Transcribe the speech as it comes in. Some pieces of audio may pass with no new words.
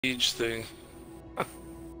Prestige thing.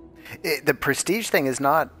 The prestige thing is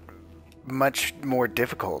not much more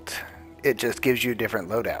difficult. It just gives you a different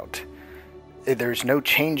loadout. There's no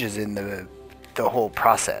changes in the whole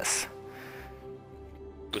process.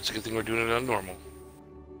 It's a good thing we're doing it on normal.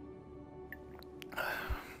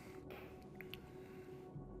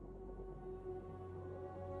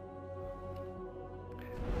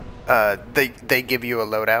 They give you a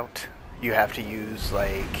loadout. You have to use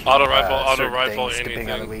like auto rifle, things, anything.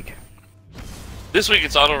 depending on the week. This week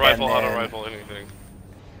it's auto rifle, anything.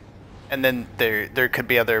 And then there could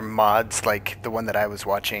be other mods like the one that I was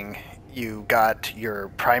watching. You got your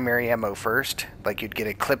primary ammo first, like you'd get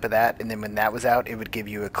a clip of that, and then when that was out, it would give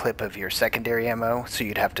you a clip of your secondary ammo, so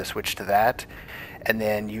you'd have to switch to that, and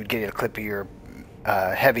then you'd get a clip of your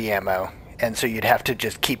heavy ammo, and so you'd have to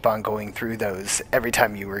just keep on going through those every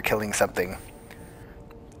time you were killing something.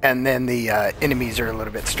 And then the enemies are a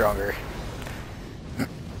little bit stronger.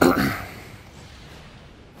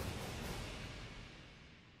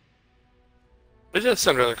 It does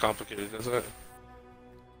sound rather complicated, doesn't it?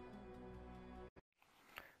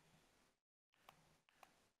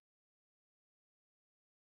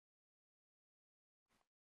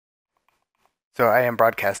 So I am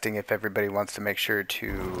broadcasting if everybody wants to make sure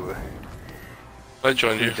to I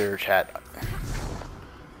joined you. their chat.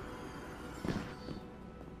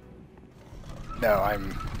 No,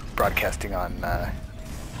 I'm broadcasting on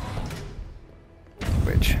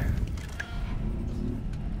Twitch.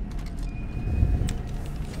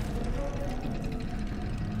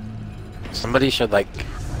 Somebody should like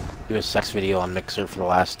do a sex video on Mixer for the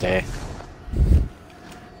last day.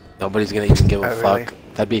 Nobody's gonna even give a fuck. Really?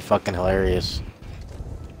 That'd be fucking hilarious.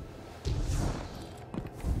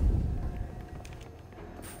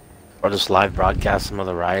 Or just live broadcast some of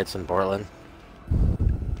the riots in Portland.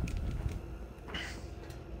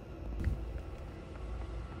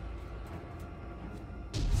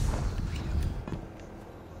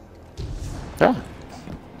 Yeah.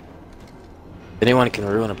 If anyone can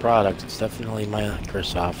ruin a product, it's definitely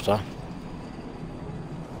Microsoft, huh?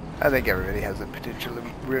 I think everybody has the potential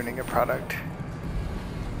of ruining a product.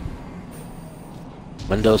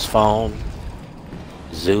 Windows Phone,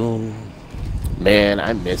 Zoom. Man,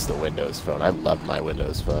 I miss the Windows Phone. I love my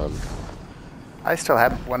Windows Phone. I still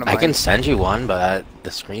have one of mine. I can send you one, but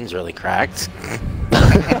the screen's really cracked.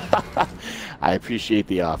 I appreciate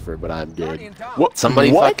the offer, but I'm good. What?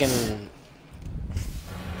 Somebody what? fucking...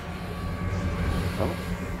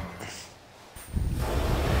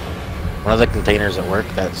 One of the containers at work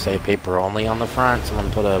that say paper only on the front,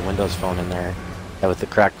 someone put a Windows Phone in there with the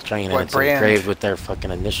cracked screen, and it's engraved with their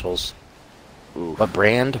fucking initials. Ooh. What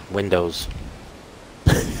brand? Windows.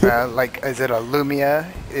 Like, is it a Lumia?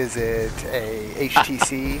 Is it a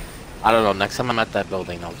HTC? I don't know. Next time I'm at that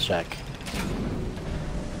building, I'll check.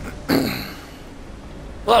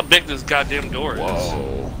 Look how big this goddamn door is.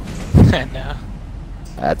 Whoa. I know.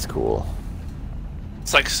 That's cool.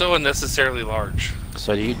 It's like so unnecessarily large.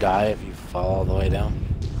 So do you die if you fall all the way down?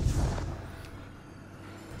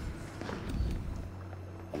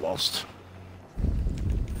 Almost.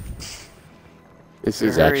 This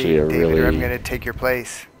is actually a David, really or I'm gonna take your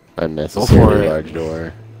place. unnecessarily large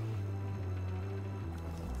door.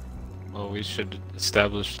 Well, we should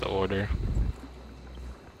establish the order.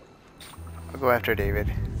 I'll go after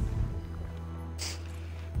David.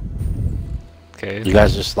 Okay. You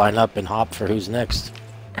guys just line up and hop for who's next.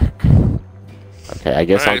 Okay, I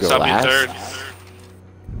guess Alright, I'll go so I'll be last.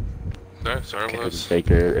 third. Sorry, Okay, Liz.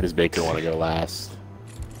 does Baker want to go last?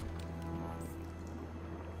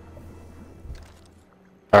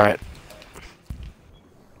 Alright.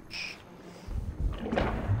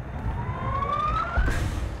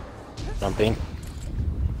 Jumping.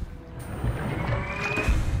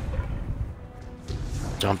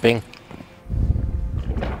 Jumping.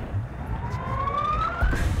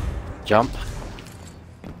 Jump.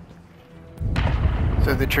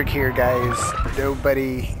 So the trick here, guys,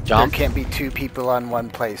 nobody, Jump. there can't be two people on one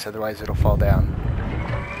place, otherwise it'll fall down.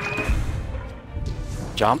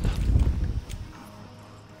 Jump.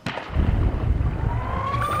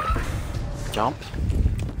 Jump.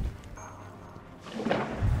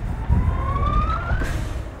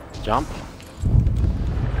 Jump.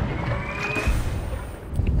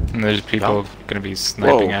 And there's people gonna be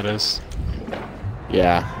sniping Whoa. at us.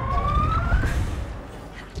 Yeah.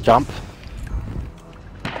 Jump.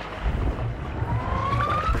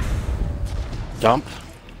 Jump.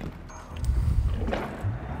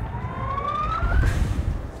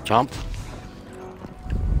 Jump.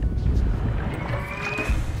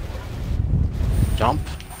 Jump.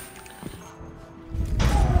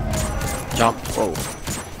 Jump. Whoa.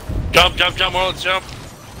 Jump, jump, jump, let's jump.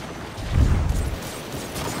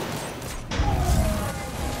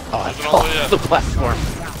 Oh, I Moving all fell the way off up. the platform.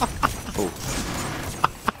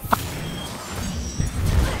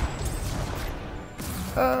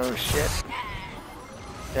 Oh shit.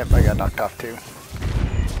 Yep, I got knocked off too.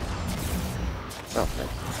 Oh,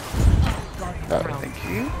 thanks. Thank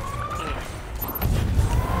you.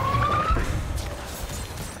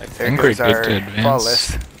 I There think we're goes good our to advance.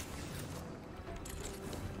 flawless.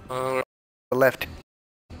 The left.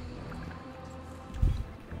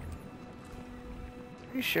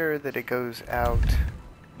 Pretty sure that it goes out.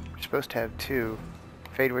 We're supposed to have two.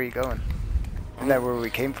 Fade, where are you going? Isn't that where we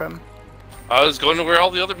came from? I was going to where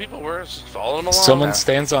all the other people were, just following them along. Someone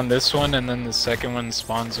stands on this one, and then the second one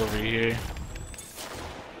spawns over here.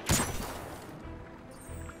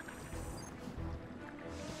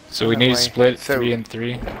 So we need to split 3 and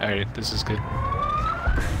 3. Alright, this is good.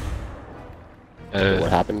 What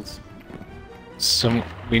happens?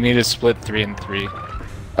 We need to split 3 and 3.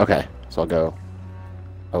 Okay, so I'll go.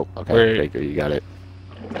 Oh, okay. Baker, you got it.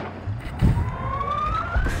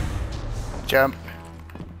 Jump.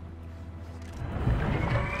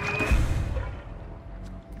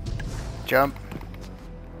 Jump.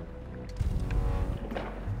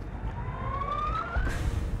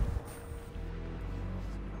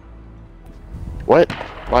 What?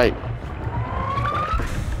 Why?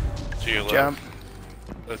 To your left. Jump.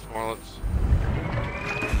 That's more let's.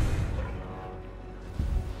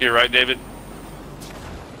 You're right, David.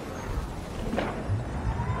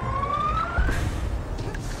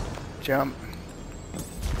 Jump.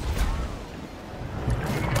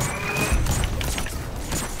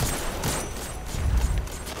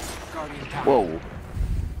 Whoa.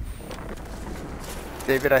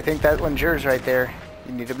 David, I think that one's yours right there.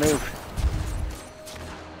 You need to move.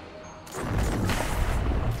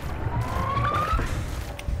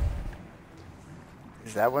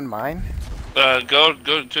 Is that one mine? Go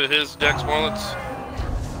to his next one. Let's.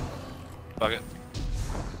 Fuck it.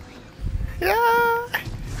 Yeah.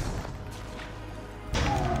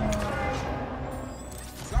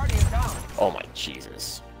 Oh my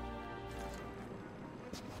Jesus.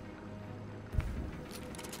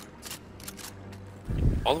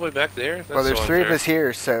 All the way back there? That's Well, there's so 3 of unfair. us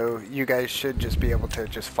here, so you guys should just be able to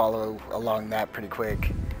just follow along that pretty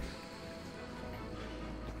quick.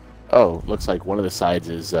 Oh, looks like one of the sides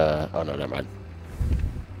is, oh no, never mind.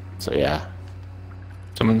 So yeah.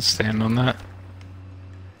 Someone stand on that.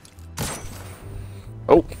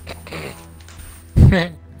 Oh!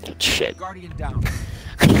 Shit. Guardian down.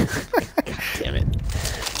 Damn it.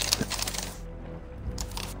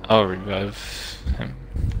 I'll revive him.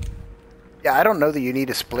 Yeah, I don't know that you need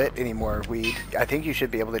to split anymore, Weed. I think you should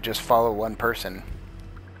be able to just follow one person.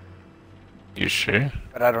 You sure?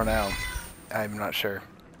 But I don't know. I'm not sure.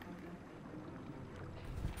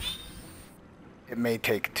 It may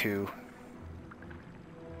take 2.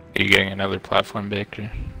 Are you getting another platform,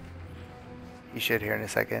 Baker? You should here in a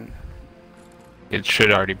second. It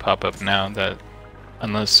should already pop up now, that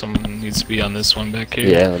unless someone needs to be on this one back here.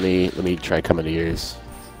 Yeah, let me try coming to yours.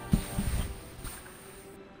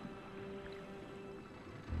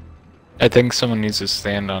 I think someone needs to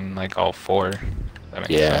stand on like all 4. That makes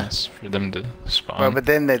Yeah. sense for them to spawn. Well, but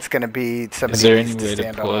then it's going to be somebody is there needs any to way to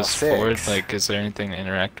stand on pull all us 6. forward? Like, is there anything to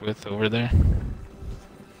interact with over there?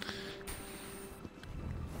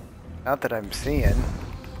 Not that I'm seeing.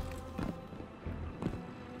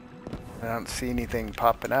 I don't see anything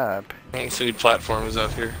popping up. I don't see any platforms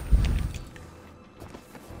out here.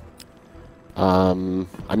 I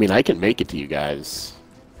mean, I can make it to you guys.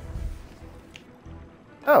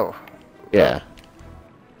 Oh, Yeah.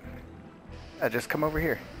 just come over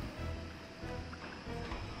here.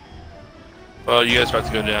 Well, you guys have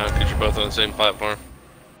to go down because you're both on the same platform.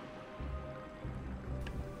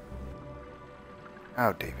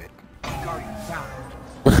 Oh, David. Guardian down.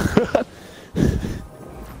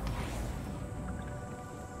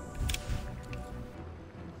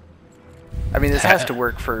 I mean, this has to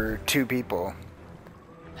work for 2 people.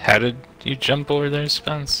 How did you jump over there,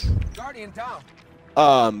 Spence? Guardian down.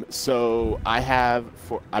 So I have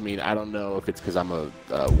I mean, I don't know if it's because I'm a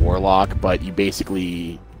warlock, but you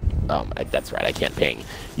basically, that's right, I can't ping.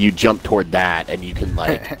 You jump toward that, and you can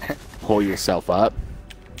like pull yourself up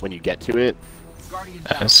when you get to it. Guardian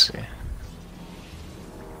I down. see.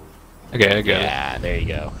 Okay, I got it. Yeah, there you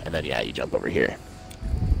go. And then yeah, you jump over here.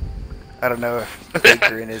 I don't know if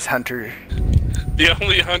Baker and his hunter. The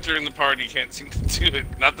only hunter in the party can't seem to do it.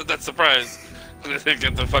 Not that that's surprised. They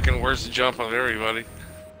get the fucking worst jump of everybody.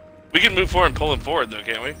 We can move forward and pull him forward though,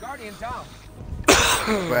 can't we? Guardian down.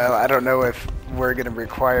 Well, I don't know if we're going to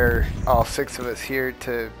require all 6 of us here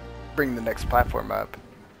to bring the next platform up.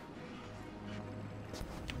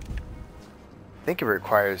 I think it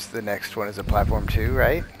requires the next one as a platform too,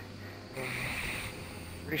 right?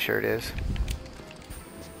 Pretty sure it is.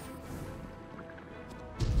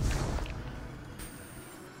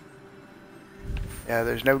 Yeah,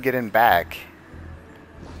 there's no getting back.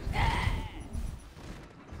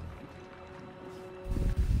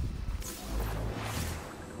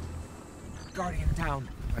 Guardian down.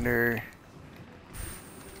 Wonder.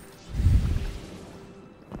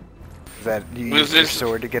 Is that you use your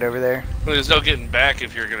sword to get over there? There's no getting back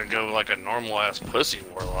if you're gonna go like a normal ass pussy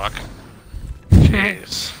warlock.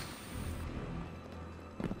 Jeez.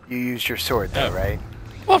 You used your sword though, right?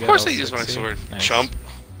 Well, of course I use my sword. Nice. Chump.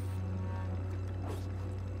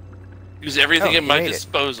 Use everything at my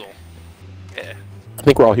disposal. Yeah. I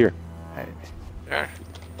think we're all here. Alright. Alright.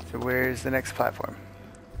 So where's the next platform?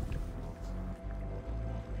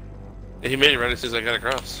 He made it right as soon as I got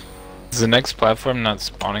across. Is the next platform not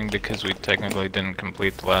spawning because we technically didn't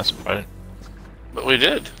complete the last part? But we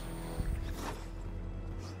did.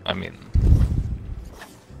 I mean...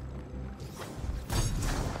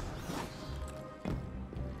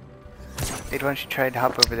 Hey, why don't you try to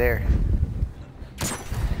hop over there?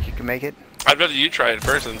 You can make it? I'd rather you try it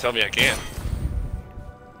first and tell me I can't.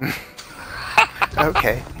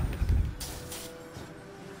 Okay.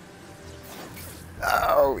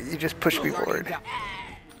 Oh, you just pushed me forward.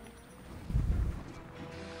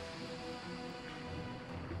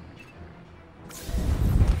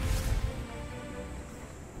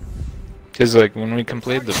 Because, like, when we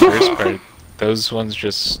completed the first part, those ones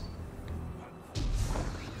just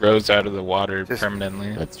rose out of the water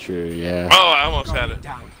permanently. That's true, yeah. Oh, I almost had it.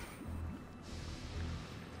 Down.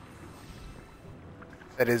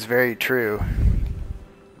 That is very true.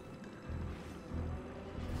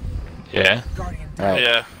 Yeah? Guardian down.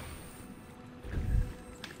 Alright.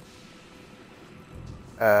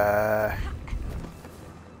 Yeah.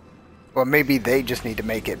 Well, maybe they just need to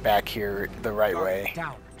make it back here the right way.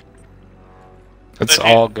 Down. Let's If you-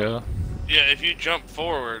 all go. Yeah, if you jump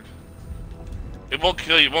forward, it won't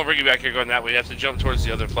kill you. It won't bring you back here going that way. You have to jump towards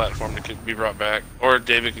the other platform to be brought back. Or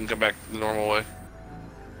David can come back the normal way.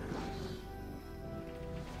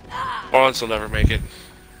 Lawrence will never make it.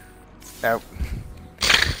 Nope.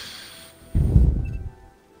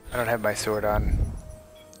 I don't have my sword on.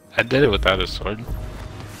 I did it without a sword.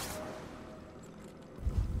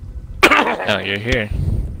 Oh, you're here.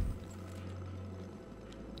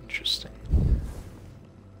 Interesting.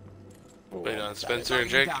 Wait on Spencer and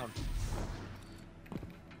Jake. Down.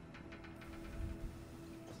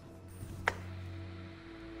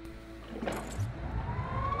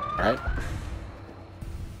 Alright.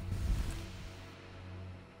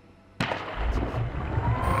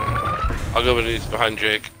 I'll go behind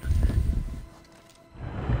Jake.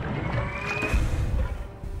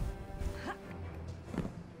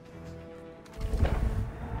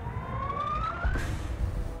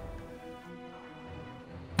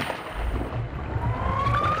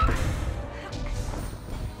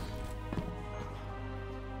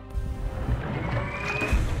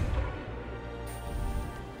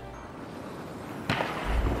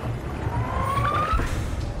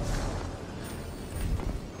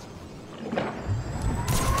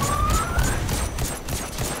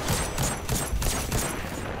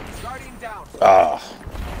 Guardian down. Ah.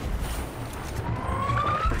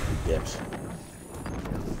 Dips.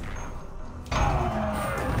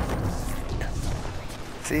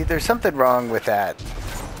 See, there's something wrong with that.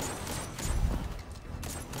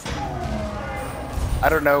 I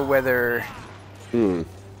don't know whether...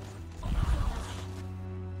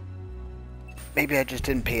 Maybe I just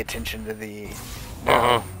didn't pay attention to the...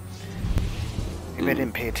 Uh-huh. Maybe I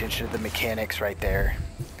didn't pay attention to the mechanics right there.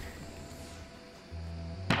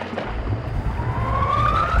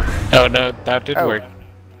 Oh no, that did work.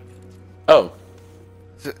 Oh.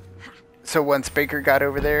 So once Baker got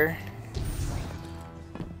over there...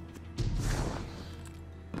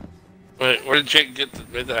 Wait, where did Jake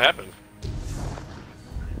made that happen?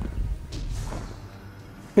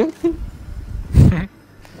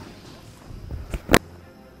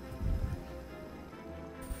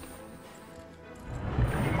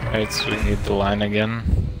 Alright, so we need the line again.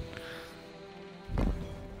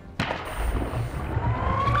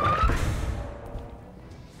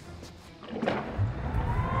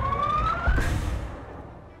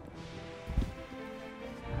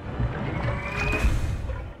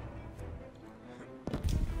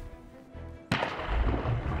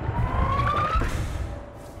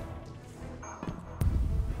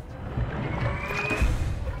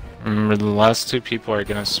 Remember, the last two people are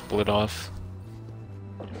gonna split off.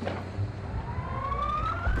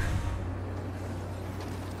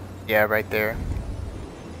 Yeah, right there.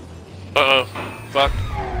 Uh-oh. Fuck.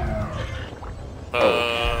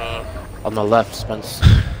 On the left, Spence.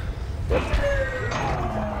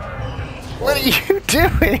 What are you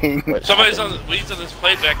doing? Somebody's on weeds on this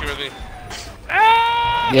plate back here with me.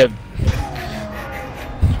 Ah! Yeah.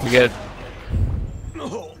 We got.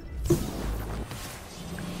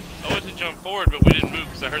 I went to jump forward, but we didn't move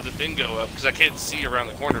because I heard the thing go up because I can't see around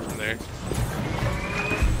the corner from there.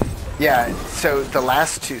 Yeah, so the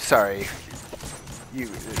last two, sorry.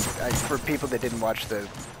 For people that didn't watch the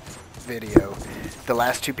video, the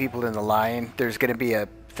last two people in the line, there's going to be a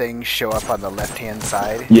thing show up on the left-hand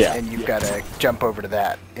side, yeah, and you've got to jump over to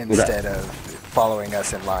that instead of following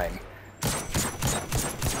us in line.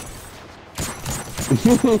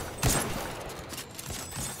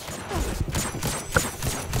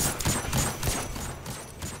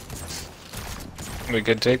 We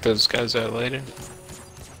could take those guys out later.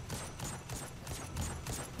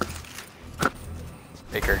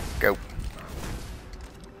 Baker, go.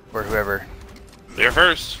 Or whoever. They're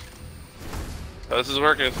first. Oh, this is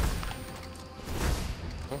working.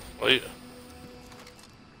 Oh, wait.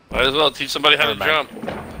 Might as well teach somebody how to jump.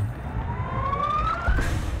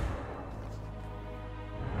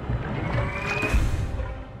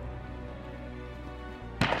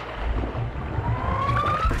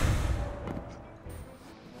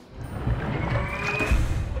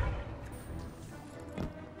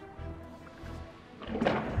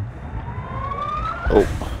 Oh,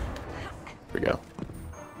 here we go.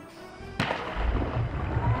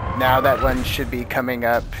 Now that one should be coming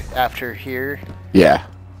up after here. Yeah.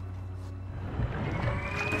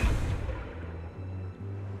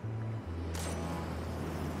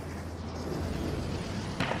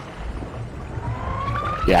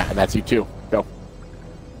 Yeah, and that's you too. Go.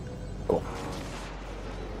 Cool.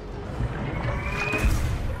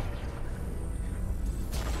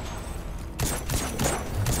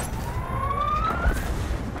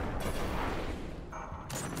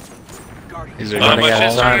 These are Oh, running my out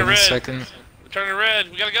shit's of time turning in a red. second. We're turning red.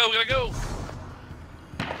 We gotta go. We gotta go.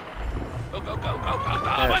 Go, go, go, go, go,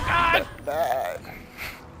 go. Oh my god!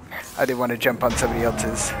 I didn't want to jump on somebody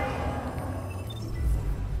else's.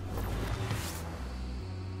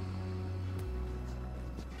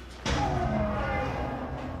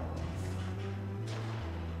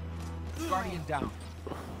 Guardian down.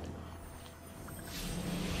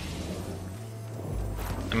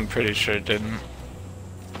 I'm pretty sure it didn't.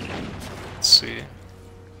 Let's see.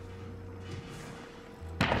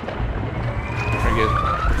 We're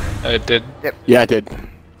good. It did. Yep. Yeah, I did.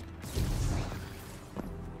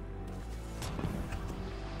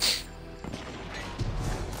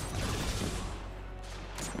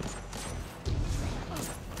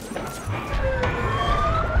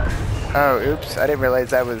 Oh, oops. I didn't realize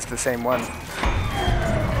that was the same one.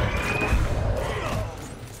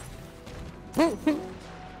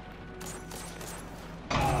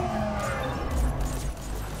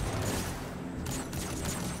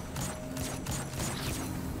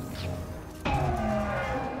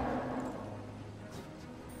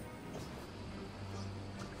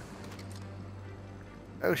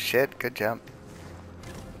 Oh shit, good jump.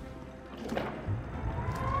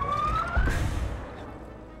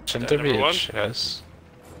 Shouldn't there be Number a one? chest?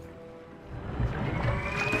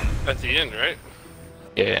 At the end, right?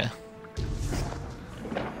 Yeah.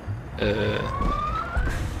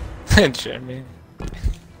 Jeremy.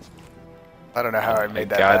 I don't know how I made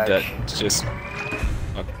that God, back. that just...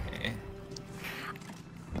 Okay.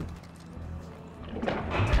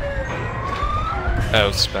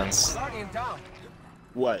 Oh, Spence. Guardian down.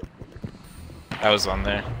 What? I was on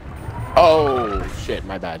there. Oh, shit,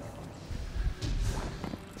 my bad.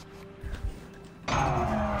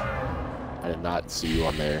 I did not see you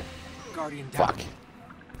on there. Guardian down. Fuck.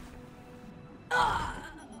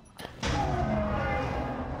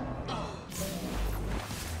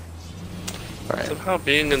 Alright. Somehow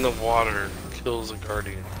being in the water kills a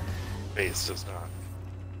guardian. Base does not.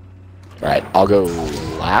 Alright, I'll go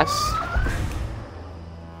last.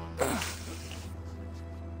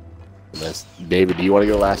 Unless, David, do you want to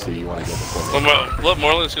go last or do you want to go before me? Let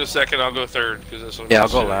Morelands go second, I'll go third. Cause this one Yeah, I'll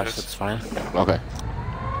go last. That's fine. Okay.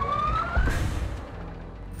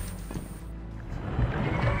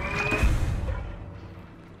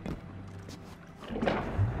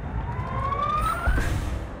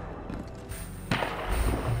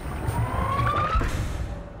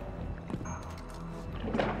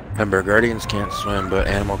 Remember, Guardians can't swim, but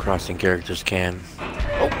Animal Crossing characters can.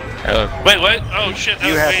 Wait, what? Oh shit, that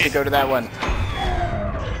You was have me. to go to that one.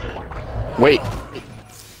 Wait.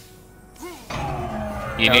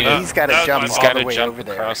 You No, need to... he's got to that was jump my He's all got the to way jump over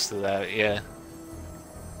there. across to that, yeah.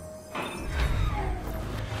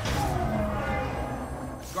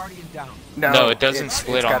 Guardian down. No, it doesn't it's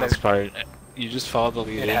split on gotta- this part. You just follow the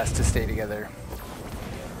leader. It has to stay together.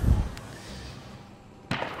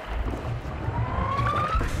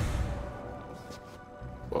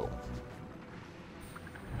 Whoa.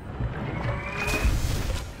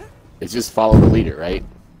 It's just follow the leader, right?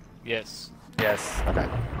 Yes. Yes. Okay.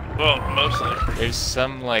 Well, mostly. There's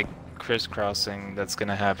some like crisscrossing that's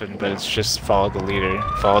gonna happen, but it's just follow the leader.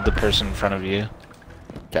 Follow the person in front of you.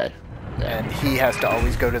 Okay. And he has to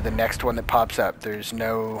always go to the next one that pops up. There's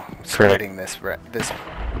no splitting this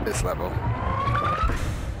level.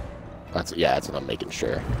 That's what I'm making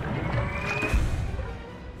sure.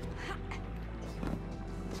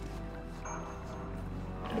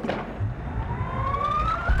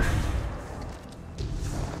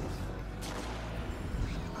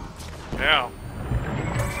 Yeah.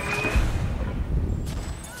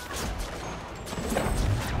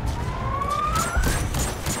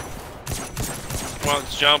 Come on,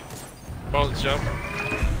 let's jump. Come on, let's jump.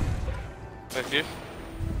 Thank you.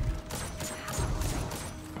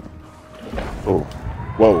 Oh.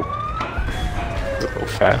 Whoa. Go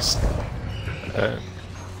fast.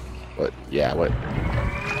 What? Yeah, what?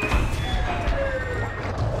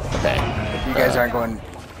 Okay. You guys aren't going.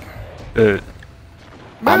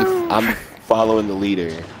 I'm following the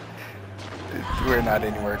leader. We're not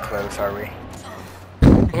anywhere close, are we?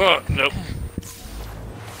 Oh, nope.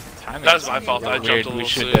 That's my fault. I jumped a Weird. little We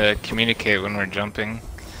should soon. communicate when we're jumping.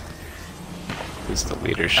 Who's the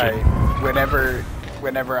leadership?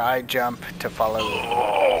 Whenever I jump to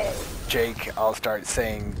follow Jake, I'll start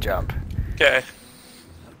saying jump. Okay.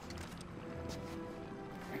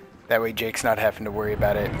 That way Jake's not having to worry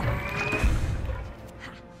about it.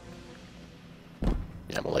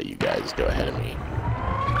 Yeah, I'm gonna let you guys go ahead of me.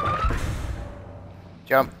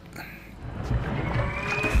 Jump.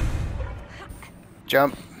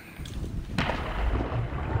 Jump.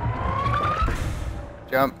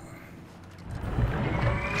 Jump.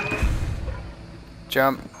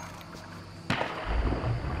 Jump.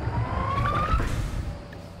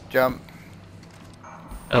 Jump.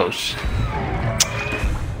 Oh shit.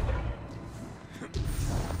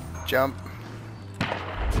 Jump.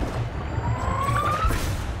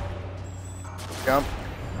 Jump.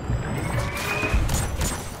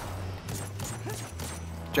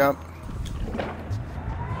 Jump.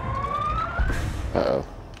 Uh-oh.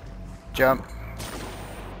 Jump.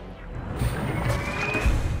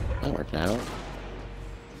 That worked out.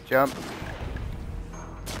 Jump.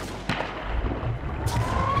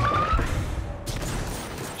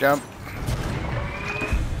 Jump.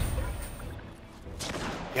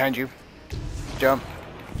 Behind you. Jump.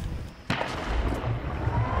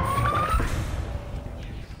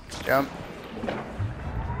 Jump.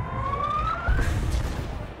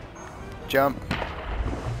 Jump.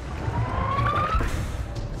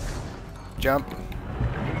 Jump.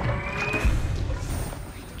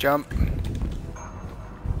 Jump.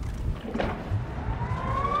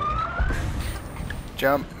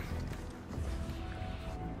 Jump.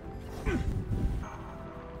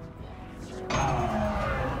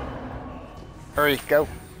 Hurry, go.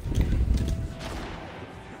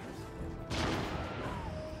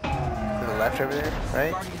 To the left over there,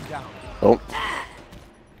 right? Guardian down. Oh.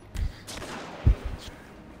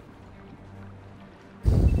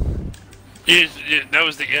 That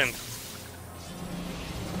was the end.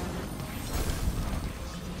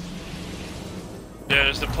 Yeah,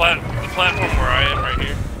 there's the platform where I am right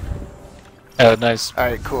here. Oh, nice.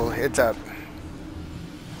 Alright, cool. It's up.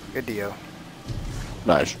 Good deal.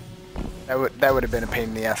 Nice. That would have been a pain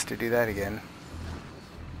in the ass to do that again.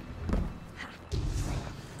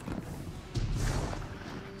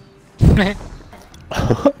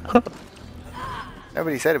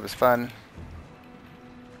 Nobody said it was fun.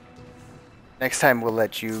 Next time we'll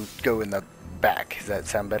let you go in the back. Does that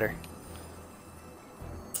sound better?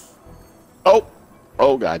 Oh!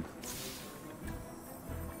 Oh god.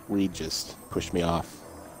 Weed just pushed me off.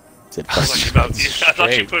 Said, I was like I thought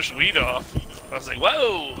you Straight. pushed weed off. I was like,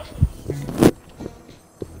 whoa!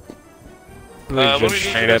 What do we need for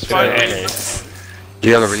Straight this up fight? to Weed? Do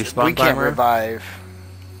you have a respawn We can't timer? revive.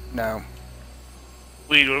 No.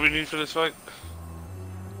 Weed, what do we need for this fight?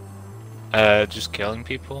 Just killing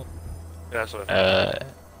people. Yeah, that's what I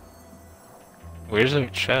Where's our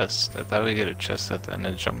chest? I thought we get a chest at the end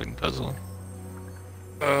of the jumping puzzle.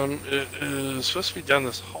 It is supposed to be down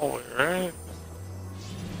this hallway, right?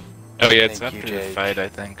 Oh yeah, it's Thank you, after the Jake. fight, I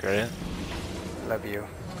think, right? Love you.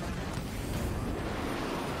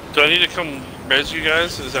 Do I need to come res you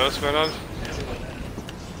guys? Is that what's going on?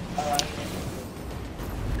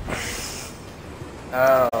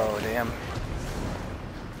 Oh, damn.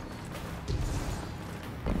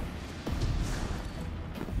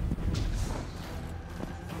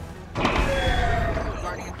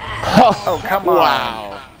 Oh, come on.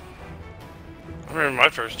 Wow. I remember my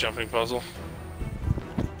first jumping puzzle.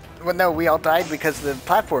 Well, no, we all died because the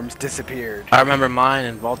platforms disappeared. I remember mine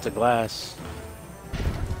in Vault of Glass.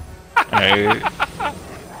 Alright.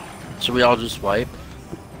 Should we all just wipe?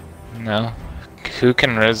 No. Who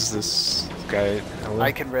can res this guy? Hello?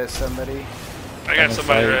 I can res somebody. I got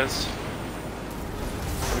somebody fight. res.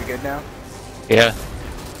 Are we good now? Yeah.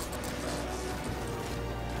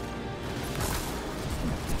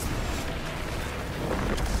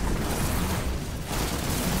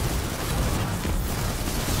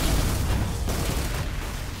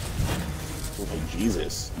 Oh,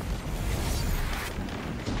 Jesus.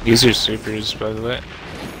 Use your supers, by the way.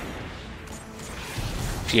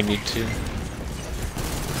 If you need to.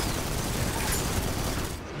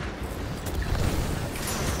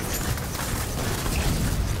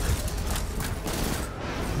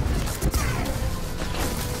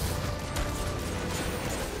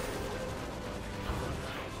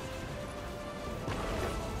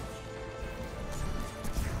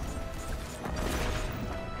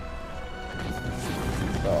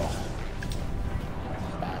 Oh.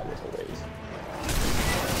 That was a waste.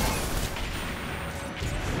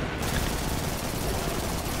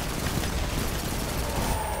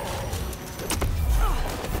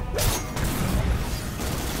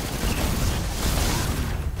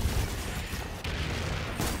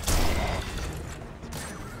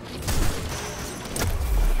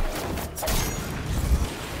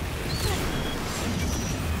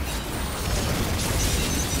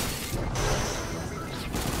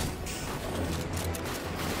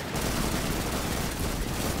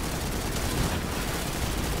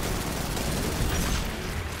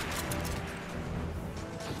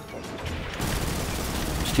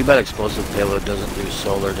 It's too bad explosive payload doesn't do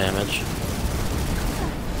solar damage.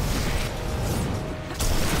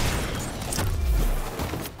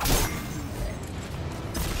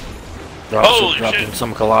 They're also Holy dropping shit.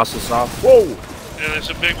 some Colossus off. Whoa! Yeah, there's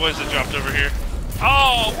some big ones that dropped over here.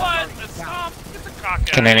 Oh, what? Stop! Get the cock out.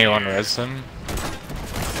 Can anyone res them?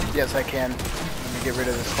 Yes, I can. Let me get rid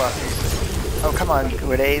of this Colossus. Oh, come on,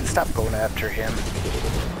 Grenade. Stop going after him.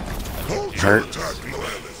 Hurt.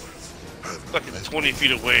 Fucking 20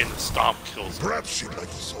 feet away and the stomp kills him. Perhaps she'd like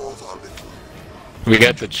to solve our little. We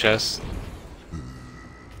got the chest.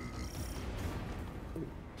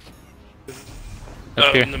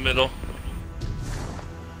 Up here. In the middle.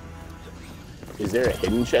 Is there a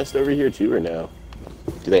hidden chest over here too, or no?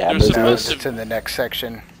 Do they have There's those some- in It's this? in the next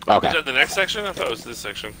section. Okay. Is that the next section? I thought it was this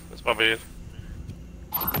section. That's probably it.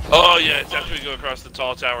 Oh yeah, it's after we go across the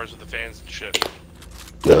tall towers with the fans and shit.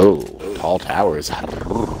 Oh, tall towers.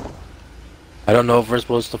 I don't know if we're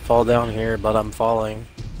supposed to fall down here, but I'm falling.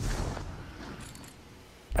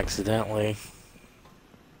 Accidentally.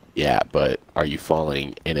 Yeah, but are you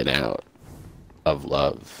falling in and out of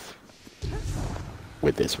love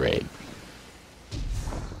with this raid?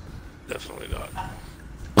 Definitely not.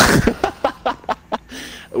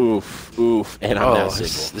 Oof, oof, and I'm now Oh,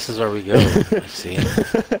 single. this is where we go. I see.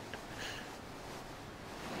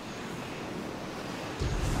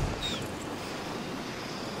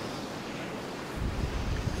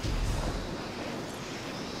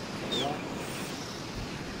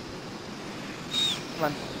 Come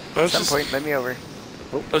on. At Let's some just, point, let me over.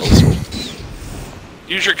 let's just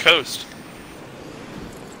use your coast.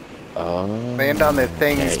 Land on the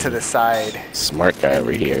things to the side Smart guy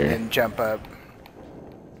over here. and jump up.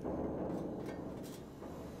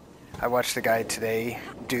 I watched a guy today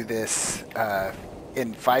do this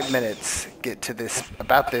in 5 minutes, get to this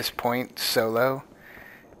about this point solo,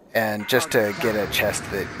 and just to get a chest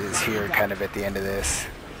that is here kind of at the end of this.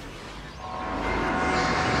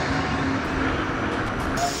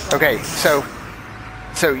 Okay, so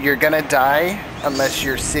you're gonna die unless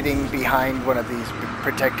you're sitting behind one of these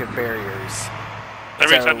protective barriers.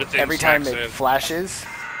 Every So time the thing every time smacks it in. flashes.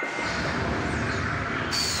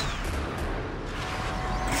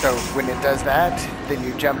 So when it does that, then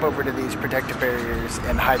you jump over to these protective barriers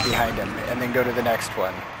and hide behind them, and then go to the next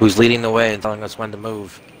one. Who's leading the way and telling us when to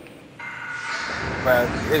move? Well,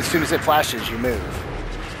 as soon as it flashes, you move.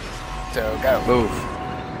 So go. Move.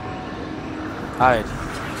 Hide.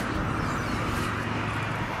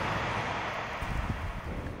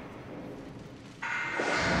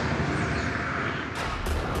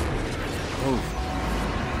 Move.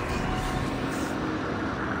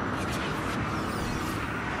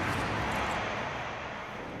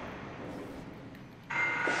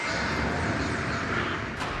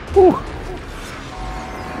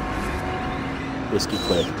 Whiskey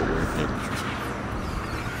clip, but worth it.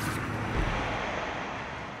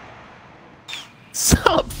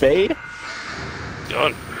 Sup, Fade?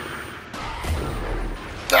 Done.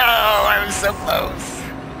 so close.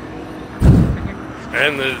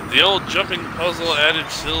 And the old jumping puzzle adage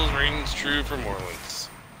still rings true for Morelands.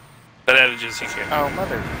 That adage is he can't. Oh,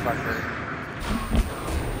 motherfucker.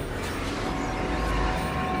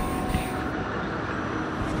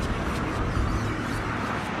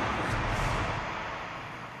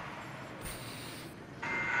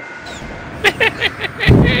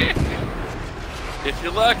 If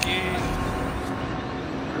you're lucky.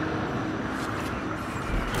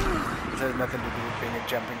 This has nothing to do with being a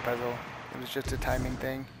jumping puzzle. It was just a timing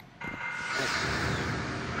thing.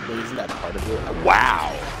 Wait, isn't that part of it?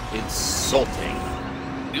 Wow! Insulting.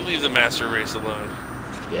 You leave the master race alone.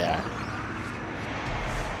 Yeah.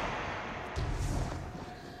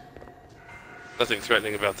 Nothing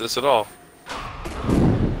threatening about this at all. I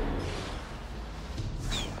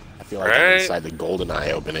feel like I'm inside the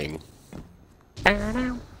GoldenEye opening.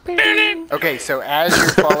 Okay, so as you're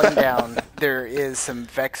falling down, there is some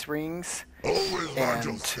Vex rings,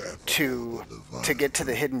 and to get to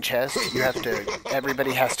the hidden chest, you have to.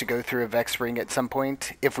 Everybody has to go through a Vex ring at some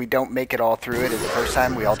point. If we don't make it all through it at the first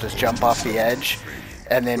time, we all just jump off the edge,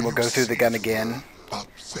 and then we'll go through the gun again.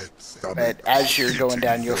 But as you're going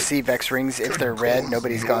down, you'll see Vex rings. If they're red,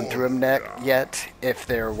 nobody's gone through them yet. If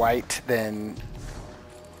they're white, then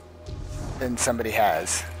somebody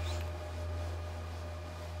has.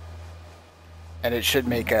 And it should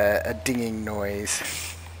make a dinging noise.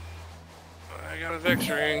 I got a Vex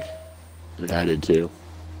ring. I did too.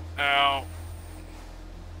 Ow.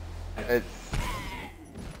 If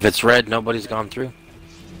it's red, nobody's gone through.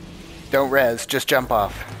 Don't res, just jump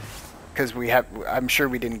off. Because I'm sure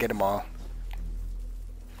we didn't get them all.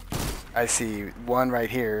 I see one right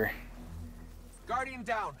here. Guardian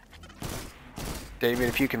down. David,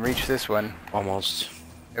 if you can reach this one. Almost.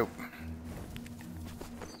 Nope.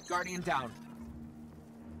 Guardian down.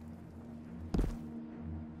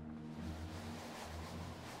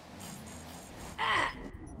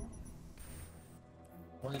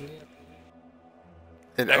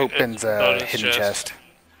 It opens a hidden chest.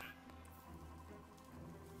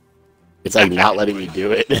 It's like not letting me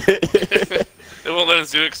do it. It won't let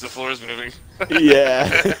us do it because the floor is moving. Yeah.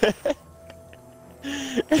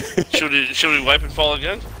 Should we wipe and fall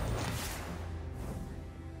again?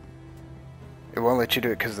 It won't let you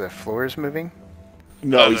do it because the floor is moving?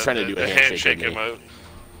 No, he's trying to do a handshake with me. emote.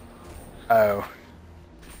 Oh.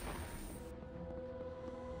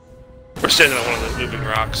 We're standing on one of those moving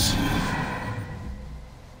rocks.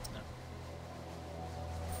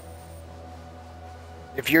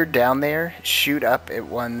 If you're down there, shoot up at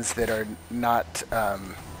ones that are not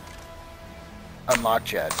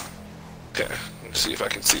unlocked yet. Okay, let's see if I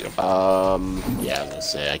can see them. Yeah, I was gonna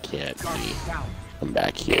say I can't see. I'm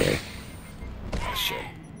back here. Oh, shit.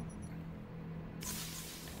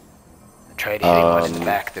 I tried hitting one in the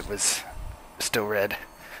back that was still red.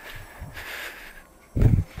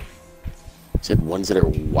 Said ones that are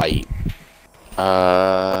white.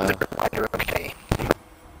 Okay.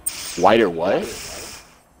 White or what?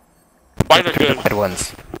 White are good. Red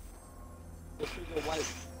ones.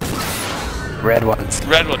 Red ones.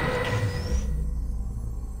 Red one.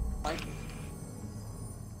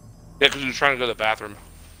 Yeah, because we were trying to go to the bathroom.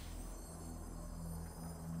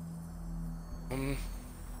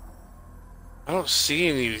 I don't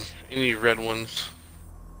see any red ones.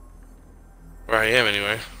 Where I am,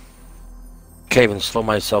 anyway. Can't even slow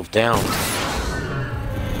myself down.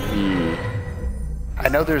 I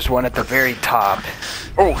know there's one at the very top.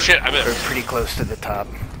 Oh shit! I We're missed. pretty close to the top.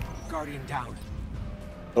 Guardian down.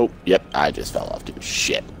 Oh, yep, I just fell off too.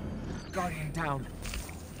 Shit. Guardian down.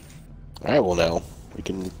 Alright, well now, we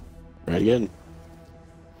can try again.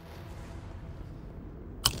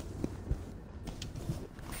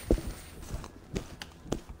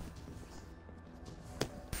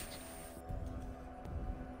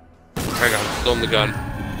 Hang on, still in the gun.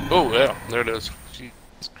 Oh yeah, there it is. Jesus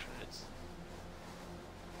Christ.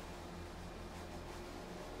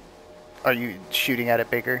 Are you shooting at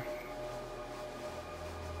it, Baker?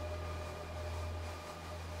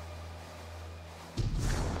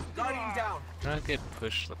 Guardian down. I get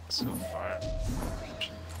pushed like so far.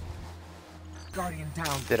 Guardian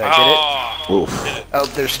down. Did I get it? Oh, Oof. Oh,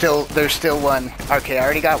 there's still one. Okay, I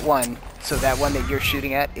already got one. So that one that you're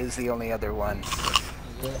shooting at is the only other one.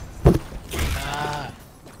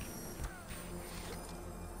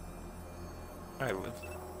 I live.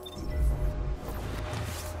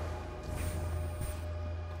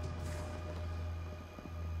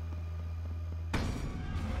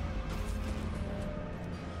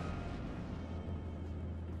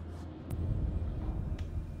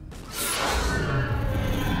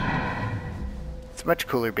 It's much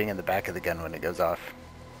cooler being in the back of the gun when it goes off.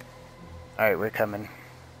 Alright, we're coming.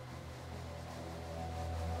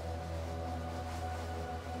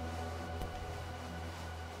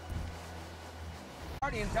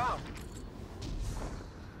 Guardian down.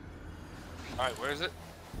 Alright, where is it?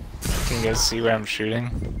 Can you guys see where I'm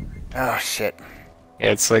shooting? Oh shit. Yeah,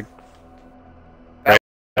 it's like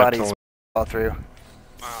Bodies all through.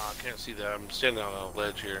 Ah, I can't see that. I'm standing on a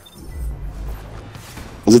ledge here.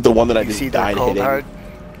 Was it the one that I You just see died that cold hitting? hard?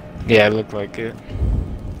 Yeah, it looked like it.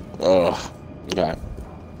 Oh, okay.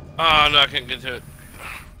 Oh, no, I can't get to it.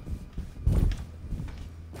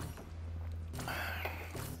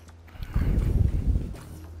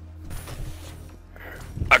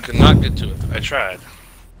 I could not get to it. I tried.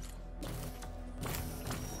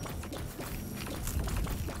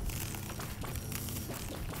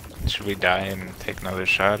 Should we die and take another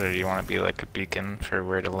shot, or do you want to be like a beacon for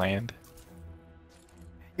where to land?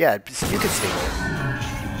 Yeah, you can stay there.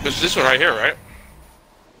 It's this one right here, right?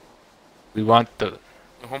 We want the...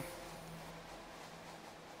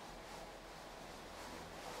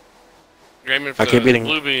 You're aiming for I keep the getting-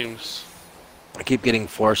 blue beams. I keep getting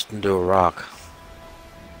forced into a rock.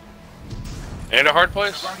 And a hard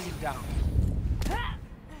place? Guardian down.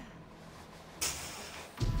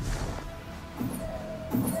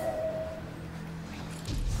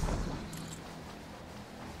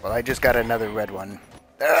 Well, I just got another red one.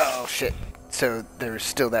 Oh shit. So there's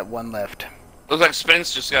still that one left. Looks like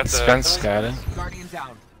Spence just got the... Spence got it. Guardian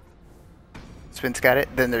down. Spence got it?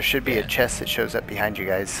 Then there should be a chest that shows up behind you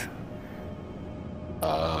guys.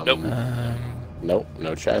 Nope. Nope,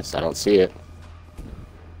 no chest. I don't see it.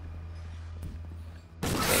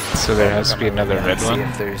 So there has to be another red See one.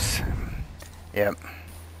 if there's... Yep.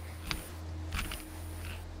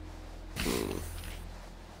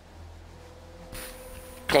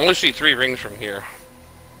 I can only see 3 rings from here.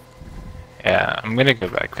 Yeah, I'm gonna go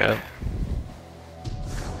back up.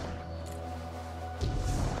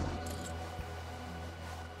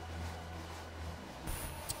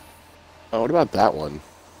 Oh, what about that one?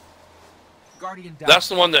 Guardian down. That's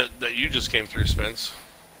the one that you just came through, Spence.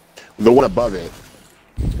 The one above it.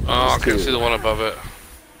 Oh, I There's can't two. see the one above it.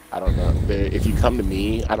 I don't know. If you come to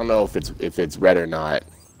me, I don't know if it's red or not.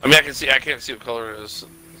 I mean, I can't see what color it is.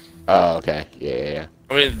 Oh, okay. Yeah.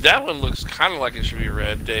 I mean, that one looks kind of like it should be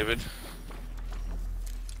red, David.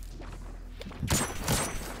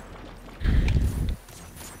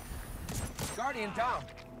 Guardian down.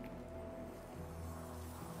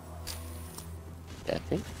 Yeah, I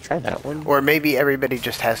think try that one. Or maybe everybody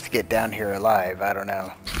just has to get down here alive. I don't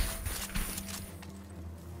know.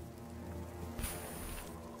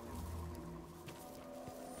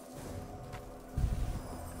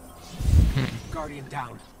 Guardian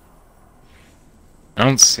down. I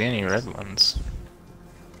don't see any red ones.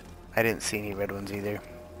 I didn't see any red ones either.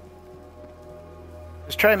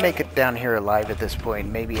 Just try and make it down here alive at this point.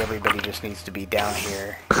 Maybe everybody just needs to be down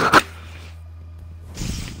here for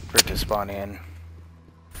it to spawn in.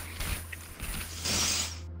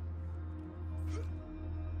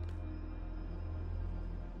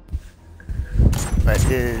 But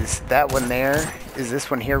is that one there? Is this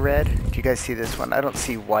one here red? Do you guys see this one? I don't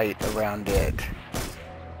see white around it.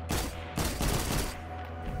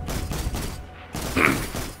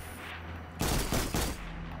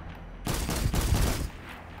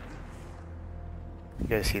 You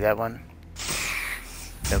guys see that one?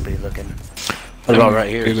 Nobody looking. What about right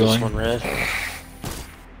here? Is this Googling. one red?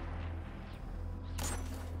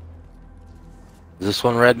 Is this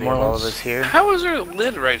one red, We have all of Morlins? us here. How is there a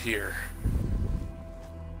lid right here?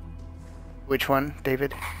 Which one,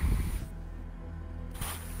 David?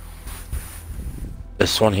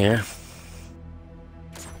 This one here.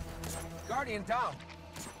 Guardian down.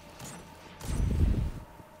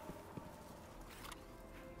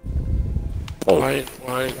 Oh, White.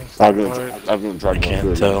 I've been trying I to go can't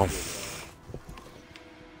through it. tell.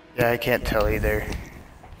 Yeah, I can't tell either.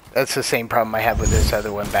 That's the same problem I have with this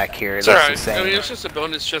other one back here. It's That's alright. the same. I mean, it's just a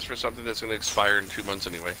bonus chest for something that's going to expire in 2 months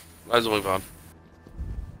anyway. Might as well move on.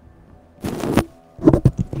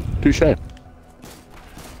 Touche.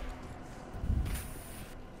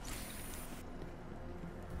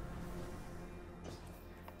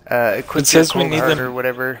 Equip It says your we cold need heart them or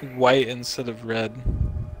whatever. white instead of red.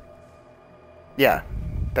 Yeah,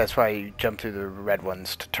 that's why you jump through the red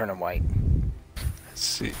ones to turn them white. Let's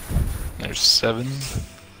see. There's 7.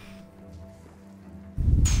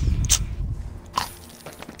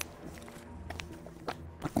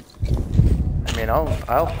 I mean,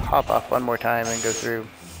 I'll hop off one more time and go through.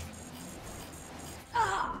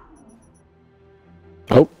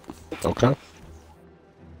 Oh, okay.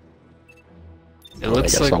 It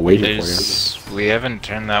looks guess like I'll wait here for we haven't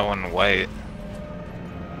turned that one white.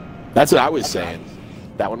 That's what I was saying.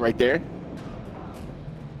 That one right there?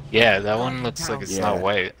 Yeah, that one looks like it's not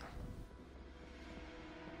white.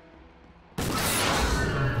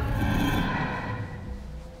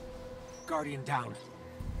 Guardian down.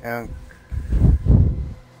 Um,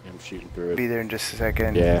 I'm shooting through it. be there in just a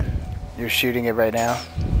second. Yeah. You're shooting it right now?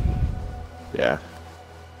 Yeah.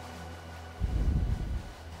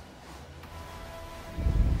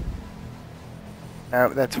 No,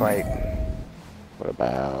 that's white. What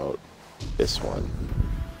about this one?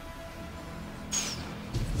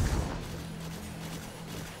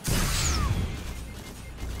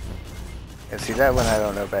 Yeah, see, that one I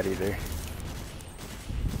don't know about either.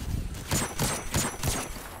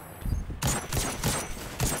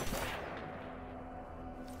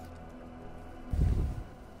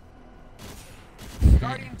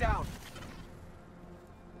 Guardian down.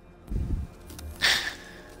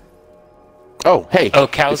 Oh, hey. Oh,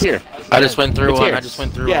 cows here. I just went through It's one. here. I just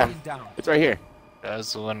went through Yeah. one. Down. It's right here. That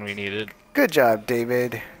was the one we needed. Good job,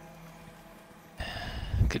 David.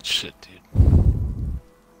 Good shit, dude.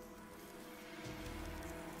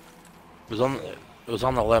 It was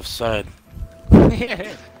on the left side.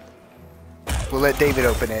 We'll let David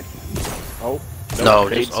open it. Oh. No,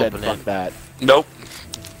 Craig just said open fuck it. that. Nope.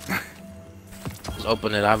 Just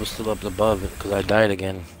open it. I was still up above it because I died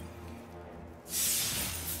again.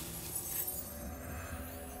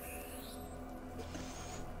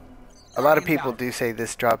 A lot of people do say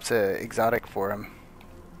this drops a exotic for him.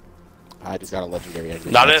 I just got a legendary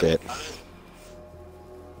engine. Not That's it. it.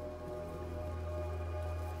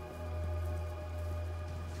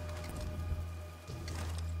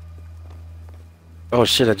 Oh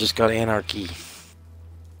shit! I just got anarchy.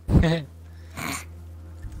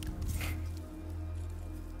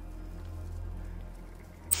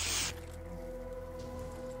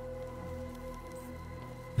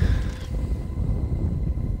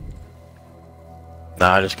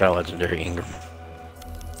 Nah, I just got a legendary Ingram.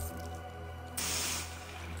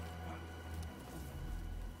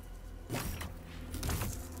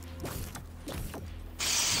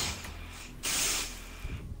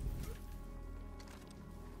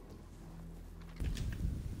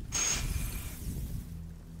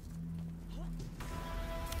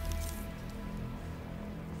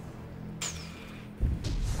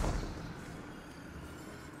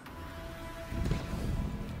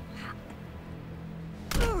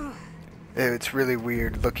 It's really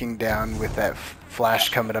weird looking down with that flash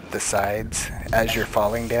coming up the sides as you're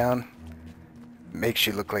falling down. Makes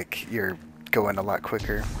you look like you're going a lot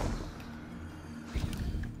quicker.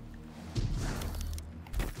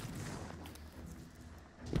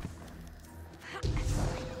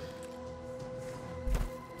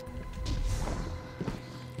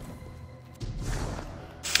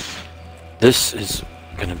 This is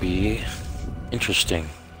gonna be interesting.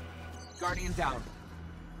 Guardian down.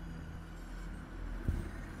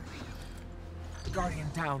 Guardian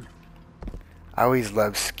down. I always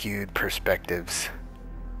love skewed perspectives.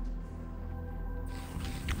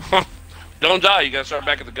 Don't die, you gotta start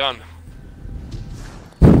back at the gun.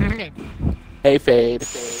 Hey, Fade.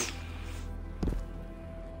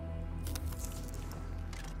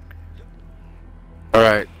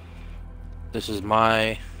 Alright. This is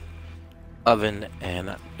my oven,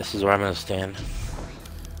 and this is where I'm gonna stand.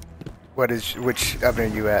 Which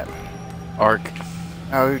oven are you at? Arc.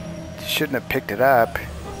 Oh, you shouldn't have picked it up.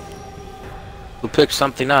 Who picked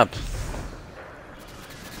something up?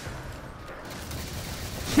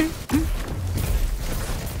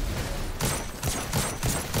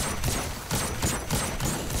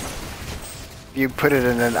 You put it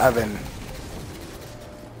in an oven.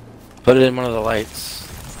 Put it in one of the lights.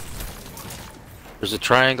 There's a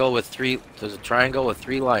triangle with three. There's a triangle with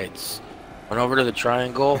 3 lights. Run over to the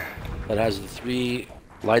triangle that has the 3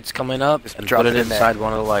 lights coming up, Just and drop put it it in there. inside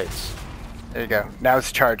one of the lights. There you go. Now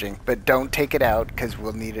it's charging, but don't take it out because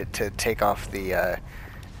we'll need it to take off the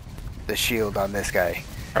shield on this guy.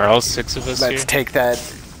 Are all 6 of us Let's here? take that.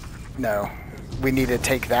 No, we need to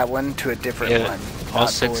take that one to a different Yeah, one. all not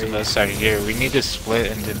 6 of Void. us are here. We need to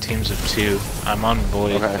split into teams of 2. I'm on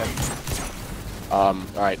Void. Okay.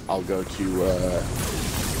 Alright, I'll go to,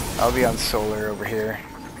 I'll be on solar over here.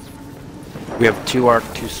 We have 2 arc,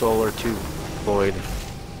 2 solar, 2 void.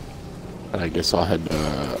 I guess I'll head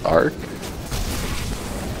to Arc.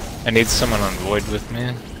 I need someone on Void with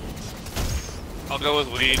me. I'll go with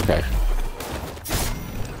lead. Okay.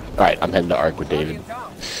 Alright, I'm heading to Arc with David. Guardian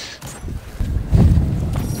down.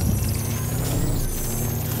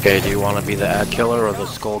 Okay, do you want to be the ad killer or the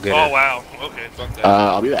skull getter? Oh wow. Okay, fuck that.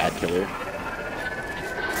 I'll be the ad killer.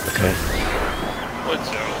 Okay. What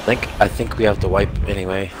zone? I think we have to wipe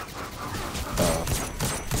anyway.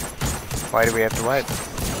 Why do we have to wipe?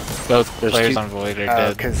 Both There's players two- on Void are Oh,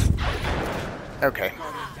 dead. because... Okay,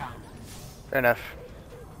 Guardian down. fair enough.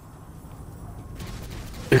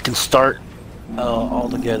 We can start all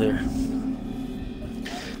together.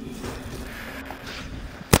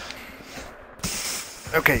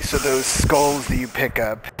 Okay, so those skulls that you pick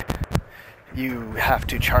up, you have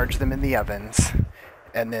to charge them in the ovens.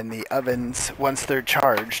 And then the ovens, once they're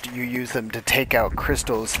charged, you use them to take out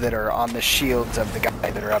crystals that are on the shields of the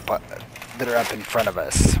guy that are up in front of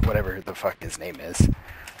us, whatever the fuck his name is.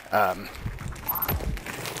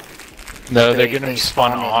 No, they're They gonna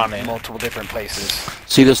spawn on in it. multiple different places.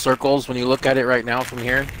 See the circles when you look at it right now from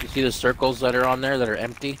here? You see the circles that are on there that are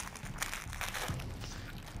empty?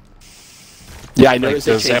 Yeah, I Like noticed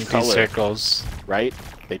they those change empty color, circles. right?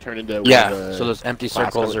 They turn into one Yeah, of the so those empty class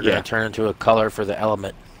circles color- are going to yeah. turn into a color for the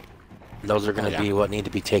element. Those are going to yeah. be what need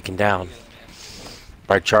to be taken down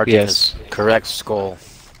by charging Yes. the correct skull.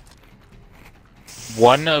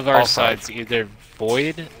 One of our All five. sides, either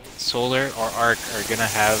Void, Solar, or Arc, are gonna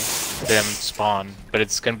have them spawn, but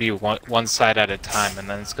it's gonna be one side at a time, and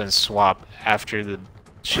then it's gonna swap after the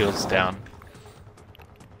shield's down.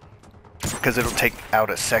 Because it'll take out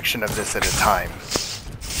a section of this at a time.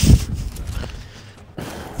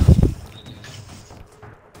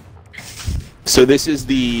 So this is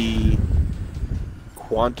the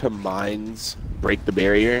quantum mines break the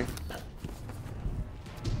barrier,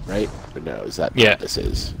 right? Or no, is that Yeah. what this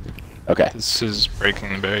is? Okay. This is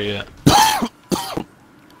breaking the barrier.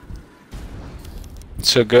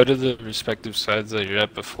 So go to the respective sides that you're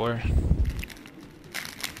at before.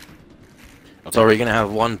 So are we going to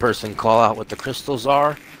have one person call out what the crystals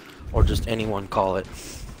are, or just anyone call it?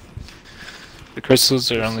 The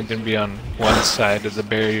crystals are only gonna be on one side of the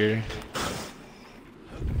barrier.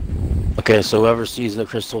 Okay, so whoever sees the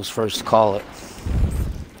crystals first, call it.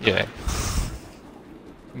 Yeah.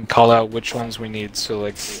 And call out which ones we need. So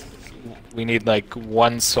like, we need like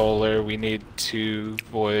one Solar, we need 2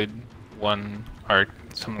 Void, 1 Arc,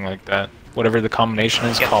 something like that. Whatever the combination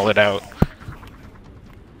is, call it out.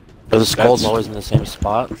 Are the skulls That's- always in the same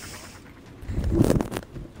spot?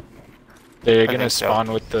 They're I gonna think so.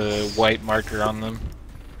 spawn with the white marker on them.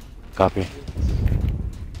 Copy.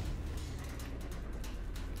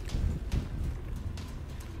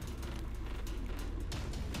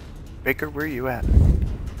 Baker, where are you at?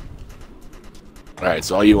 Alright,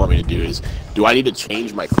 so all you want me to do is, do I need to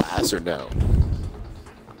change my class or no?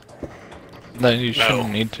 No, you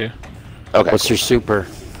shouldn't need to. Okay. What's your super?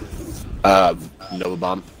 Nova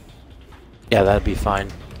Bomb. Yeah, that'd be fine.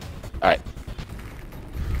 Alright.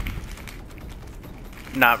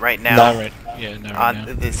 Not right now. Not right. Yeah, not right On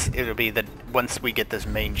now. this, it'll be the once we get this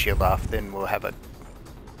main shield off, then we'll have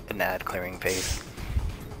an ad clearing phase.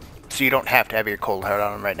 So you don't have to have your cold heart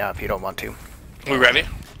on right now if you don't want to. We ready?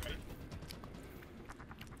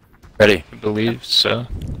 Ready? I believe so.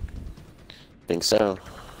 Think so.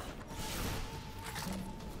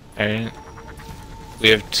 Alright. We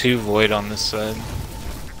have 2 Void on this side.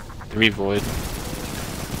 3 Void.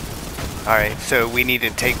 Alright, so we need to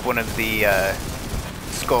take one of the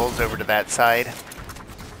skulls over to that side.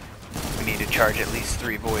 We need to charge at least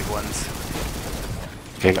 3 void ones.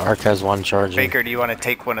 Okay, Arc has 1 charging. Baker, do you want to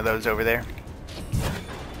take one of those over there?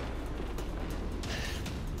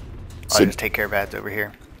 I'll So just take care of ads over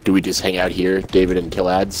here. do we just hang out here, David, and kill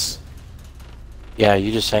ads? Yeah,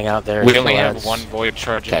 you just hang out there. We kill only have ads. 1 Void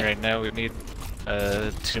charging Okay. right now. We need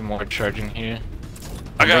 2 more charging here.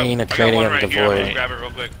 I got Bringing a one cranium right to here. I'm gonna Void. grab it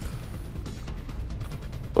real quick.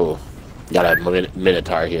 Oh, got a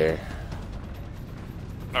Minotaur here.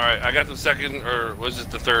 All right, I got the second, or was it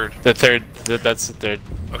the third? The third, that's the third.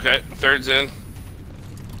 Okay, third's in.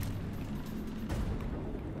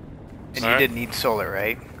 And Alright. you didn't need solar,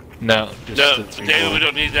 right? No, just No, the 3 David, we Void.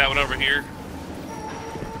 don't need that one over here.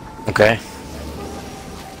 Okay.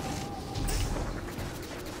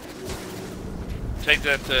 Take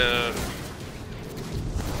that.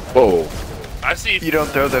 Whoa. I see. You don't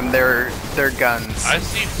throw them, they're guns. I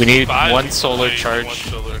see. We need 5 1 solar Void, charge. 1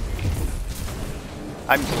 solar.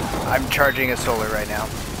 I'm charging a solar right now.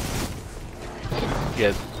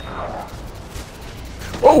 Yeah,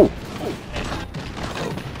 Oh!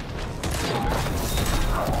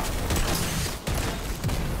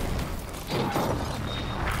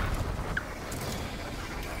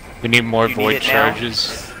 we need more You need Void it now?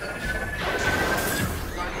 charges.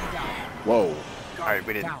 Whoa. Alright,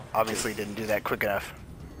 we didn't obviously didn't do that quick enough.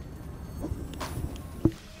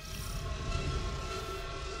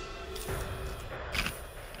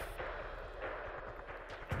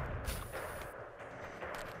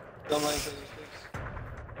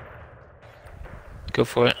 Go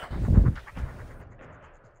for it.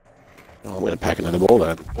 pack another bowl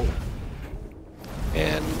then.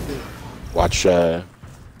 And watch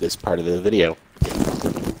this part of the video.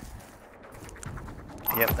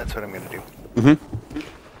 Yep, that's what I'm gonna do.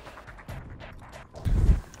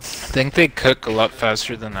 I think they cook a lot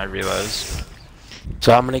faster than I realized.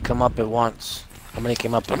 So how many come up at once? How many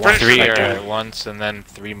came up at I'm once? pretty Three sure are I at once, and then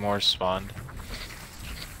 3 more spawned.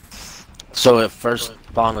 So at first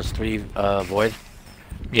spawn was 3 void,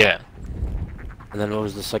 Yeah, and then what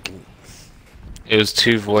was the second? it was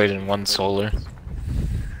 2 void and 1 solar.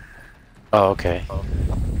 Oh, okay.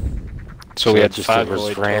 So we So had just 5 it was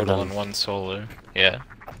void random. total and 1 solar. Yeah.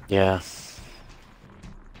 Yeah.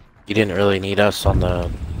 You didn't really need us on the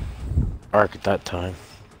arc at that time.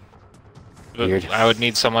 But Weird. I would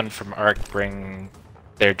need someone from Arc bring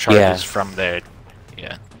their charges from there.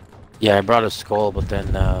 Yeah. Yeah, I brought a skull, but then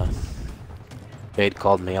Fade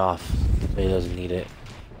called me off. Fade doesn't need it.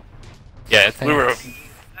 Yeah, I think We were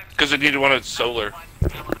because it needed one at solar.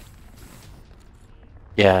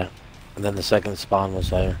 Yeah, and then the second spawn was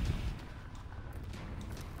there.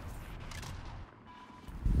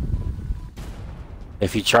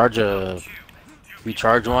 If you charge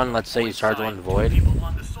one, let's say you charge one void,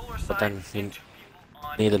 but then you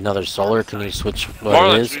need another solar, can you switch what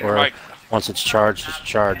Marlon, it is, tweet or Mike. once it's charged?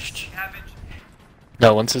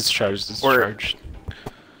 no. Once it's charged, it's Or- charged.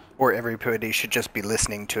 Or everybody should just be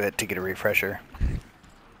listening to it to get a refresher.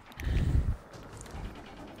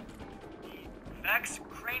 Vex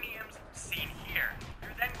craniums seen here.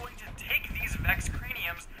 You're then going to take these Vex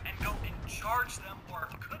craniums and go and charge them or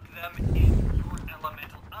cook them in your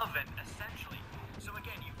elemental oven, essentially. So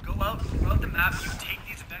again, you go out throughout the map, you take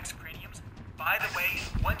these Vex craniums. By the way,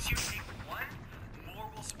 once you take one, more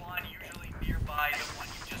will spawn usually nearby the one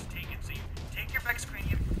you just taken. So you take your Vex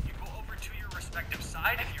cranium, you go over to your respective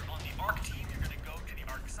side. If you're on the Arc team, you're going to go to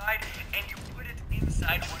the Arc side, and you put it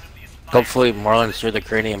inside one of these fires. Hopefully Marlon's you're the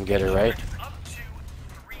cranium getter, right? Up to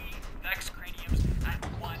 3 Vex craniums at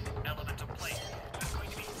one elemental plate. There's going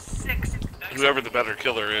to be 6 Vex Whoever the better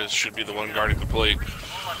killer is should be the one guarding the plate.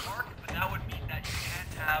 all on Arc, but that would mean that you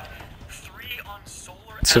can't have 3 on solar.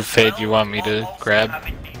 So as Fade, well, you want me while to also grab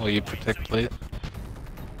having while you 8 protect points. plate?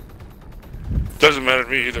 Doesn't matter to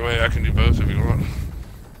me either way. I can do both if you want.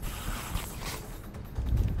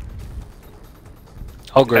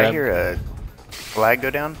 I'll Did I grab. hear a flag go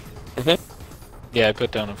down? Yeah, I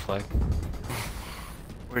put down a flag.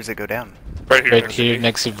 Where does it go down? Right here. Right next to here, me.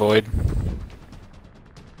 next to void.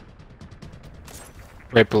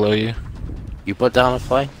 Right below you. You put down a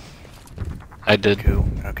flag? I did. Cool.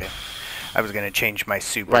 Okay. I was gonna change my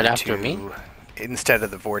super Right after to me? instead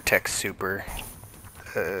of the vortex super.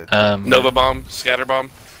 Nova bomb, scatter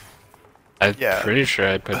bomb. I'm Yeah. pretty sure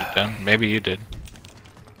I put it down. Maybe you did.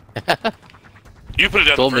 You put it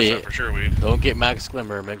down the Told first me- time for sure, Weed. Don't get Max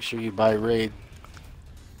Glimmer, make sure you buy raid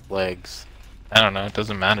flags. I don't know. It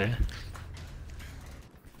doesn't matter.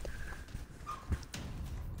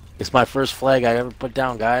 It's my first flag I ever put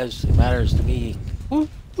down, guys. It matters to me. Woo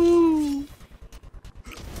woo.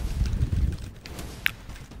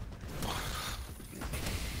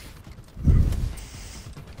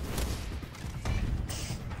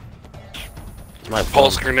 It's my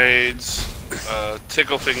Pulse phone. grenades,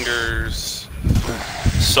 tickle fingers,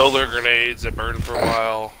 solar grenades that burn for a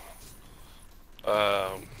while.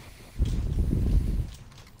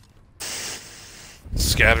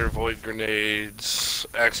 Scatter void grenades,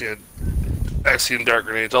 Axiom dart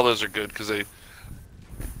grenades. All those are good because they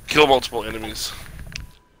kill multiple enemies.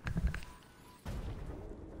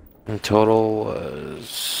 In total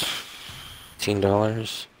was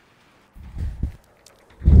 $15.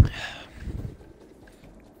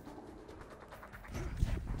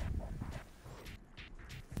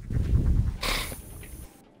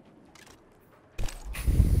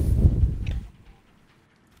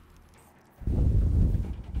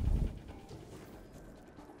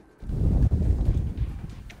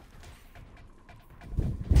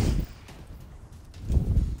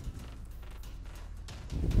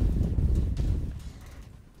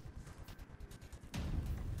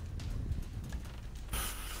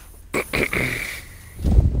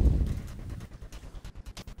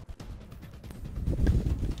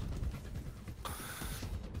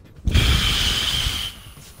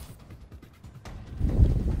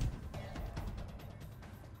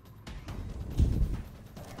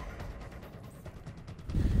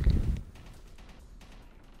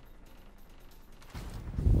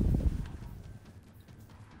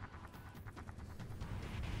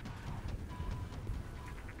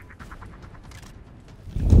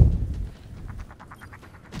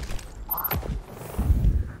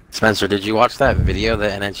 Spencer, did you watch that video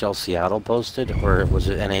that NHL Seattle posted, or was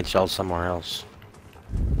it NHL somewhere else?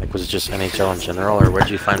 Like, was it just NHL in general, or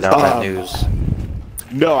where'd you find out that news?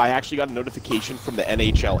 No, I actually got a notification from the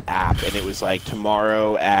NHL app, and it was like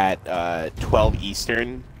tomorrow at 12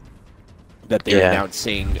 Eastern that they're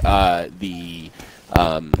announcing the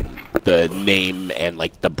name and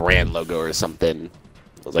like the brand logo or something. I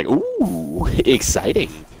was like, ooh,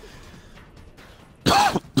 exciting.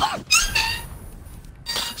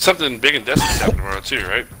 Something big and Destiny's happening tomorrow too,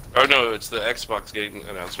 right? Oh no, it's the Xbox game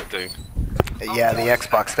announcement thing. Yeah, the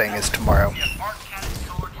Xbox thing is tomorrow.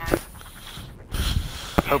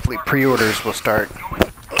 Hopefully pre-orders will start.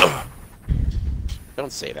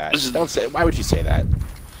 Don't say that. Don't say. Why would you say that?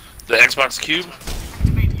 The Xbox Cube?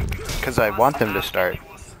 Because I want them to start.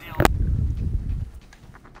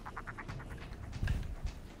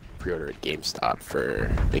 Pre-order at GameStop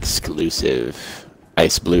for exclusive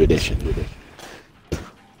Ice Blue Edition.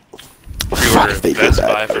 Pre-order They Best did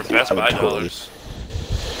Buy that. for Best Buy Totally. dollars.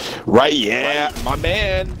 Right, yeah, my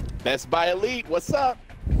man. Best Buy Elite, what's up?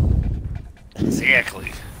 Exactly.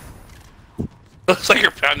 Looks like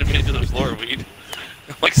you're pounding me into the floor, Weed.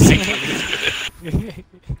 I'm like sinking into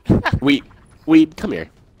it. Weed, come here.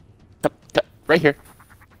 Right here.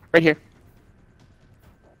 Right here.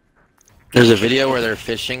 There's a video where they're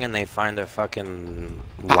fishing and they find a fucking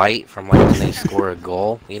light from like when they score a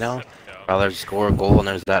goal, you know? While they score a goal and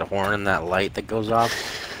there's that horn and that light that goes off.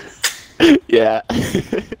 Yeah.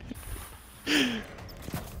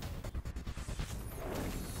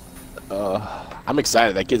 I'm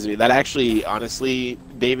excited. That actually, honestly,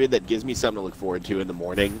 David, that gives me something to look forward to in the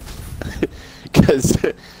morning. Because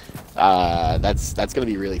that's going to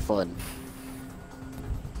be really fun.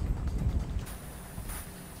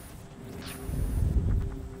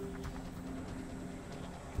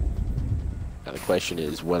 Now the question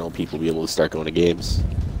is, when will people be able to start going to games?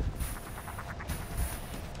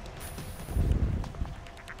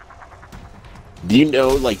 Do you know,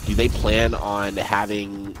 like, do they plan on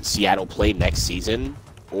having Seattle play next season?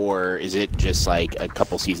 Or is it just, like, a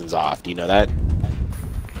couple seasons off? Do you know that?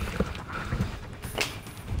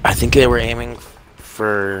 I think they were aiming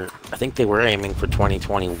for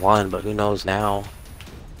 2021, but who knows now?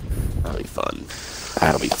 That'll be fun.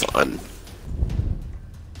 That'll be fun.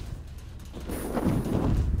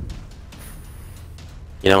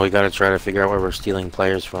 You know, we gotta try to figure out where we're stealing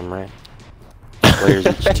players from, right? Players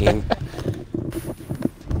each team.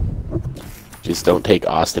 Just don't take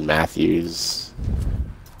Austin Matthews.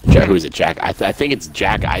 Who is it, Jack? I think it's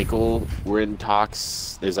Jack Eichel. We're in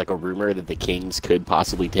talks. There's like a rumor that the Kings could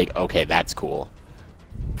possibly take. Okay, that's cool.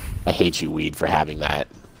 I hate you, Weed, for having that.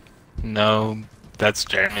 No, that's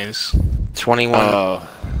Jeremy's.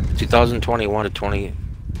 2021 to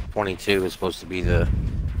 2022 is supposed to be the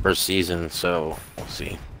first season, so we'll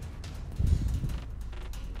see.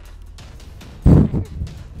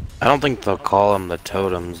 I don't think they'll call them the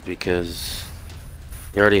Totems because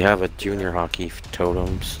they already have a junior hockey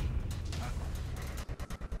Totems.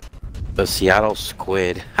 The Seattle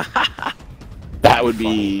Squid. That would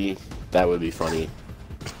be funny.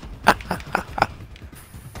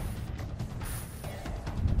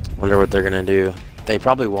 Wonder what they're gonna do. They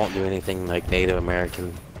probably won't do anything like Native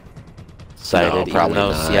American sided, No, even probably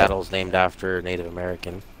though not. Seattle's named after Native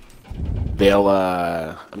American. They'll,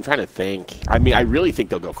 I'm trying to think. I mean, I really think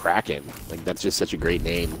they'll go Kraken. Like, that's just such a great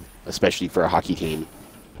name, especially for a hockey team.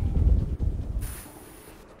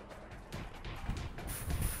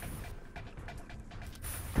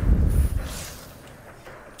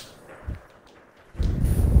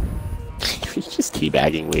 He's just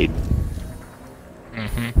teabagging Wade.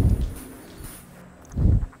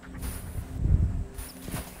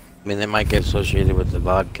 I mean, they might get associated with the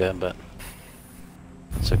vodka, but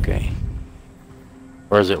it's okay.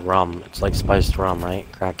 Or is it rum? It's like spiced rum, right?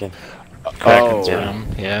 Kraken. Kraken's Oh. rum,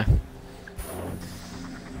 yeah.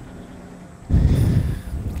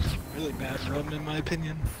 Really bad rum, in my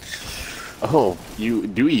opinion. Oh,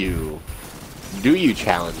 do you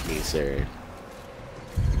challenge me, sir?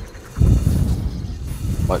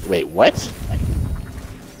 What? Wait, what?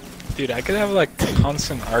 Dude, I could have like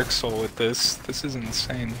constant arc soul with this. This is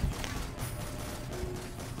insane.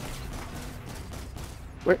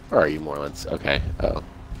 Where are you, Morlands? Okay. Oh.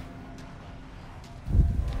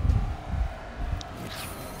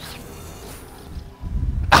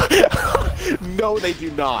 No, they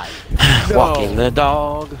do not. No. Walking the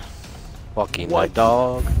dog. Walking my What?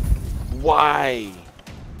 dog. Why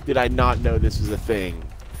did I not know this was a thing?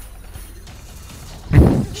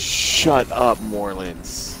 Shut up,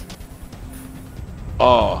 Morlands.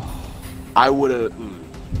 Oh, I would have.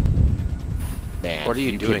 Man, What are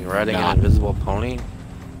you doing? cannot- Riding an invisible pony?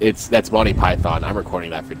 That's Monty Python. I'm recording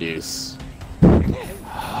that for Deuce.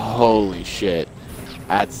 Holy shit.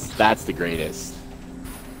 That's the greatest.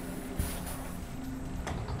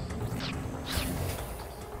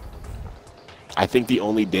 I think the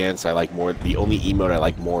only dance I like more, the only emote I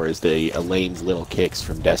like more is the Elaine's Little Kicks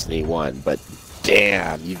from Destiny 1. But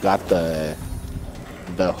damn, you got the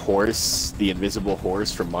horse, the invisible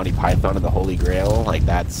horse from Monty Python and the Holy Grail. Like,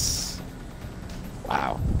 that's...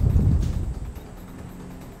 wow.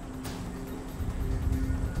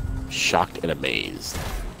 Shocked and amazed.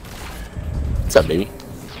 What's up, baby?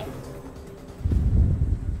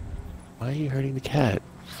 Why are you hurting the cat?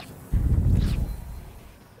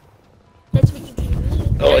 That's what you do to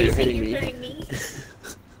me. Oh, you're hitting me. Hurting me.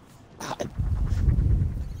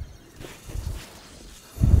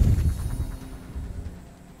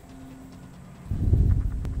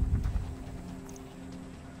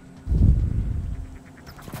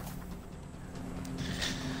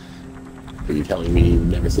 Are you telling me you've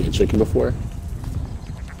never seen a chicken before?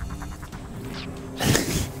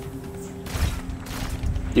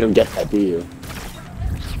 You don't get that, do you?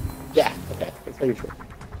 Yeah, okay. Let's make sure.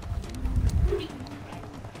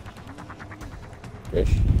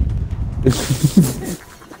 Fish.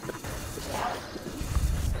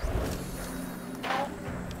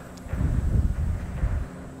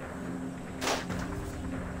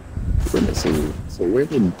 We're missing... So where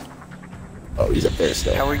did... Oh, he's up there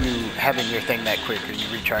still. How are you having your thing that quick? Are you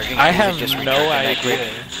recharging? I Or is it have just no recharging that quick?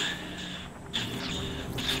 idea.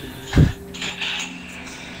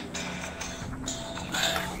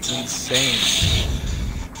 It's insane.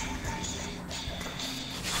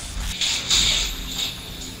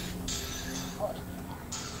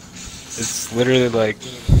 It's literally like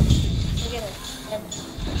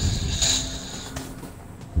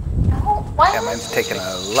Yeah, mine's taking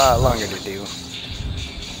a lot longer to do.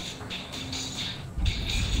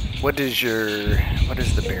 What is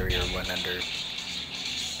the barrier one under?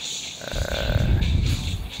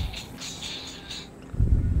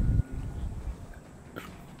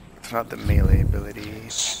 It's not the melee ability.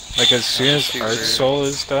 like as soon as Super. Art Soul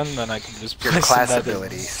is done, then I can just Your press class that in.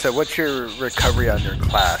 ability. So what's your recovery on your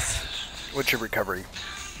class? What's your recovery?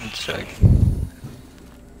 Let's check.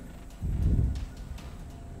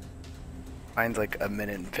 Mine's like 1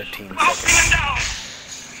 minute and 15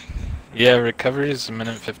 seconds. Yeah, recovery is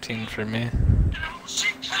 1:15 for me.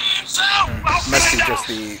 Must be just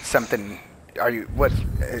the something. Are you what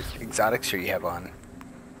exotics are you have on?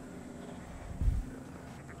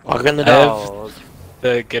 Walking the I have dog.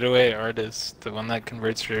 the getaway artist, the one that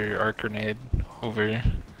converts your arc grenade over.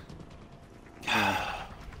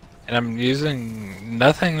 And I'm using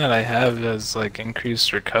nothing that I have as like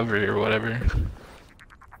increased recovery or whatever.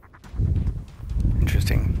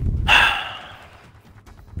 Interesting.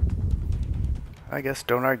 I guess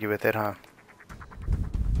don't argue with it, huh?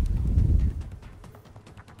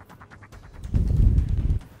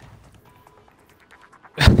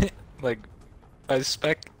 Like, I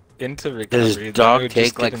spec into Does recovery. his then it dog would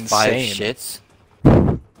just take like get 5 insane. shits?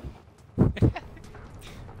 I'm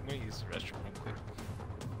gonna use the restroom real quick.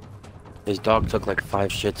 His dog took like 5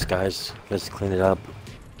 shits, guys. Let's clean it up.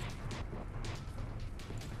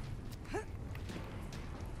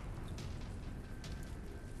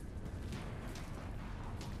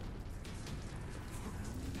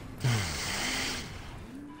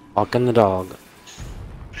 Walking the dog.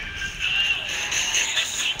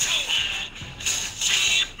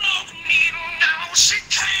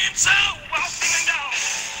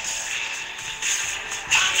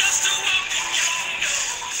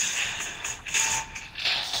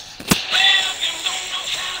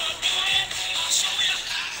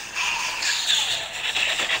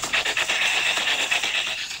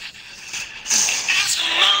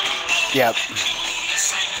 Yep.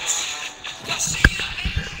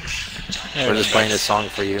 We're just playing this song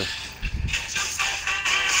for you.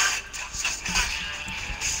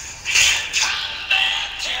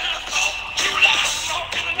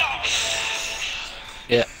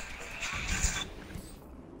 Yeah.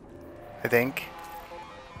 I think.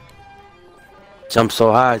 Jump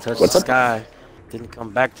so high, touch What's the up? sky. Didn't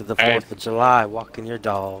come back to the 4th Alright. of July. Walking your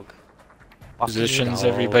dog. Walking your Positions,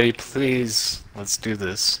 dog. everybody, please. Let's do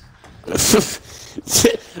this.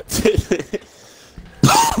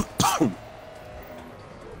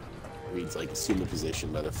 Reed's like, assume the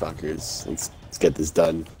position, motherfuckers. Let's get this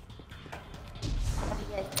done.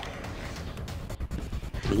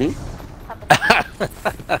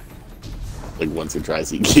 Like once or twice,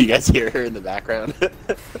 can you guys hear her in the background?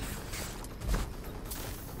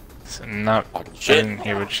 So not, I Shit. didn't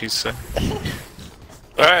hear what she said.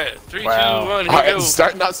 Alright, 3, Wow. 2, 1, here All we go. right,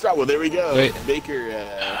 start not start. Well, there we go. Wait. Baker.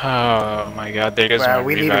 Oh my god, there goes Well, my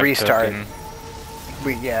we need a revive restart.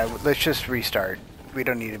 token. Let's just restart. We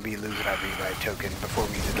don't need to be losing our revive token before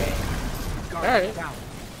we use the game. Guardian down.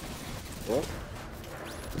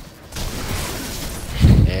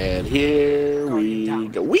 And here we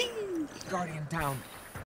go. Whee! Guardian down.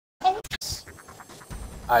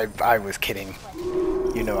 I was kidding.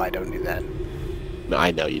 You know I don't do that. No,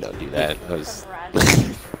 I know you don't do that. I was.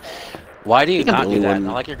 Why do you I think I'm not the do only that? one-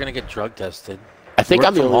 Not like you're gonna get drug tested. I think Work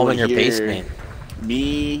I'm the from only home one in your here. basement.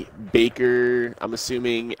 Me, Baker, I'm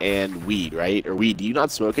assuming, and Weed, right? Or Weed, do you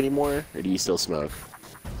not smoke anymore, or do you still smoke?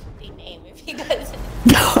 Big name if he doesn't.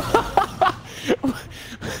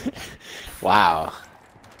 Wow.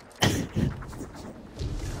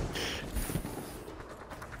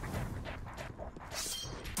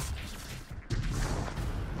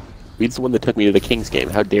 Weed's the one that took me to the Kings game.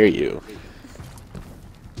 How dare you?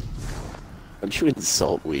 Don't you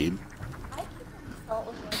insult Weed?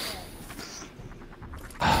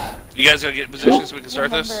 You guys gotta get in position so we can start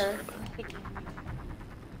this?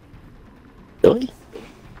 Really?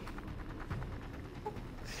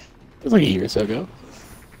 It was like a year or so ago.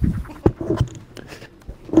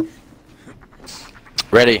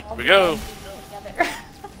 Ready. Here we go.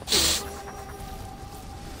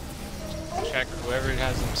 Check, whoever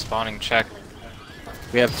has them spawning, check.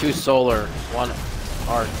 We have 2 solar, 1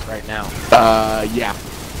 arc right now. Yeah.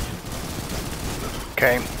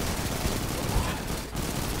 Okay.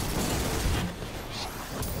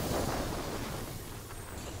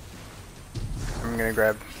 I'm gonna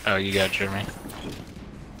grab. Oh, you got Jeremy.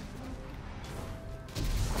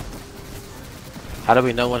 How do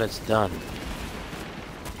we know when it's done?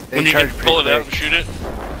 When you charge can pull it pretty out and shoot it.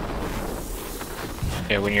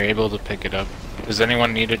 Yeah, when you're able to pick it up. Does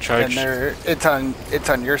anyone need a charge? And it's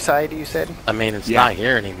on your side, you said? I mean, it's Yeah. not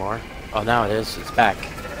here anymore. Oh, now it is. It's back.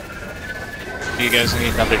 Do you guys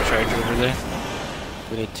need another charge over there?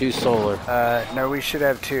 We need 2 solar. No, we should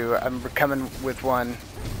have 2. I'm coming with 1.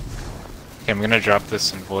 Okay, I'm gonna drop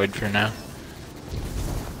this in void for now.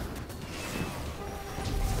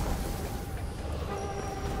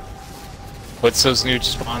 What's those new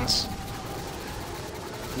spawns?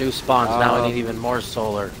 New spawns. Now we need even more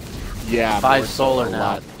solar. Yeah. 5 more solar a now.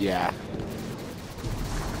 lot. Yeah.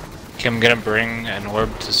 Okay, I'm gonna bring an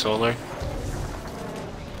orb to solar.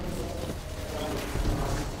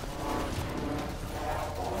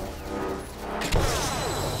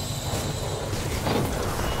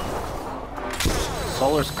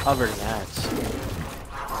 Solar's covered in ads.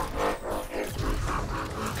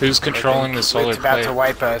 Who's controlling the solar It's about plate? to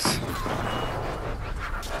wipe us.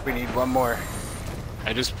 We need 1 more.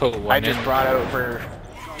 I just put one I just in. brought over.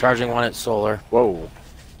 Charging 1 at solar. Whoa.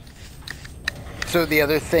 So the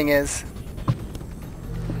other thing is,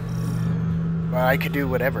 well, I could do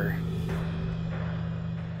whatever.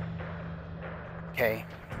 Okay.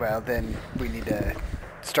 Well, then we need to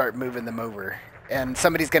start moving them over. And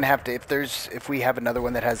somebody's gonna have to, if we have another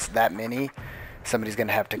one that has that many, somebody's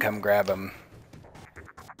gonna have to come grab them.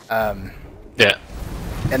 Yeah.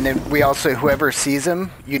 And then we also, whoever sees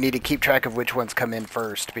them, you need to keep track of which ones come in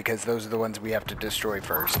first, because those are the ones we have to destroy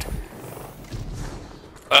first.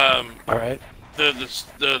 Alright.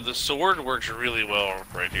 The sword works really well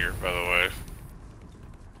right here, by the way.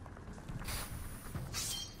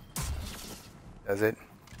 Does it?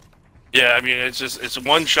 Yeah, I mean it's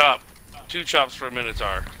 1 chop, 2 chops per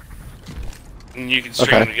minotaur, and you can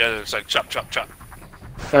string them together. It's like chop, chop, chop.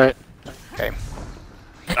 All right. Okay.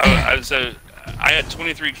 I had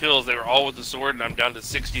 23 kills. They were all with the sword, and I'm down to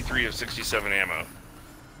 63 of 67 ammo. If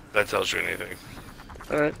that tells you anything.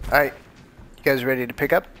 All right. You guys ready to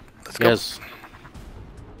pick up? Let's go. Yes.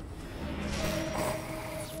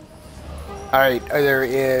 All right. There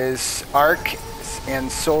is arc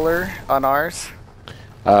and solar on ours,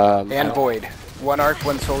 and void. 1 arc,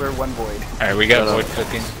 1 solar, 1 void. Alright, we got void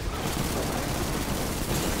cooking.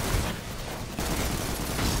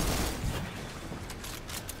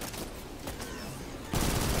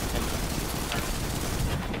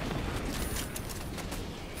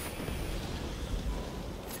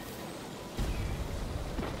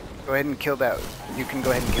 Go ahead and kill that. You can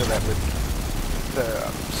go ahead and kill that with the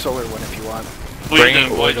solar one if you want. Bring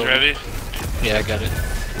Void voids over. ready. Yeah, I got it.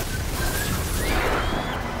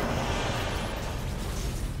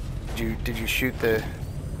 Did you shoot the?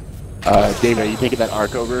 David, are you taking that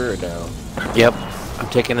arc over or no? Yep. I'm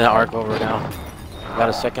taking the arc over now. Got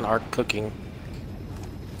a second arc cooking.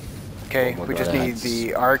 Okay, we just need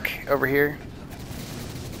the arc over here.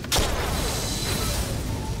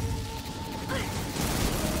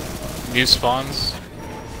 New spawns.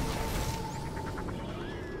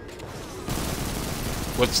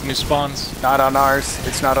 What's new spawns? Not on ours.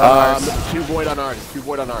 It's not on ours. 2 void on arc. 2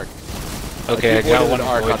 void on arc. Okay, I 2 got void one and an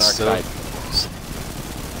arc on void arc still. side.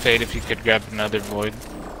 Fade, if you could grab another void.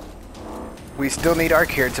 We still need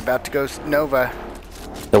arc here. It's about to go Nova.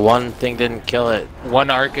 The one thing didn't kill it.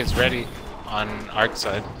 One arc is ready on arc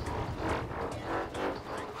side.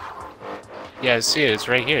 Yeah, I see it. It's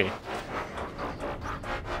right here.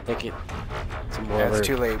 Take it. Yeah, it's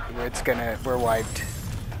too late. We're wiped.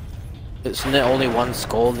 Isn't it only one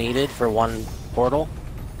skull needed for one portal?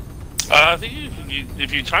 I think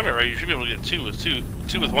if you time it right, you should be able to get two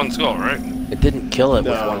with one skull, right? It didn't kill it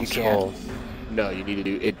with No, one you skull. No, you need to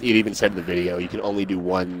do it. It even said in the video you can only do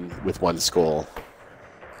one with one skull.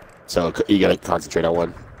 So you gotta concentrate on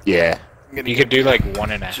one. Yeah. You could do like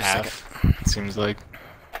 1.5. It seems like.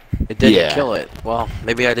 It didn't kill it. Well,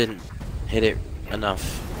 maybe I didn't hit it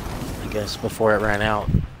enough, I guess, before it ran out.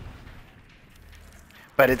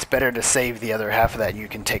 But it's better to save the other half of that. You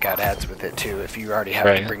can take out ads with it too if you already have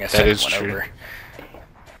Right, to bring a that second is one true. over.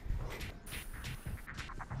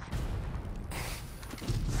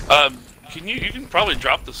 You can probably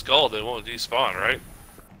drop the skull, they won't despawn, right?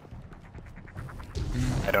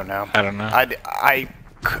 I don't know. I don't know. I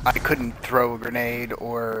couldn't throw a grenade,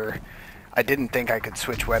 or I didn't think I could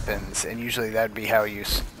switch weapons, and usually that'd be how you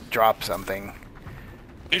drop something.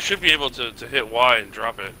 You should be able to hit Y and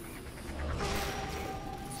drop it.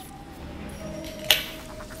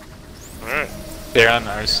 Alright. They're on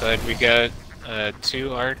our side. We got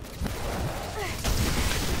 2 arc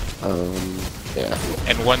Yeah.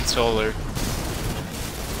 and 1 solar.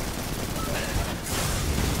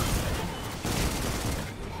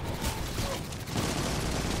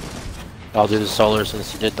 I'll do the solar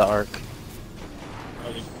since you did the arc.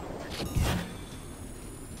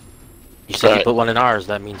 You said you put one in ours,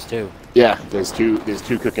 that means 2. Yeah, there's two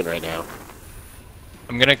cooking right now.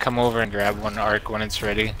 I'm gonna come over and grab 1 arc when it's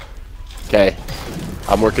ready. Okay.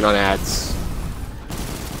 I'm working on ads.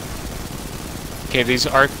 Okay, these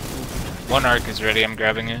arc... 1 arc is ready, I'm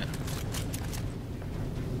grabbing it.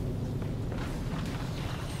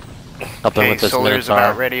 Help him Okay, with this solar's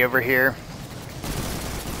Minotaur. about ready over here.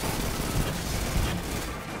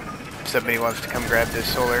 Somebody wants to come grab this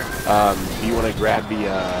solar. Do you want to grab the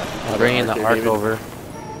I'm bringing the there, arc David? over.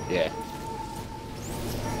 Yeah.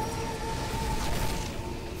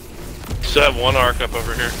 Still have 1 arc up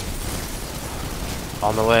over here.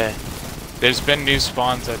 On the way. There's been new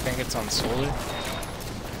spawns, I think it's on solar.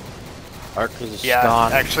 Arc is Yeah,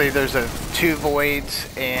 gone. actually there's 2 voids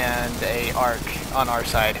and a arc on our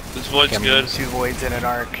side. This void's Okay, good. 2 voids and an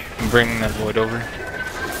arc. I'm bringing that void over.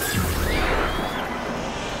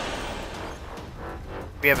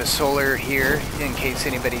 We have a solar here in case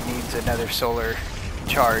anybody needs another solar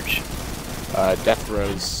charge. Death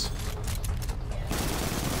throws.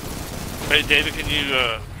 Hey David, can you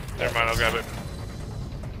never mind, I'll grab it.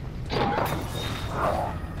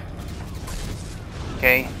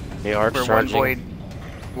 Okay, The arc's we're 1 charging. void,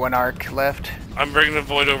 1 arc left. I'm bringing the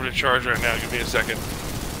void over to charge right now, give me a second.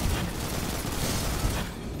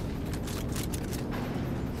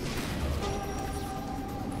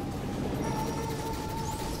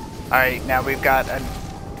 Alright, now we've got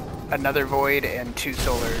another void and 2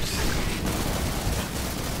 solars.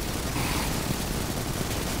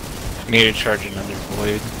 Need to charge another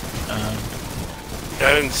void.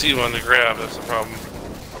 I didn't see one to grab, that's the problem.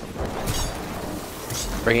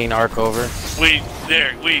 Bringing arc over. Wait,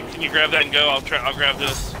 can you grab that and go? I'll grab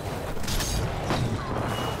this.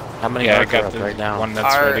 How many Yeah, I arc are got up the right now? one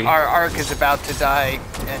that's Our ready. arc is about to die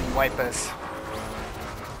and wipe us.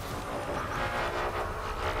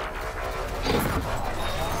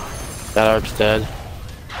 That arc's dead.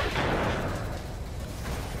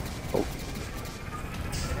 Oh.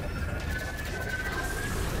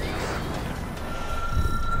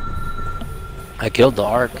 I killed the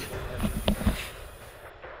arc.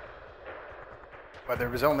 Well, there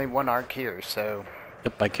was only 1 arc here, so...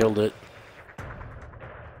 Yep, I killed it.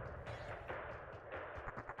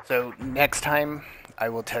 So next time, I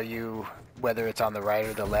will tell you whether it's on the right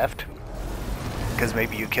or the left. Because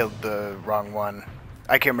maybe you killed the wrong one.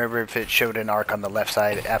 I can't remember if it showed an arc on the left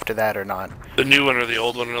side after that or not. The new one or the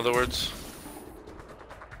old one, in other words?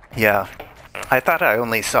 Yeah. I thought I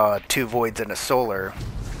only saw 2 voids and a solar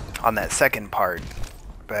on that second part.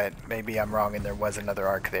 But maybe I'm wrong and there was another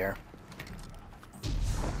arc there.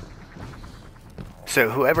 So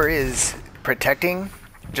whoever is protecting,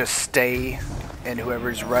 just stay, and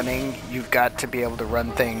whoever's running, you've got to be able to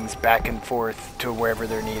run things back and forth to wherever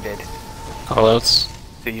they're needed. Callouts.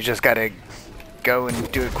 So you just gotta go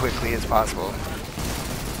and do it quickly as possible.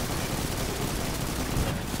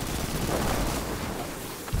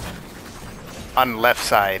 On left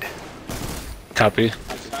side. Copy.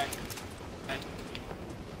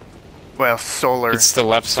 Well, solar. It's the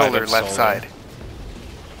left side solar of left solar. side.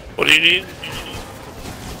 What do you need?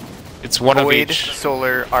 It's one of Void, each.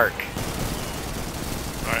 solar, arc.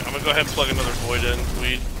 Alright, I'm gonna go ahead and plug another void in.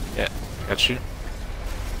 Weed. Yeah, got you.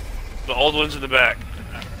 The old one's in the back.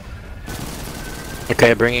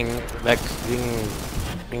 Okay, bringing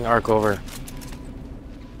arc over.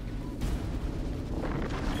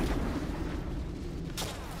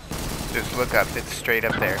 Just look up. It's straight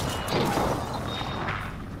up there.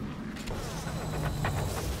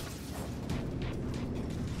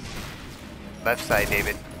 Left side,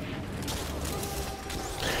 David.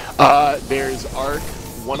 There's arc,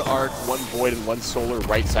 one void, and one solar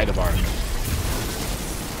right side of arc.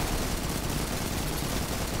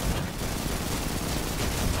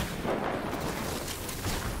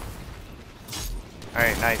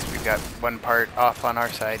 Alright, nice. We've got one part off on our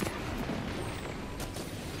side.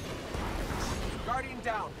 Guardian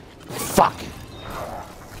down. Fuck!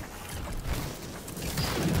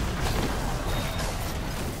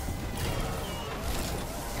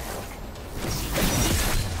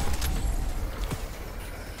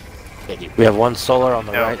 We have one solar on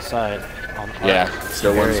the No. right side. On Yeah,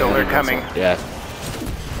 still one Solar coming. Yeah.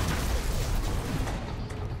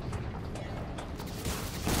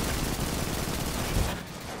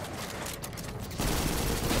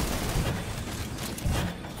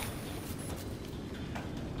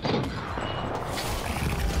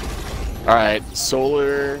 Alright,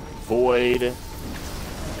 solar, void,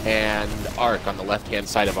 and arc on the left-hand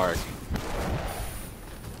side of arc.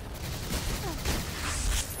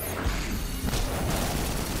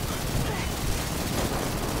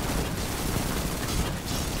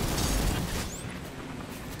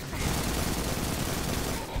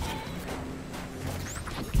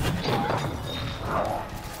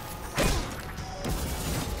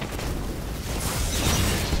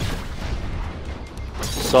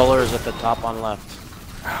 Solar is at the top on left.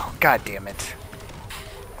 Oh, god damn it.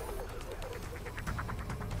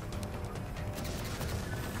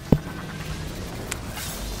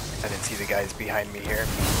 I didn't see the guys behind me here.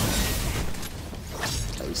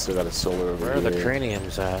 Oh, we still got a solar over Where here. are the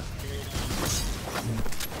craniums at?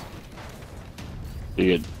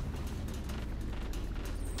 You good?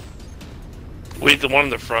 Wait, the one in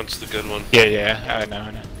the front's the good one. Yeah, I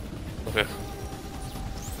know. Okay.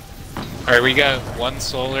 Alright, we got one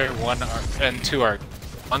solar, one arc, and two arc.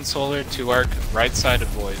 One solar, two arc, right side of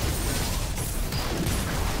void.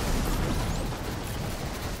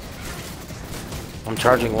 I'm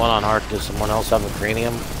charging one on arc. Does someone else have a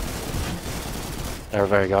cranium? There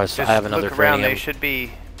we go. I Just have another look around. cranium. They should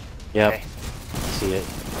be... Yep. Okay. See it.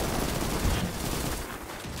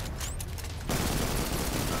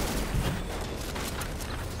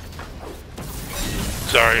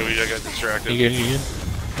 Sorry, I got distracted. You good?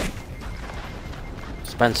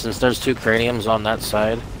 Spence, since there's two craniums on that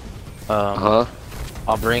side, I'll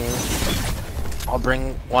bring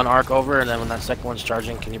one arc over, and then when that second one's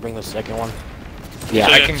charging, can you bring the second one? Yeah,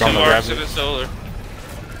 So I you can got come two grab arcs it. and a solar.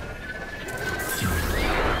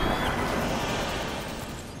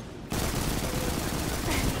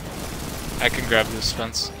 I can grab this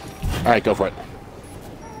fence. Alright, go for it.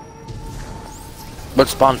 What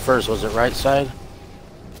spawned first? Was it right side?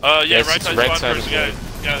 Yeah, Yes, right it's side right spawn side first.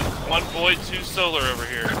 of We got one void, two solar over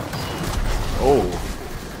here. Oh.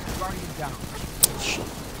 Guardian down.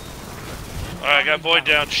 Alright, I got void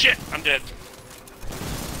down. Shit, I'm dead.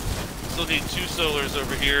 Still need two solars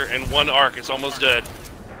over here and one arc. It's almost dead.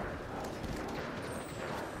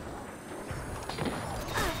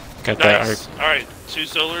 Got that arc. Nice. Alright, two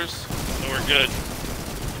solars, and we're good.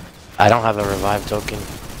 I don't have a revive token.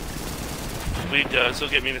 Lead does. He'll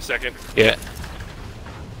get me in a second. Yeah.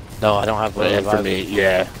 No, I don't have a And revive. for me,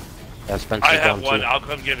 yeah. Yeah, Spencer's I have down one. too. I'll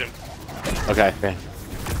come get him. Okay. Okay.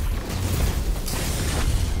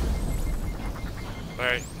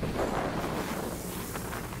 Alright.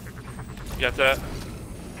 You got that?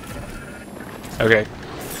 Okay.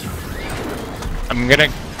 I'm gonna.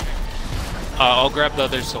 I'll grab the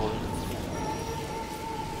other solar.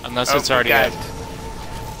 Unless it's we already got dead.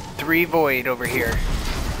 3 void over here.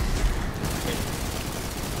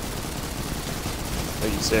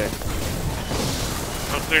 What you say?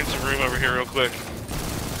 I'm clearing some room over here real quick.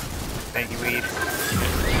 Thank you, Weed.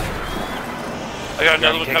 I got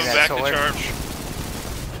another You one taking coming that back solar? to charge.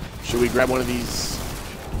 Should we grab one of these?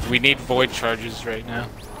 We need void charges right now.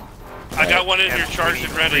 I got one in Yep, here we charged need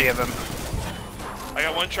and ready. 3 of them. I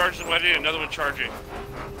got one charged and ready, another one charging.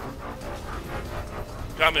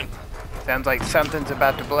 Coming. Sounds like something's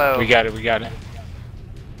about to blow. We got it.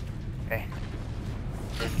 Okay.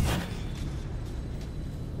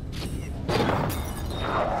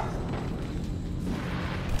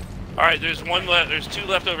 Alright, there's one left. There's two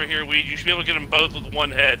left over here. You should be able to get them both with one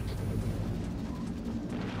head.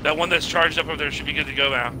 That one that's charged up over there should be good to go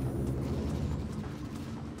now.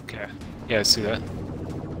 Okay. Yeah, I see that.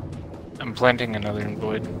 I'm planting another in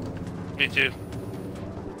void. Me too.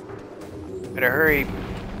 Better hurry.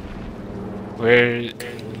 Where? To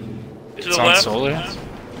It's the on left. solar?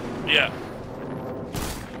 Yeah.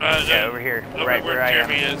 Yeah, over here, Over right where where I am.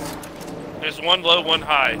 Jeremy is. There's one low, one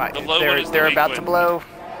high. The low one is They're the about weak to one. blow.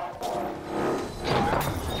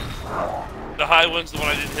 The high one's the one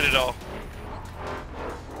I didn't hit at all.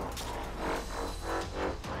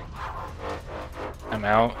 I'm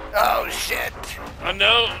out. Oh shit! Oh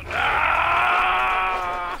no!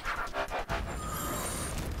 Ah!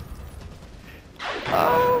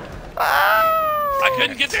 Oh! Oh! I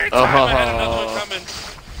couldn't get there in time. I had another one coming.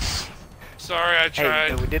 Sorry, I Hey, tried.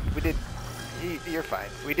 no, we did. You're fine.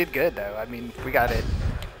 We did good though. I mean, we got it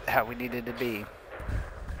how we needed to be.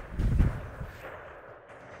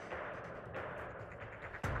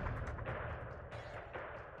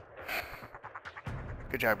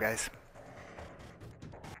 Good job, guys.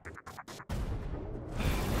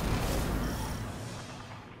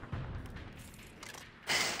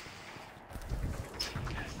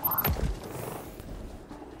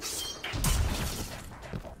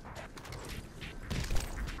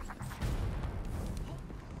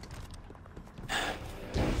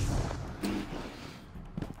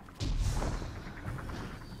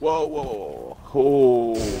 Whoa, whoa,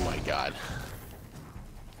 whoa. Oh my god.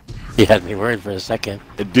 You had me worried for a second.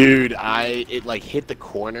 Dude, it like hit the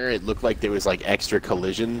corner. It looked like there was like extra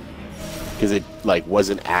collision because it like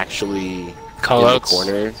wasn't actually in the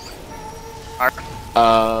corner.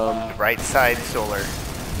 Right side solar.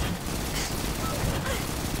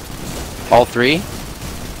 All three?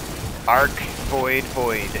 Arc, void,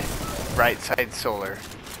 void. Right side solar.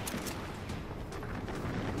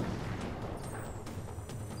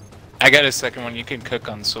 I got a second one. You can cook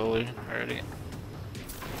on solar already.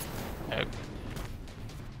 Okay.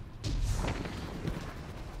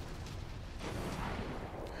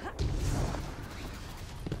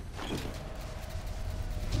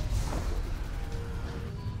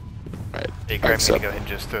 Right. Hey, Greg, I'm gonna go ahead and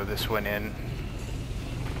just throw this one in.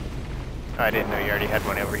 I didn't know you already had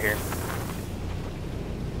one over here.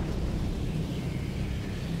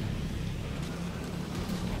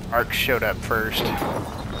 Arc showed up first.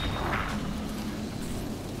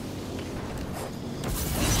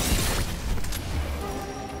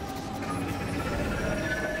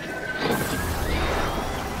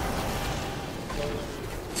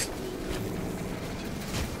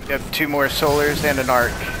 You have two more solars and an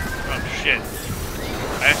arc. Oh shit.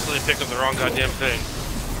 I accidentally picked up the wrong goddamn thing.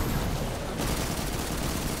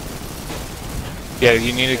 Yeah,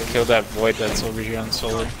 you need to kill that void that's over here on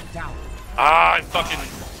solar. Ah,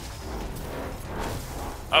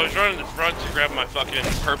 I was running the front to grab my fucking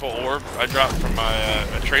purple orb. I dropped from my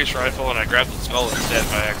a trace rifle and I grabbed the skull instead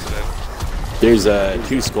by accident. There's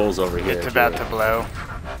two skulls over here. It's about to blow.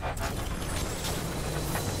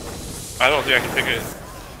 I don't think I can pick it.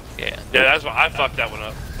 Yeah. Yeah, that's why I fucked that one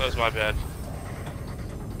up. That was my bad.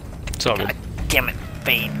 It's all good. Damn it,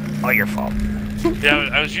 Fate. All your fault. Yeah,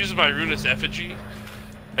 I was using my Runus effigy,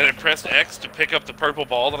 and I pressed X to pick up the purple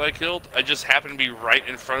ball that I killed. I just happened to be right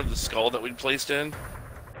in front of the skull that we'd placed in.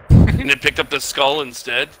 And it picked up the skull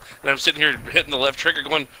instead. And I'm sitting here hitting the left trigger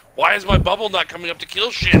going, why is my bubble not coming up to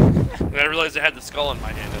kill shit? And I realized I had the skull in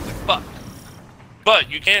my hand. I was like, fuck. But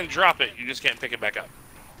you can drop it, you just can't pick it back up.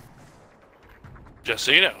 Just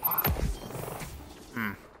so you know.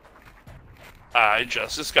 I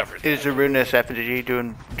just discovered Is the Runus effigy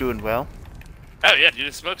doing well? Oh yeah, dude,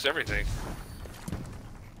 it smokes everything.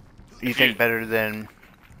 You think better than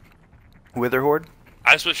Witherhorde?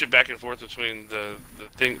 I switch it back and forth between the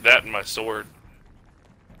thing, that and my sword.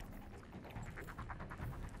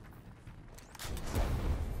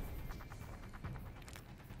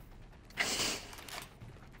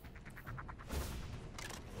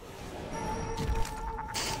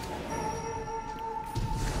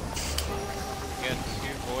 Get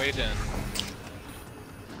two void and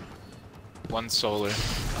one solar.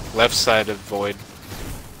 Left side of void.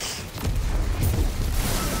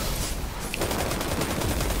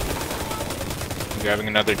 I'm grabbing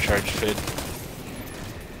another charge fit.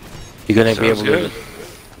 You gonna be Sounds able good. to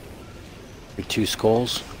your two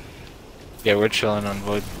skulls? Yeah, we're chilling on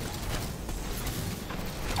void.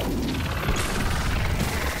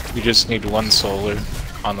 We just need one solar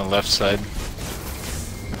on the left side.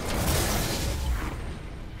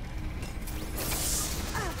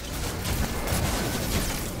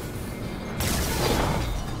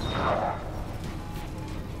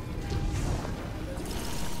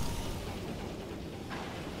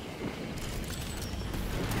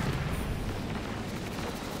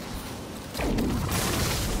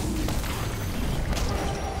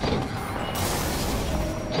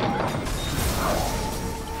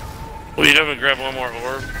 Well, you done grab one more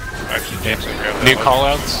orb? Actually, James, I grabbed that New one.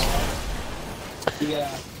 callouts.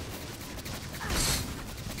 Yeah.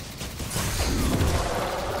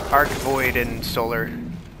 Arc, Void, and Solar.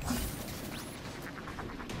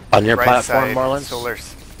 On your Right platform, side, Marlins? Solar.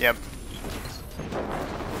 Yep.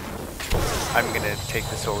 I'm gonna take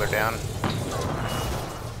the Solar down.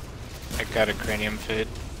 I got a cranium fit.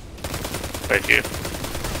 Thank you.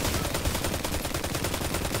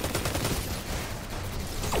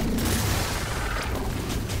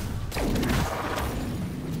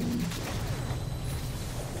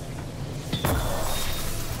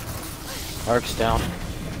 Arc's down.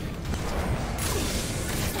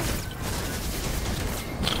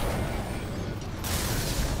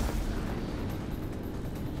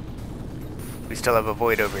 We still have a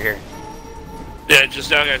Void over here. Yeah,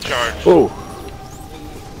 just now got charged. Ooh.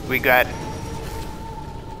 We got...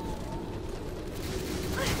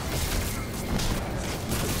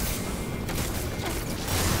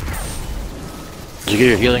 Did you get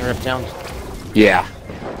your healing rift down? Yeah.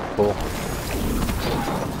 Cool.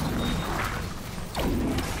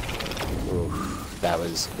 Ooh, that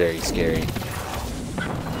was very scary.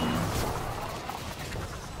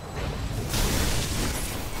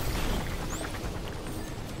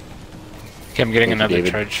 Okay, I'm getting Thank you, another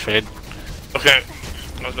David. charge fade. Okay.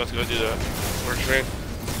 I was about to go do that. Work train.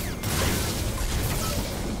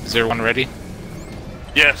 Is there one ready?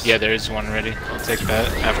 Yes. Yeah, there is one ready. I'll take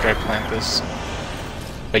that after I plant this.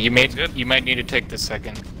 But you might need to take the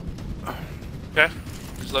second. Okay.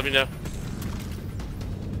 Just let me know.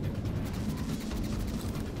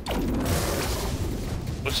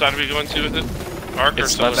 Which side are we going to with it? Arc or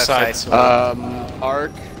It's Solar? left side. side. So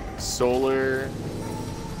Arc, Solar,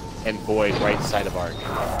 and Void, right side of Arc.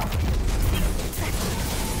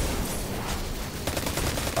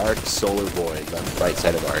 Arc, Solar, Void, left, right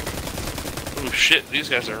side of Arc. Oh shit, these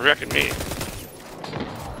guys are wrecking me.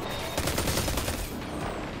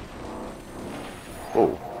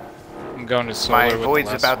 Whoa. I'm going to solar My with Void's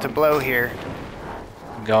the last about to one. blow here.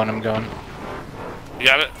 I'm going. You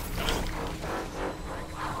got it?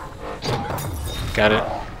 Got it.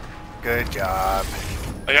 Good job.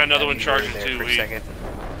 I got another one And you were charging there too. for a We second.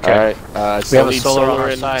 Alright, We still have a need solar on our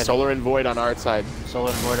and, side. Solar and Void on our side. Solar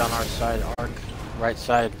and Void on our side. Arc, right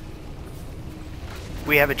side.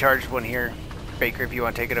 We have a charged one here. Baker, if you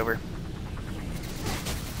want to take it over.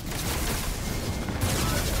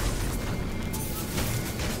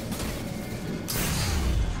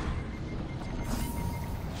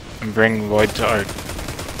 I'm bringing Void to Arc.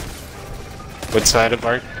 What side of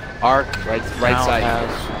Arc? Arc, Right now side.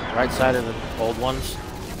 has right side of the old ones.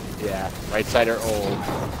 Yeah, right side are old.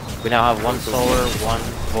 We now have one solar, one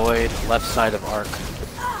void, left side of Arc.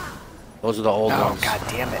 Those are the old Oh, ones. god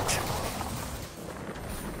damn it.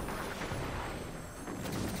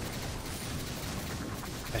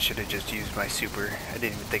 I should have just used my super. I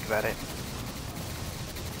didn't even think about it.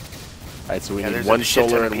 Alright, so we Yeah, need there's one a shit ton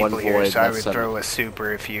Solar of and one people here, Void. so I left would side. throw a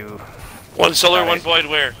super if you... One Solar, one Alright. Void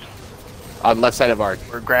where? On left side of Arc.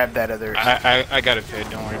 Or grab that other... I got it fade,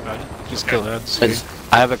 don't worry about it. Just kill that.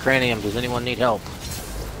 I have a cranium. Does anyone need help?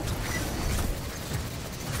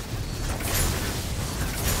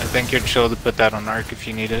 I think you're chill to put that on Arc if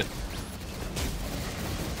you need it.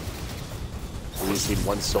 We just need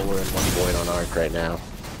one Solar and one Void on Arc right now.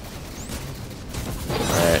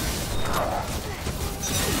 Alright.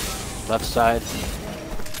 Left side.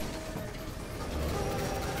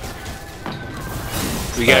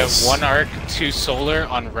 We got Nice. one Arc, two Solar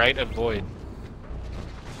on right of Void.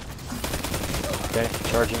 Okay,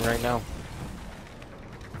 charging right now.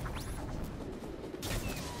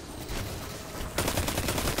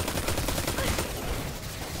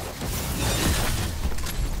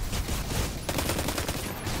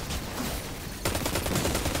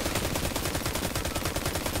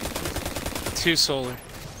 Two Solar.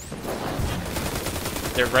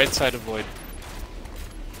 They're right side of Void.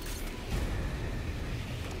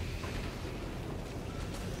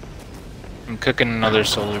 I'm cooking another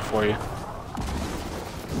Solar for you.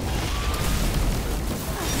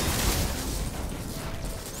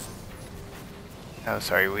 Oh,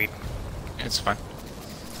 sorry, Weed. It's fine.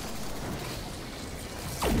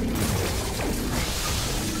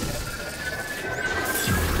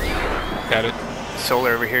 Got it.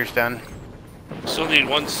 Solar over here's done. Still need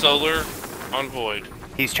one Solar on Void.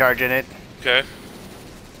 He's charging it. Okay.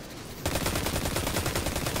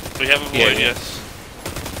 We have a Void, Yeah, yeah. yes.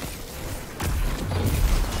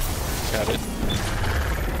 Got it.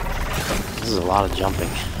 This is a lot of jumping.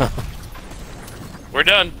 We're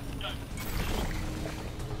done.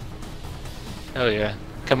 Hell yeah.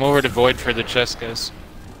 Come over to Void for the chest, guys.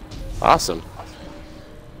 Awesome.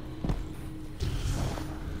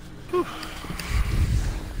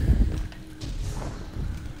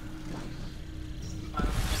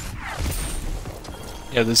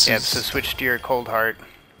 Yeah, this Yeah, is. so switch to your Cold Heart.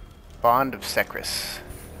 Bond of Secris.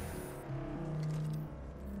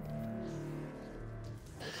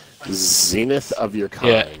 Zenith of your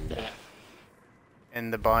kind. Yeah.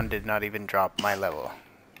 And the bond did not even drop my level.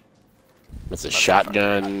 It's a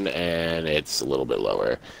shotgun, and it's a little bit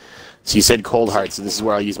lower. So you said Cold Heart, so this is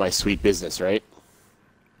where I'll use my sweet business, right?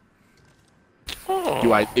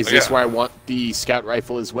 Is this where I want the scout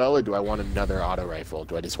rifle as well, or do I want another auto rifle?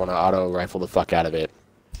 Do I just want to auto rifle the fuck out of it?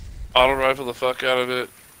 Auto rifle the fuck out of it.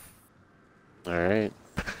 Alright.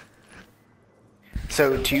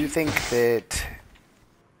 So do you think that...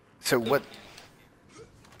 So what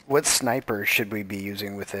sniper should we be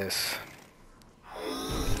using with this?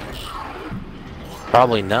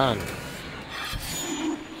 Probably none.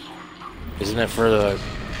 Isn't it for the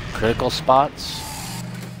critical spots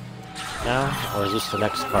now? Or is this the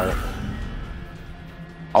next part?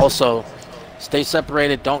 Also, stay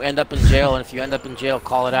separated, don't end up in jail, and if you end up in jail,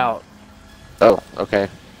 call it out. Oh, okay.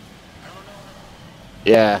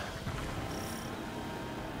 Yeah.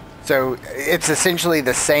 So it's essentially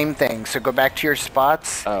the same thing. So go back to your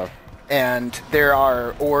spots. Oh. And there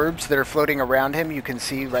are orbs that are floating around him. You can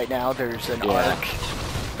see right now there's an arc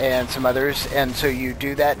and some others. And so you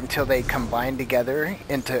do that until they combine together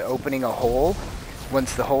into opening a hole.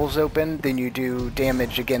 Once the hole's open, then you do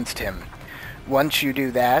damage against him. Once you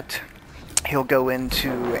do that, he'll go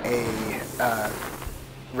into a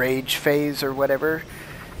rage phase or whatever.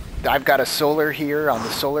 I've got a solar here on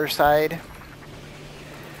the solar side.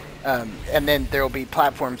 And then there will be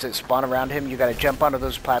platforms that spawn around him. You got to jump onto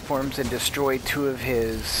those platforms and destroy two of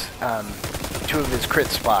his crit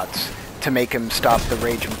spots to make him stop the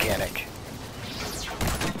rage mechanic.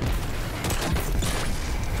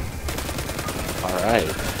 All right.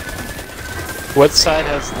 What side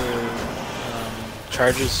has the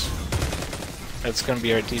charges? That's going to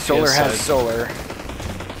be our DPS Solar has side. solar.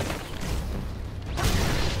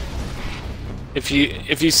 If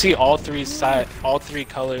you see all three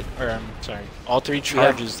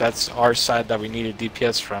charges, that's our side that we need a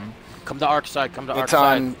DPS from. Come to arc side, come to arc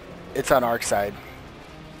side. It's on arc side.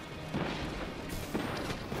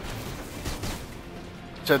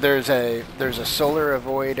 So there's a solar, a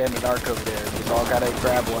void, and an arc over there. We've all got to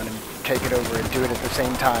grab one and take it over and do it at the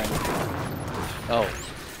same time. Oh.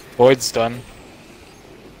 Void's done.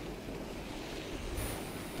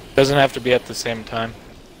 Doesn't have to be at the same time.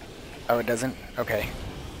 Oh, it doesn't? Okay.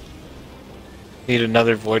 Need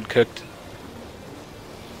another void cooked.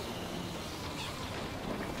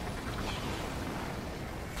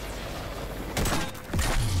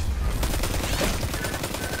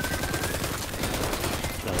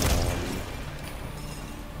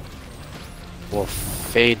 Well,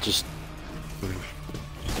 Fade just... Do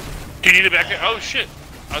you need it back there? Oh shit!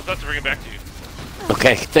 I was about to bring it back to you.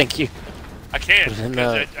 Okay, thank you. I can't, Put it in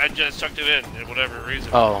because I just sucked it in, for whatever reason.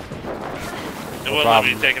 Oh. It No wouldn't let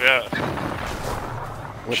me problem. take it out.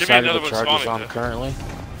 Which Should be side another of the one charge is spawning, on though. currently?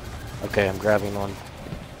 Okay, I'm grabbing one.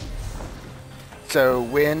 So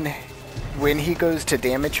when he goes to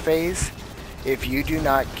damage phase, if you do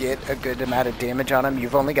not get a good amount of damage on him,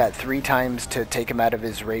 you've only got 3 times to take him out of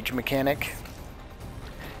his rage mechanic.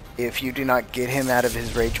 If you do not get him out of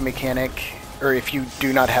his rage mechanic, or if you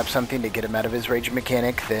do not have something to get him out of his rage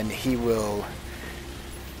mechanic, then he will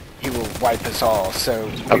wipe us all. So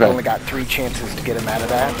we've only got 3 chances to get him out of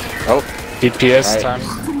that. Oh. DPS Right. time.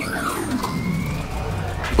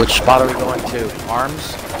 Which spot are we going to?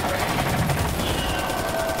 Arms?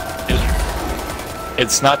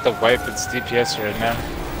 It's not the wipe, it's DPS right now.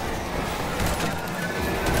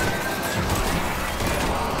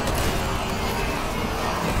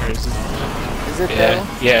 Or is it? Is it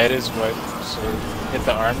Yeah, it is wipe. So hit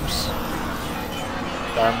the arms.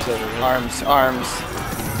 The arms that are Arms, arms.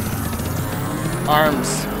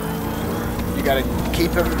 Arms. You gotta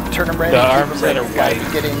keep him, turn him ready. The keep arms him that ready. are You gotta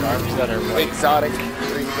white. get him The arms that are white. exotic. Or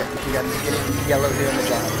you gotta get him yellow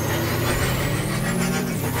damage on him.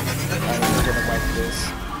 I'm gonna wipe this.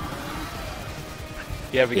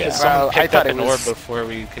 Yeah, because Yeah. someone Well, I picked thought up it an orb was- before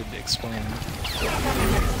we could explain.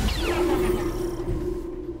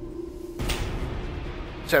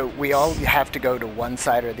 So we all have to go to one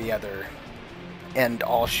side or the other and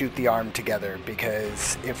all shoot the arm together,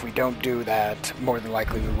 because if we don't do that, more than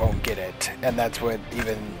likely we won't get it. And that's what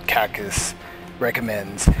even Cactus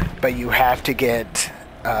recommends. But you have to get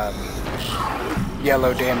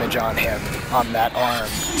yellow damage on him, on that arm,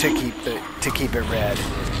 to keep it red.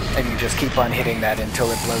 And you just keep on hitting that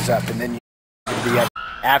until it blows up. And then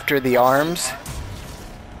after the arms,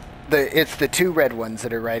 it's the 2 red ones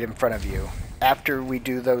that are right in front of you. After we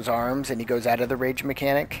do those arms and he goes out of the rage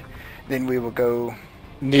mechanic, then we will go...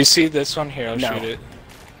 Do you see this one? Here, I'll No. shoot it.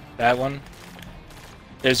 That one.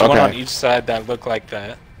 There's one on each side that look like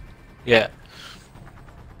that. Yeah.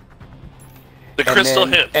 The And crystal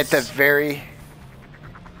then hips. At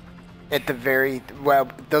the very, well,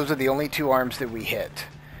 those are the only two arms that we hit.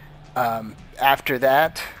 After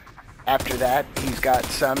that, he's got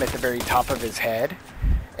some at the very top of his head.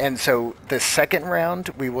 And so the second round,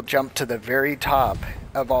 we will jump to the very top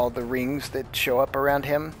of all the rings that show up around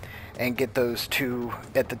him and get those two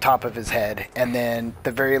at the top of his head. And then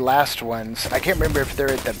the very last ones, I can't remember if they're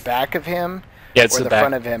at the back of him or the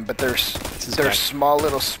front of him, but there's small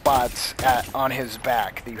little spots on his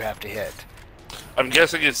back that you have to hit. I'm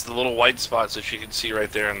guessing it's the little white spots that you can see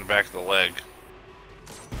right there in the back of the leg.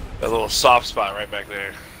 That little soft spot right back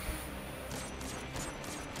there.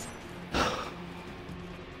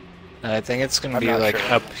 I think it's gonna be like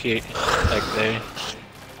sure. up here, like there.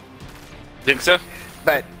 Think so?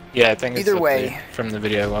 But Yeah, I think it's either up way, there from the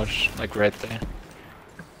video I watched, like right there.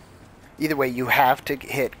 either way, you have to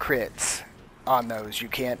hit crits on those. You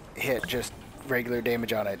can't hit just regular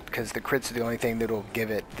damage on it because the crits are the only thing that'll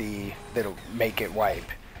that'll make it wipe.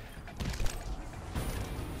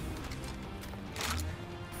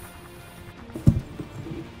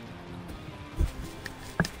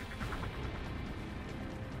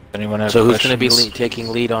 Anyone have So who's questions? going to be taking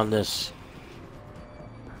lead on this?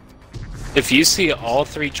 If you see all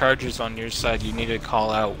three charges on your side, you need to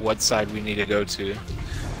call out what side we need to go to.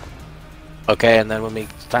 Okay, and then when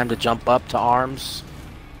it's time to jump up to arms,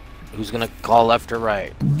 who's going to call left or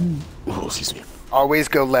right? Oh, excuse me. Always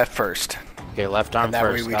go left first. Okay, left arm And that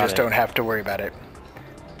first. way we got just it. don't have to worry about it.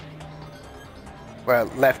 Well,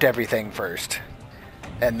 left everything first.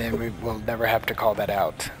 And then we will never have to call that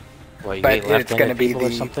out. Well, you but hate it's going to left-handed be people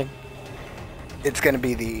or something? It's going to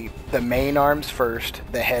be the main arms first,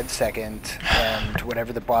 the head second, and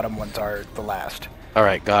whatever the bottom ones are, the last.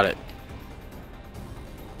 Alright, got it.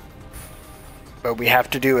 But we have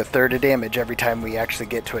to do a third of damage every time we actually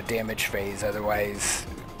get to a damage phase, otherwise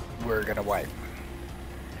we're going to wipe.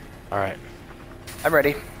 Alright. I'm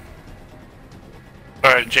ready.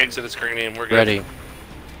 Alright, Jake's at his cranium. We're good. Ready.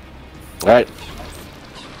 Alright.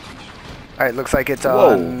 Alright, looks like it's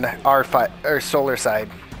Whoa. on our solar side.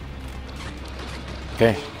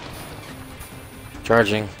 Okay.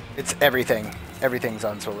 Charging. It's everything. Everything's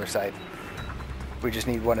on solar side. We just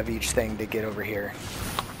need one of each thing to get over here.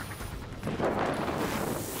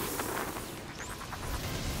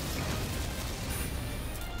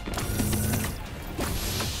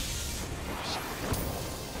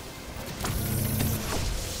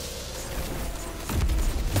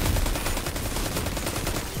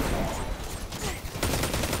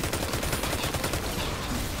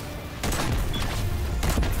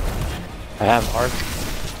 I have arc.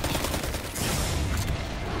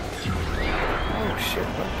 Oh shit,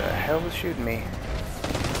 what the hell was shooting me?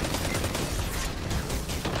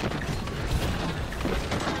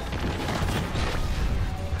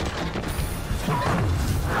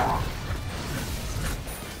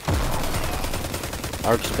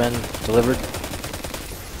 Arc's been delivered.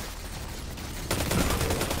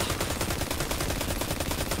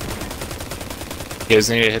 You guys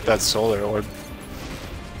need to hit that solar orb.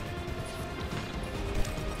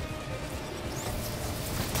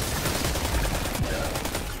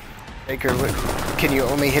 Baker, can you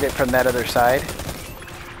only hit it from that other side?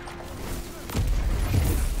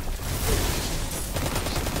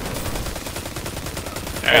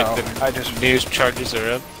 Alright, No, the I just- new charges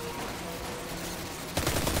are up.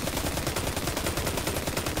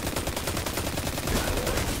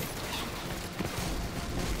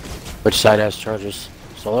 Which side has charges?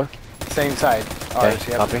 Solar? Same side. Okay, Ours,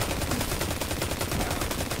 yep. copy.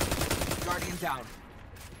 Guardian down.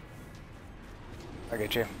 I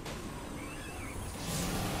get you.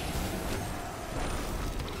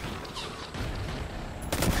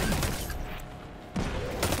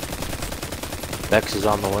 Vex is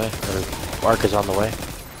on the way, or Arc is on the way.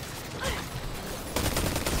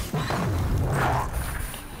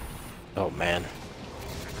 Oh man.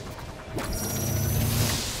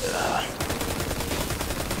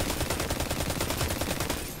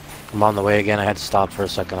 I'm on the way again. I had to stop for a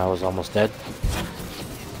second. I was almost dead.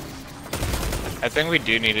 I think we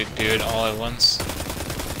do need to do it all at once.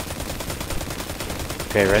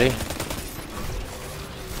 Okay, ready?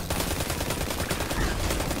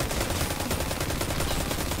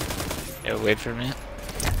 Yeah, wait for me.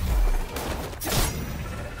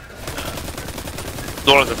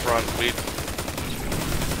 Door at the front, lead.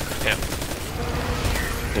 Yeah.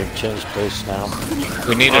 They've changed place now.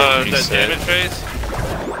 We need a That reset. damage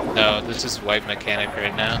phase? No, this is white mechanic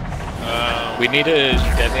right now. We need to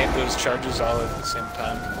detonate those charges all at the same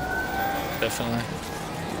time. Definitely.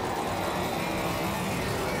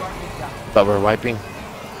 But we're wiping.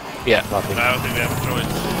 Yeah. Nothing. I don't think they have a choice.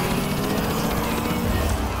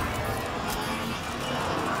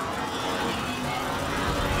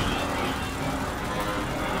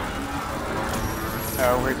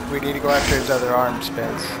 We need to go after his other arm,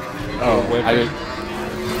 Spence. Oh, wait, I didn't.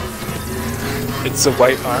 It's a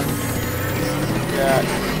white arm. Yeah.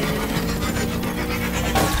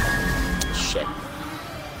 Shit.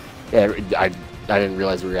 Yeah, I didn't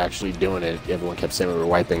realize we were actually doing it. Everyone kept saying we were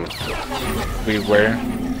wiping. We were.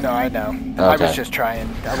 No, I know. Okay. I was just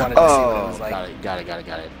trying. I wanted to see what it was like. Got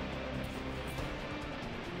it.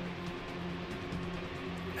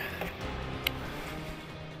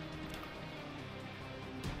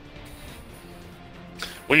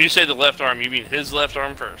 When you say the left arm, you mean his left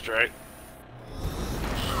arm first, right?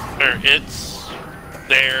 Or it's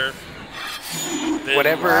there. Then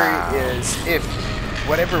Whatever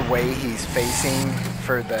whatever way he's facing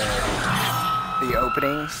for the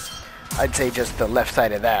opening, I'd say just the left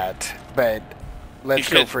side of that. But let's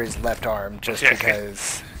go for his left arm, just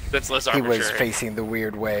because that's less he arbitrary. was facing the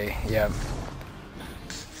weird way. Yeah.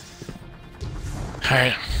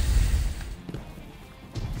 Alright.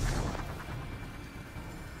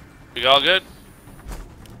 We all good?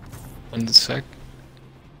 1 sec.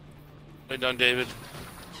 Way done, David.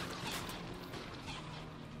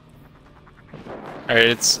 Alright,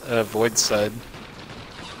 it's void side.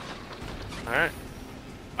 Alright.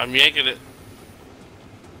 I'm yanking it.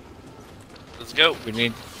 Let's go. We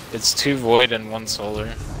need. It's 2 void and 1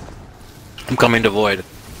 solar. I'm coming to void.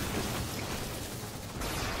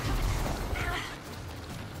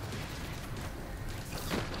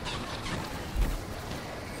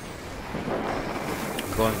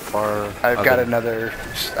 Going far. I've got another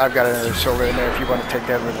solar in there if you want to take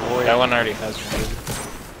that with the void. That one already has one.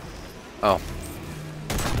 Oh.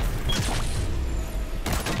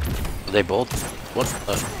 Are they both? What?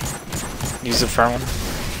 Use the front one.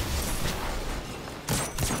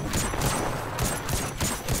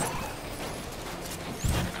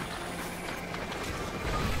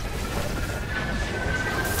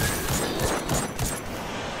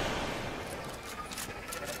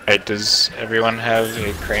 Alright, does everyone have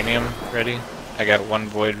a cranium ready? I got 1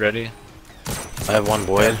 void ready. I have 1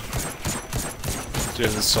 void. Do you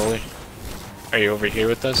have the solar? Are you over here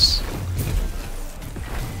with us?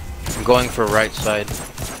 I'm going for right side.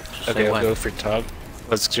 Okay, I'll go for top.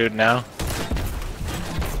 Let's do it now.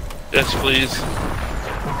 Yes, please.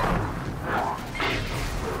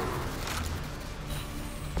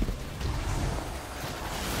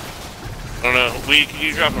 I don't know. Can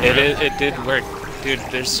you drop a red? It did work. Dude,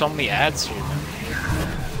 there's so many ads here.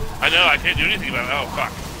 I know, I can't do anything about it. Oh,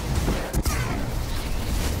 fuck.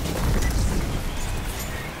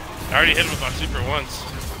 I already hit him with my super once.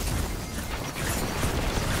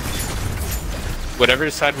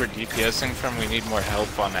 Whatever side we're DPSing from, we need more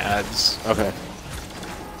help on ads. Okay.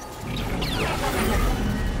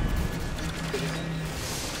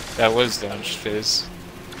 That was damage phase.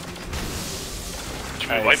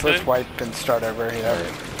 Alright, so let's wipe and start over. Yeah.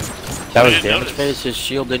 That was damage phase. His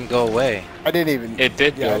shield didn't go away. I didn't even. It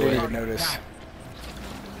did go I away. didn't even notice.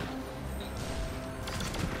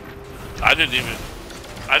 I didn't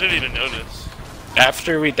even notice.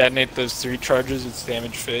 After we detonate those 3 charges, it's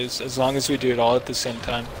damage phase. As long as we do it all at the same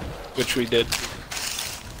time, which we did.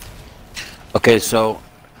 Okay, so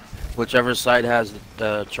whichever side has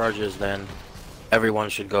the charges, then everyone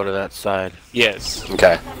should go to that side. Yes.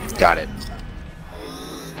 Okay. Got it.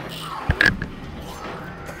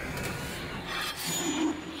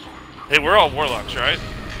 Hey, we're all warlocks, right?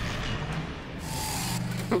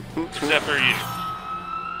 Except for you.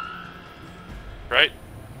 Right?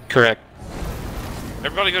 Correct.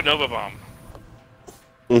 Everybody go Nova Bomb.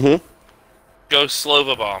 Mm-hmm. Go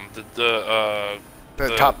Slova Bomb. The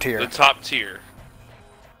top tier. The top tier.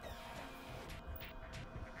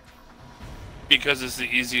 Because it's the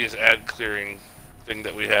easiest ad clearing thing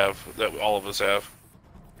that we have, that all of us have.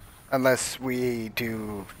 Unless we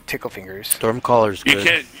do tickle fingers. Stormcaller's good. You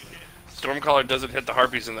can't. Stormcaller doesn't hit the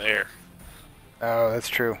harpies in the air. Oh, that's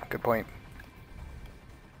true. Good point.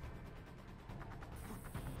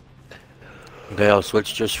 Okay, I'll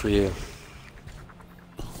switch just for you.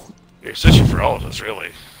 You're switching for all of us,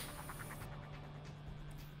 really.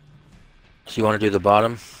 So you want to do the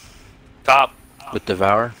bottom? Top. With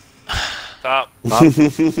Devour? Top. Top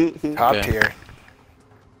Okay. tier.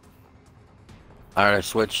 Alright, I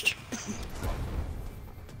switched.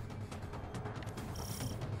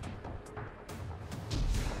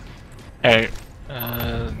 Hey,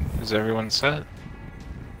 is everyone set?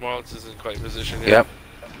 Well, this isn't quite positioned yet. Yep.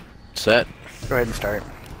 Set. Go ahead and start.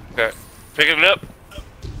 Okay. Picking it up.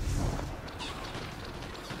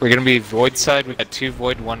 We're gonna be void side. We got 2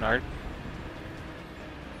 void, 1 arc.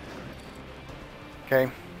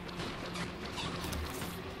 Okay.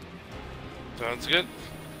 Sounds good.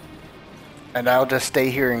 And I'll just stay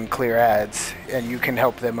here and clear ads, and you can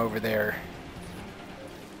help them over there.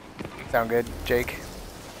 Sound good, Jake?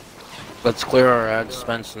 Let's clear our ad,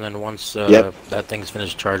 Spence, and then once Yep. that thing's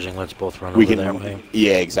finished charging, let's both run We over can. that way.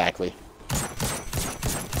 Yeah, exactly.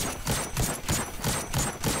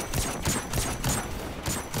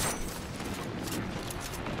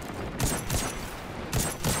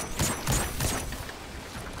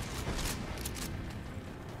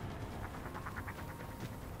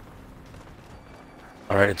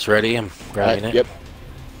 Alright, it's ready. I'm grabbing it. Yep.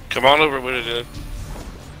 Come on over with it.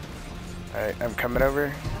 Alright, I'm coming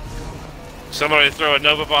over. Somebody throw a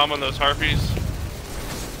Nova Bomb on those harpies.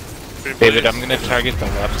 Pretty David, please. I'm gonna target the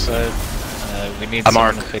left side. We need I'm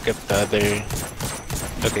someone arc. to pick up the other.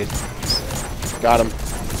 Okay. Got him.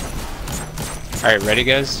 Alright, ready,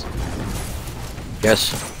 guys?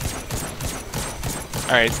 Yes.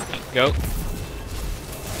 Alright, go.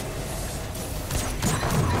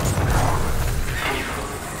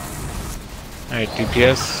 Alright,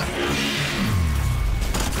 DPS.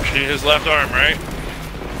 Shooting his left arm, right?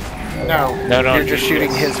 No, No, you're just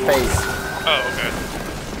shooting his face. Oh, okay.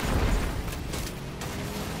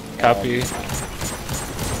 Copy.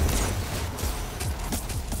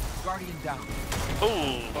 Guardian down.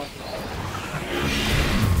 Ooh.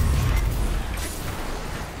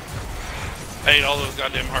 I hate all those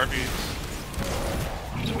goddamn harpies.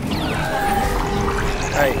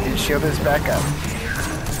 Alright, his shield is back up.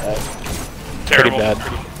 Terrible. Pretty bad.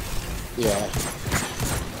 Yeah.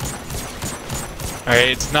 Alright,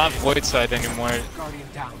 it's not void side anymore. Guardian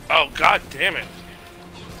down. Oh, god damn it.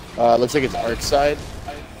 Looks like it's arc side.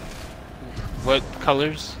 What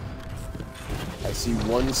colors? I see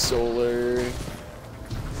 1 solar.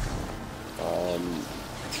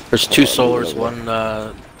 There's 2 Oh, solars, yeah.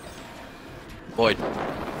 1 void.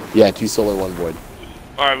 Yeah, 2 solar, 1 void.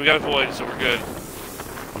 Alright, we got a void, so we're good.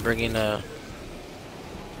 I'm bringing 2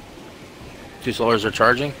 solars are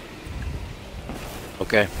charging?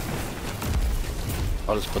 Okay.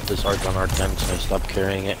 I'll just put this arc on arc 10 so I stop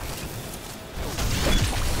carrying it.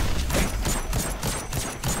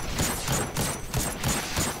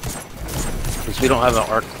 Since we don't have an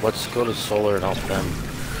arc, let's go to solar and help them.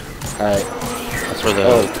 Alright. That's where the...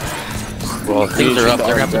 Oh. Well, things are up. They're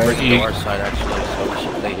gonna have to Right? bring it to our side actually, so we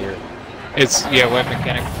should stay here. It's, yeah, web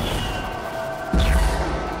mechanic.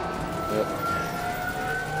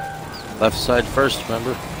 Left side first,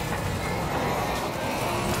 remember?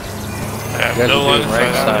 I have You guys no are line doing of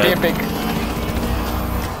right sight. side. Damn big.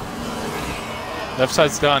 Left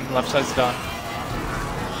side's done, left side's done.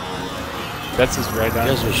 That's his right You arm.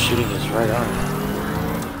 guys are shooting his right arm.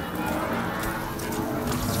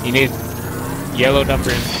 You need yellow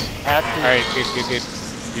numbers. Active. Alright, good.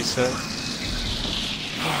 Reset.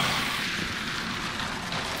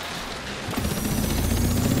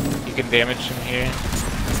 You can damage him here.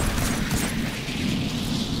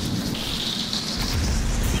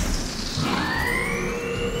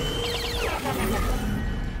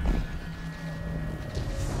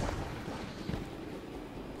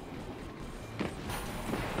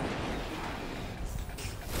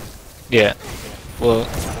 Yeah. Well,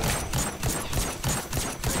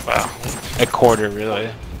 Wow. a quarter really,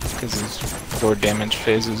 because his 4 damage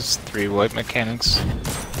phase is 3 white mechanics.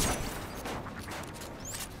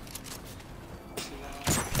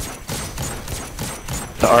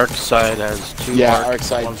 The arc side has 2 Yeah, arc, arc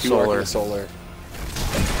side, 1 2 arc solar. and solar.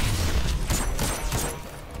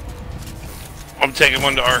 I'm taking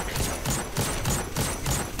 1 to arc.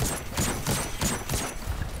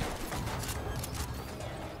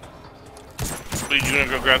 Please, you gonna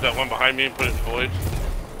go grab that one behind me and put it in void?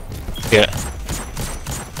 Yeah.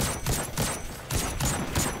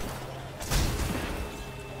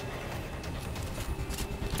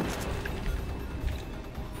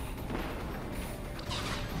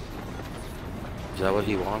 Is that what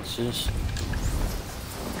he wants is?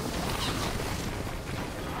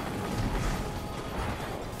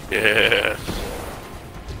 Yes.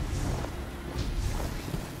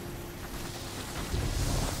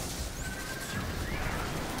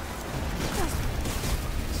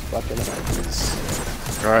 Fucking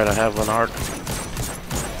arcs. Alright, I have 1 arc.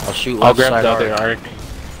 I'll shoot I'll left grab side the other arc. arc.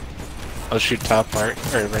 I'll shoot top arc,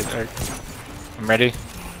 or right arc. I'm ready.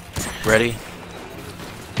 Ready?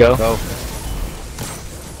 Go. Go.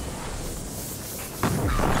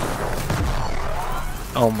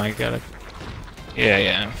 Oh my god.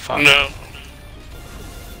 Yeah, fuck. No.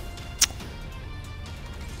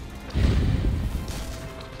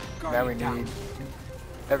 Now we need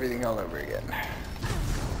everything all over again.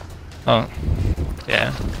 Oh,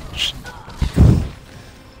 yeah.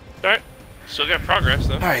 Alright. Still got progress,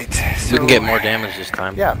 though. Alright, so... We can get more damage this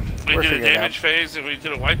time. Yeah, We we're did a figuring it damage out. phase and we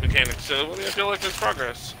did a wipe mechanic, so I feel like there's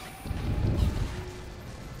progress.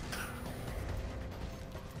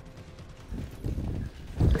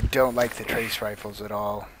 I don't like the trace rifles at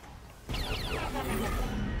all.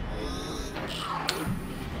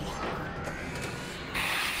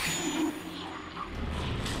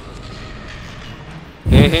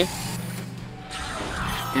 I'm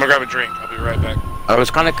gonna grab a drink. I'll be right back. I was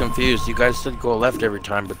kind of confused. You guys said go left every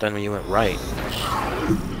time, but then when you went right.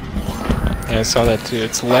 Yeah, I saw that too.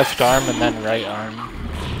 It's left arm and then right arm.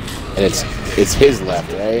 And it's his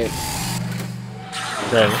left, right?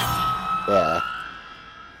 Right. Yeah.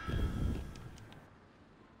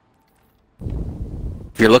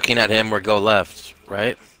 If you're looking at him, we go left,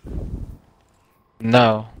 right?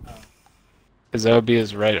 No. Because that would be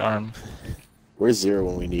his right arm. Where's Zero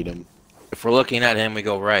when we need him? If we're looking at him, we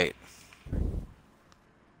go right.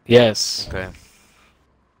 Yes. Okay.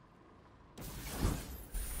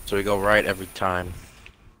 So we go right every time.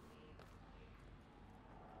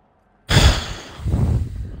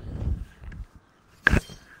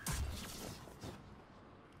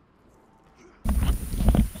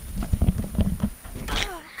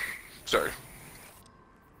 Sorry.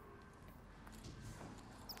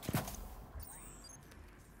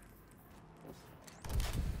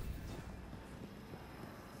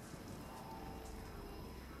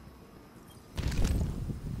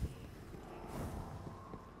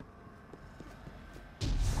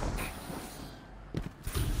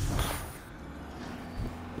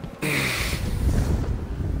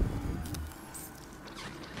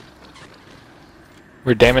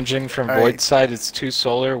 We're damaging from All void right. side. It's 2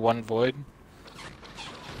 solar, 1 void.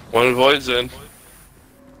 One void's in.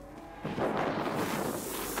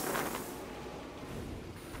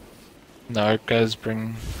 No, guys,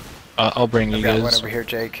 bring. I'll bring I've you got guys. one over here,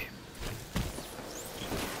 Jake.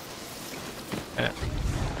 Yeah.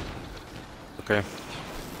 Okay.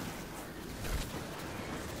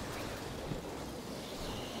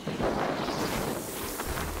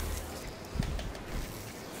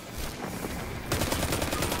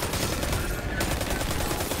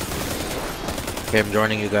 Okay, I'm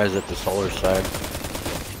joining you guys at the solar side.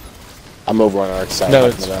 I'm over on our side. No,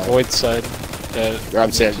 helping it's them out. void side. Or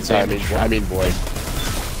I'm saying, sorry, I mean Void.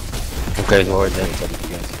 Okay, go ahead then. What's up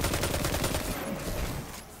with you guys?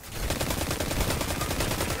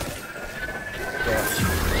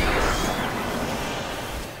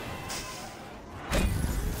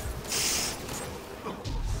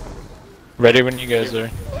 Ready when you guys are.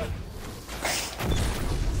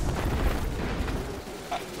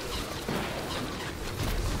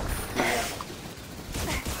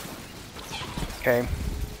 Okay.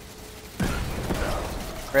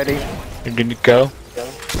 Ready? You're good to go?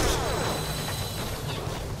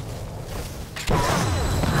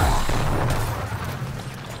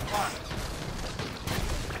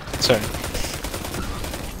 Sorry.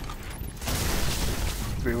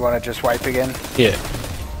 Do we want to just wipe again? Yeah.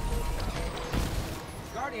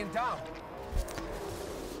 Guardian down.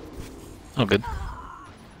 Oh, good.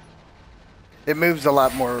 It moves a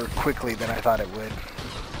lot more quickly than I thought it would.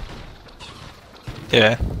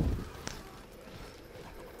 Yeah.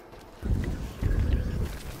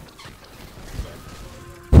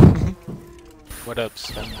 What up,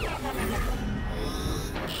 Sven?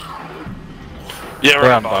 Yeah,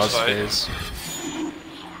 We're on boss boss fight. phase.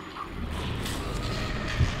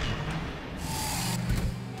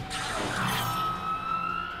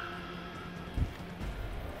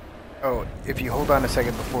 Oh, if you hold on a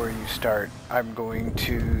second before you start, I'm going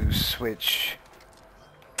to switch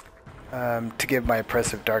to give my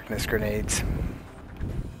oppressive darkness grenades.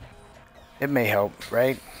 It may help,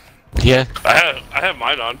 right? Yeah. I have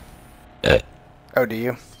mine on. Oh, do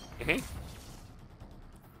you?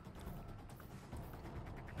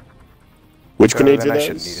 Which So grenades then are I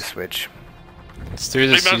shouldn't need a those? switch. It's through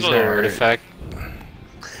the We might as Caesar well- artifact.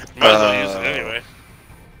 Might as well use it anyway.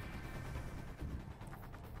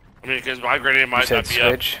 I mean, because my grenade You might said not be up.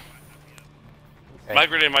 switch? Okay. My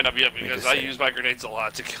grenade might not be up me because just I say it. use my grenades a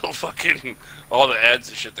lot to kill fucking all the ads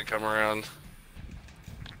and shit that come around.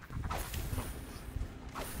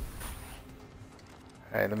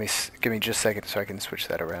 Alright, give me just a second so I can switch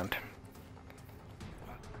that around.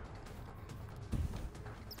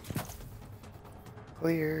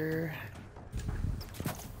 Clear.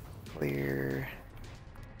 Clear.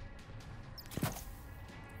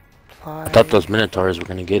 Apply. I thought those Minotaurs were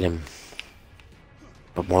gonna get him.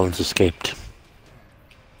 But Mullins escaped.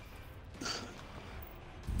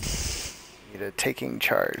 Need need a taking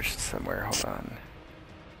charge somewhere. Hold on.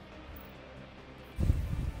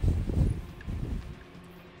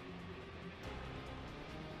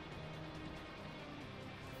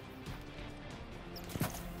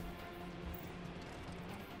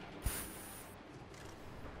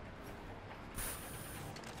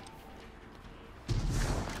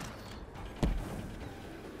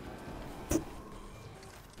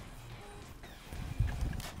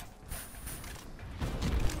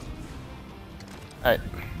 Alright.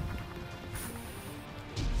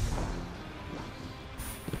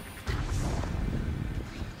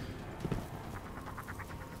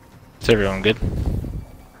 Is everyone good?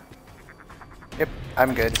 Yep,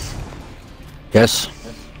 I'm good. Yes.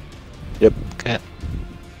 Yep. Okay.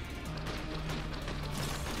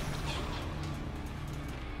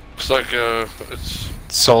 Looks like it's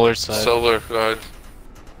Solar side. solar.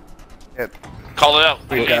 Yep. Call it out.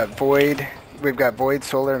 We've got Void. We've got Void,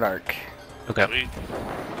 Solar, and Arc. Okay. Sweet.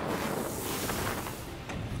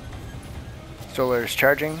 Solar's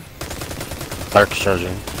charging. Arc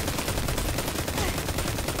charging.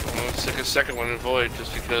 Well, let's take a second one in void,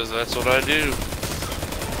 just because that's what I do.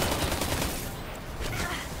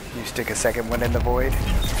 You stick a second one in the Void.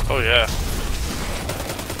 Oh yeah.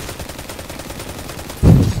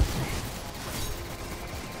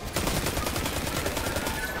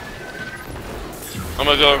 I'm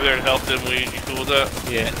gonna go over there and help them. Weed, you cool with that?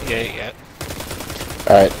 Yeah.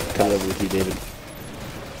 Alright, coming over with you, David.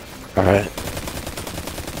 Alright.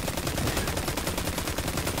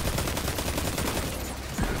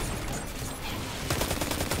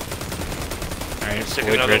 Alright, Stick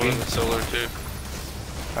Void another ready. one in the solar too.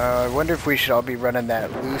 I wonder if we should all be running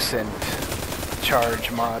that Lucent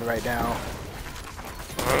charge mod right now.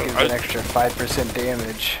 Gives an extra 5%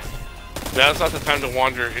 damage. Now's not the time to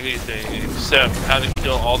wander anything except how to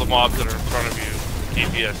kill all the mobs that are in front of you.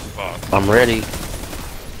 DPS spot. I'm ready.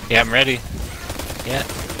 Yeah, I'm ready. Yeah.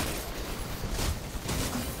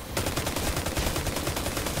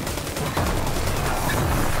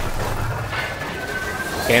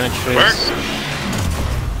 Damage phase.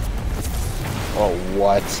 Oh,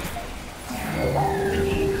 what?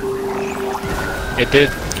 It did.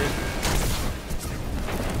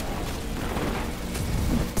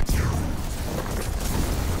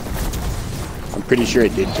 I'm pretty sure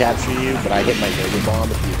it did capture you, but I hit my Nova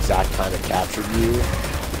Bomb at the exact time it captured you.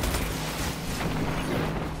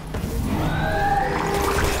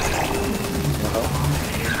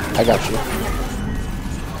 I got you.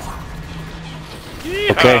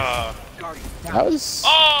 Okay. That was...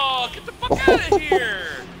 Oh, get the fuck out of here!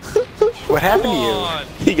 What happened to Come you? on.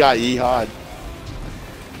 He got yeehawed.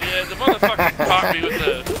 Yeah, the motherfucker caught me with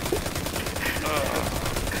the.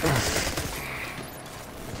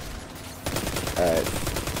 Alright.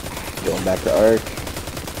 Going back to Arc.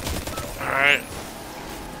 Alright.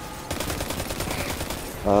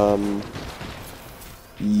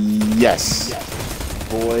 Yes.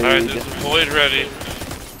 Void. Alright, there's a void ready.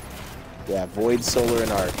 Yeah, Void, Solar,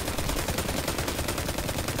 and Arc.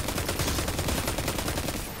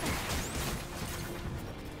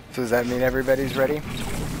 So does that mean everybody's ready?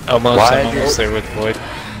 Almost, Why I'm almost there with Void.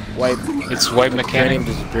 White. It's white Mechanic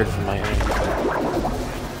mechanic. disappeared from my hand.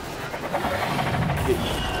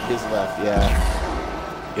 His left,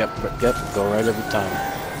 yeah. Yep, go right every time.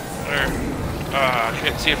 Where? I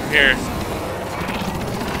can't see it from here.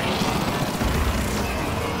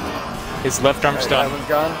 His left arm's That done. one's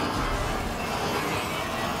gone.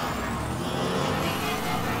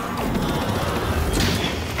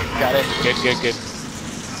 Got it. Good.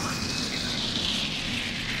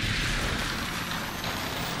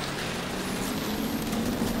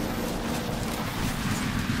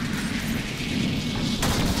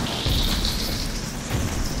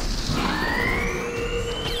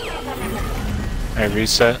 I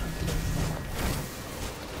reset.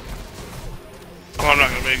 Oh, I'm not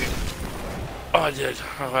gonna make it. Oh, I did.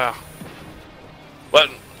 Oh, wow.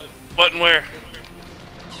 Button where?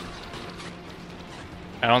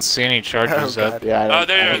 I don't see any charges Oh, up. God. Yeah, I don't,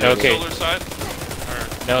 There, I the don't Okay. solar side?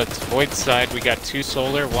 Or, No, it's Void side. We got 2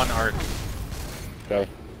 solar, 1 arc. Okay.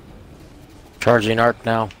 Charging arc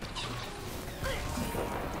now.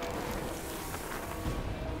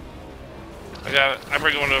 I got it. I'm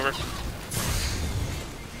bringing one over.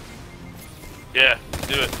 Yeah,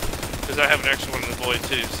 do it. Because I have an extra one in the void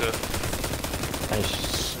too, so.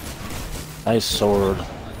 Nice sword.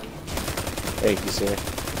 Thank you, sir.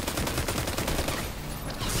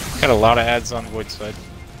 Got a lot of ads on Void side.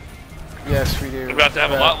 Yes, we do. We're about to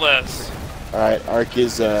have a lot less. Alright, Arc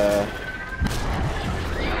is, what's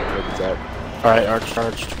that? Alright, arc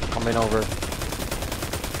charged. Coming over.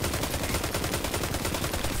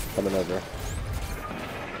 Coming over.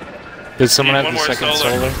 Does someone Need have one the more second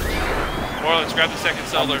solar. solar? Or let's grab the second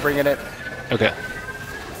solar. I'm bringing it. Okay.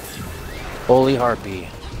 Holy harpy.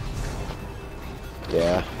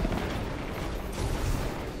 Yeah.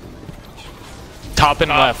 Top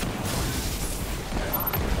and left.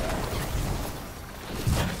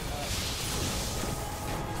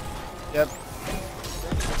 Yep.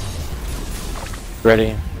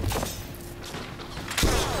 Ready.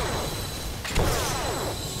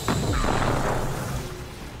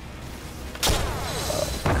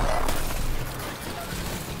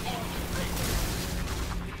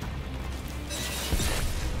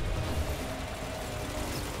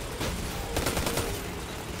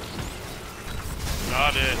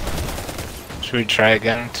 Got it. Should we try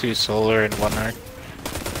again? 2 solar and 1 arc.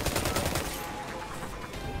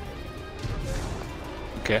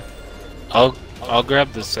 Okay. I'll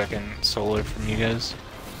grab the second solar from you guys.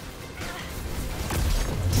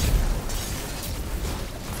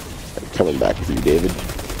 I'm coming back with you, David.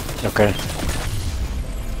 Okay.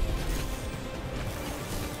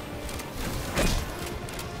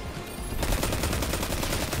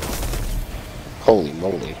 Holy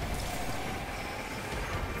moly.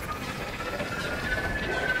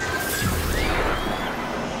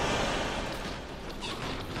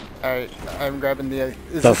 Alright, I'm grabbing the...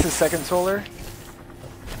 Is this the second solar?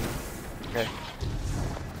 Okay.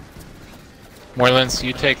 Morelands,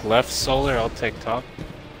 you take left solar, I'll take top.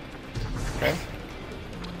 Okay.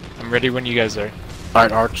 I'm ready when you guys are.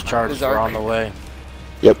 Alright, arch charges Is are arc- on the way.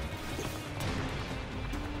 Yep.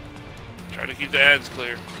 Try to keep the ads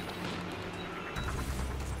clear.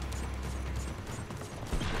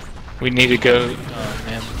 We need to go. Oh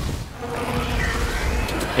man.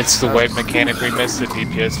 It's the white mechanic, we missed the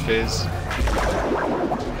DPS phase.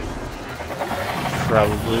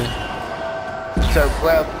 Probably. So,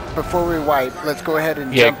 well, before we wipe, let's go ahead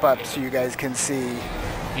and Yeah. jump up so you guys can see.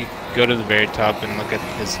 You go to the very top and look at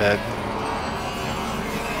his head.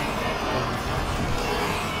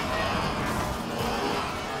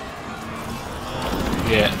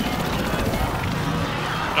 Yeah.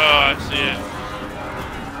 Oh, I see it.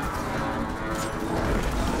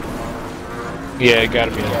 Yeah, it gotta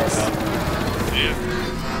be on the Yes. top. Yeah.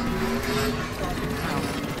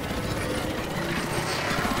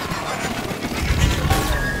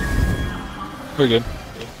 We're good.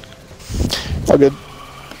 All good.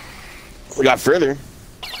 We got further.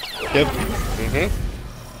 Yep. Alright,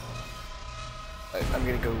 I'm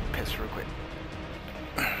gonna go piss real quick.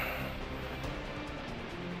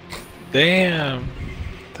 Damn.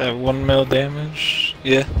 That 1 mil damage.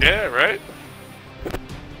 Yeah. Yeah, right?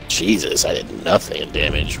 Jesus, I did nothing in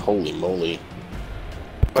damage. Holy moly.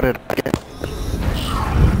 What did I get?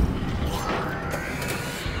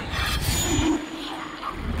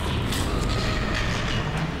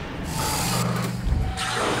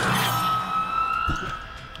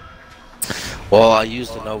 Well, I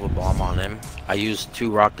used a Nova Bomb on him. I used 2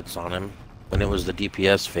 rockets on him when it was the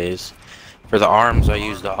DPS phase. For the arms, I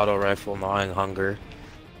used the auto rifle Gnawing Hunger.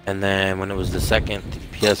 And then when it was the second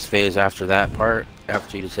DPS phase after that part,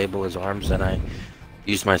 after you disable his arms, then I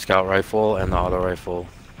used my scout rifle and the auto rifle.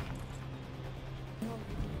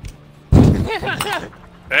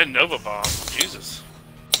 And Nova Bomb. Jesus.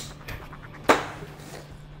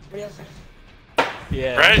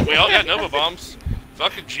 Yeah. Right? We all got Nova Bombs.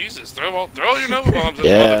 Fucking Jesus. Throw all your Nova Bombs at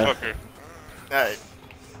Yeah. the motherfucker. Alright.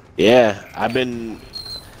 Yeah, I've been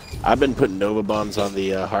putting Nova bombs on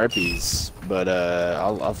the harpies, but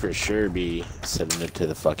I'll for sure be sending it to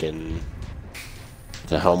the fucking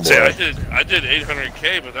to Homeboy. See, I did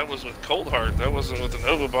 800k, but that was with Cold Heart. That wasn't with the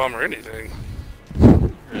Nova Bomb or anything.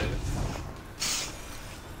 Right.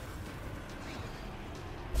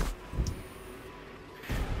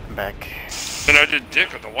 I'm back. And I did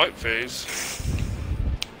Dick at the white phase.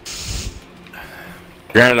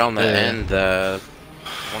 Granted, on the end,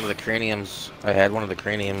 one of the craniums, I had one of the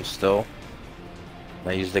craniums still.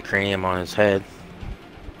 I used the cranium on his head,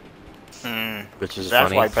 which is That's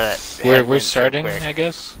funny. why that We're head went so starting, quick. I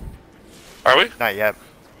guess. Are we? Not yet.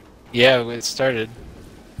 Yeah, it started.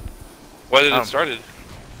 Why did it started?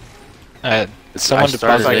 Someone I started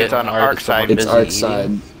deposited it. It's on and arc someone side. It's busy arc eating.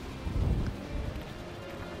 side.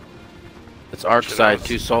 It's arc Shit, I side, was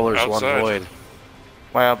 2 solars, 1 outside. void.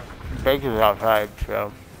 Well, Baker's outside,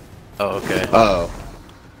 so... Oh, okay. Oh.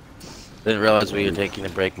 Didn't realize we were taking a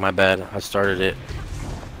break. My bad. I started it.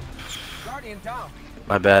 Guardian down.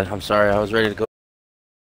 My bad. I'm sorry. I was ready to go.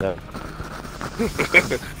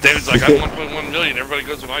 David's like, I'm 1.1 million. Everybody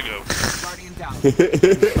goes when I go. Guardian down.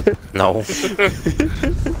 No.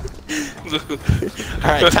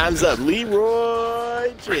 All right, time's up.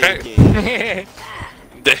 Leroy Jenkins.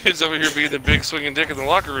 Dave's over here being the big swinging dick in the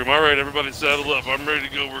locker room. All right, everybody saddle up. I'm ready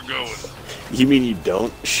to go. We're going. You mean you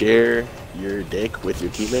don't share your dick with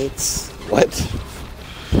your teammates? What?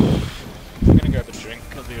 I'm gonna grab a drink.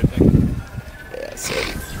 I'll do a thing. Yeah, so.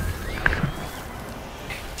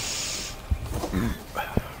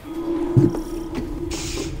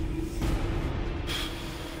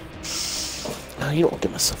 No, you don't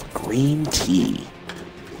get myself a green tea.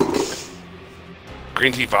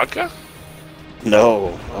 Green tea vodka?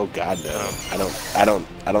 No. Oh God, no. I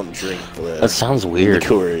don't drink the. That sounds weird.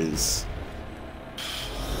 Liqueurs.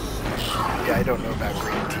 Yeah, I don't know about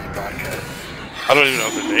green tea vodka. I don't even know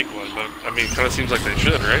if they make one, but I mean, it kind of seems like they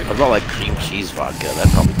should, right? What about like cream cheese vodka? That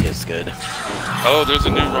probably tastes good. Oh, there's a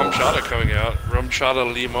new rum chata coming out. Rum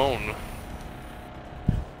chata limon.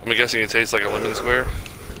 I'm guessing it tastes like a lemon square.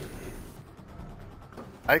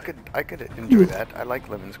 I could enjoy that. I like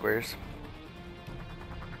lemon squares.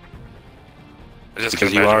 I just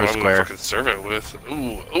Because can't you imagine are a what I'm square. gonna fucking serve it with.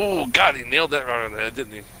 Ooh, God, he nailed that right on the head,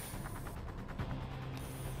 didn't he?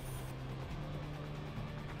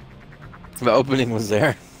 The opening was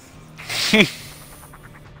there.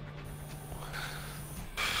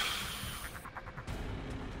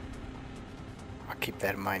 I'll keep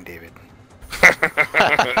that in mind, David.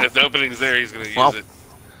 If the opening's there, he's gonna use Well. it.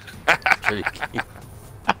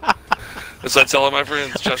 That's what I tell all my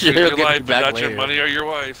friends. Just Sure, your he'll get life, you but back not your later. money or your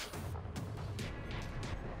wife.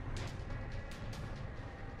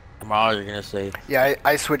 Tomorrow you're gonna say, Yeah,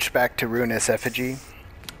 I switched back to Ruinous Effigy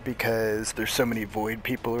because there's so many void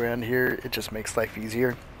people around here. It just makes life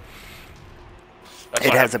easier. That's It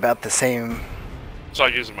why has about the same. So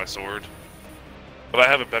I'm using my sword. But I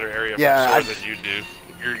have a better area for Yeah, the sword than you do.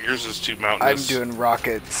 Yours is too mountainous. I'm doing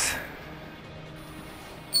rockets.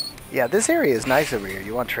 Yeah, this area is nice over here.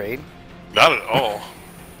 You want trade? Not at all.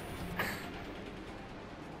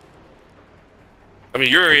 I mean,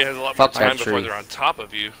 your area has a lot more Fuck that time before tree. they're on top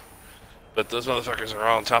of you. But those motherfuckers are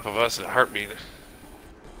all on top of us in a heartbeat.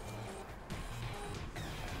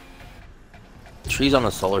 trees on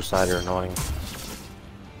the solar side are annoying.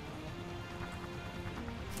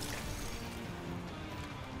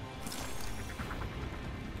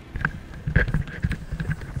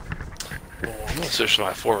 Oh, I'm gonna switch to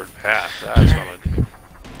my forward path. That's what I'm gonna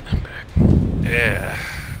do. Yeah.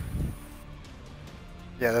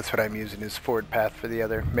 Yeah, that's what I'm using is forward path for the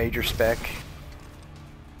other major spec.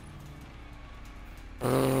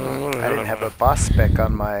 I didn't have a boss spec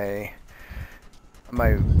on my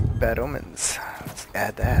Bad Omens. Let's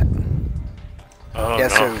add that. Oh, Yeah,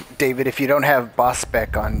 no. so David, if you don't have boss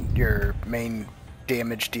spec on your main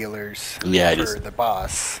damage dealers Yeah, for the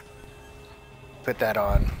boss, put that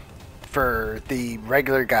on. For the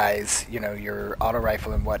regular guys, you know, your auto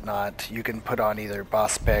rifle and whatnot, you can put on either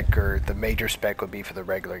boss spec or the major spec would be for the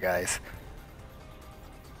regular guys.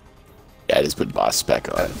 Yeah, I just put boss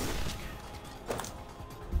spec on.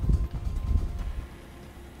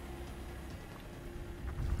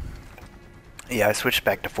 Yeah, I switched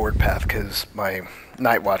back to forward path because my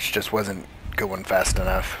night watch just wasn't going fast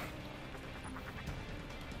enough.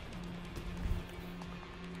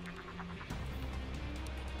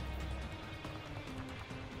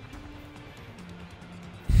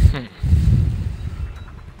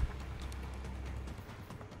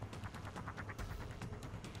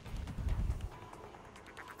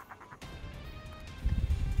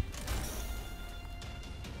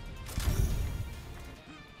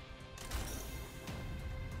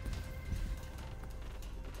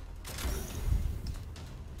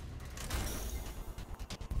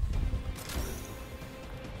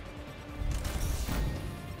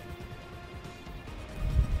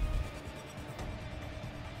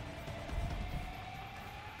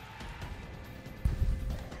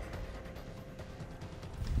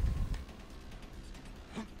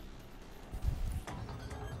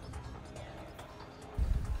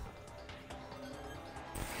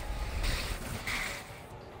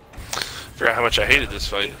 Forgot how much I hated this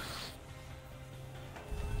fight.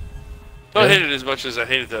 Don't hate it as much as I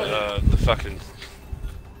hated the fucking.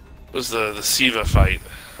 It was the Siva fight.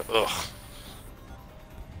 Ugh.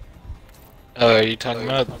 Oh, are you talking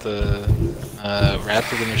about the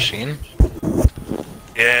Wrath of the Machine?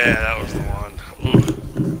 Yeah, that was the one.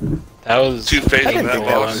 Ooh. That was Two phases I of didn't that think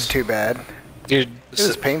that boss. was too bad. Dude, It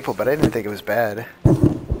was painful, but I didn't think it was bad.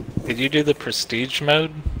 did you do the prestige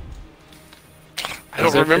mode? I don't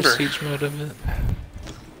Was there remember. prestige mode of it?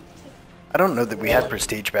 I don't know that we had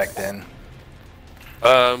prestige back then.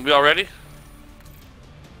 We all ready?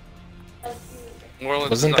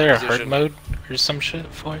 Moreland's Wasn't not there a positioned. hard mode or some shit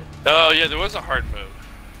for it? Oh yeah, there was a hard mode.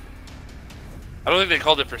 I don't think they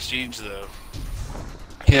called it prestige though.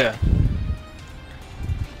 Yeah.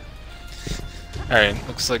 Alright,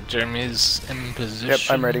 looks like Jeremy's in position. Yep,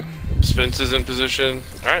 I'm ready. Spence is in position.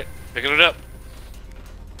 Alright, picking it up.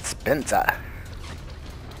 Spencer.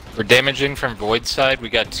 We're damaging from Void side. We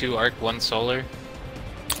got 2 arc, 1 solar.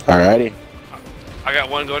 Alrighty. I got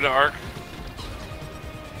 1 going to arc.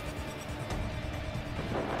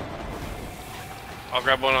 I'll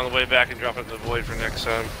grab 1 on the way back and drop it in the void for next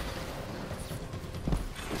time.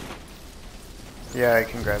 Yeah, I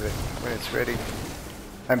can grab it when it's ready.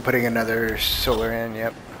 I'm putting another solar in,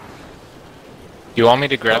 yep. Do you want me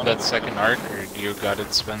to grab that second arc, or do you got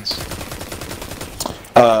it, Spence?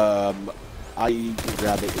 I can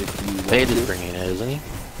grab it if you want Fade to. is bringing it, isn't he?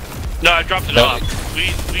 No, I dropped it No. off.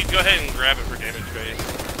 We go ahead and grab it for damage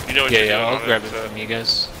base. You know what you're Yeah, doing I'll on grab it so. from you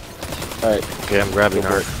guys. Alright. Okay, I'm grabbing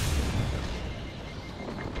arc.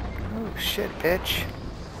 Oh shit, bitch.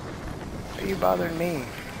 Why are you bothering me?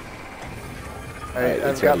 Alright, Alright, I've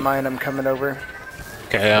it's got ready. mine, I'm coming over.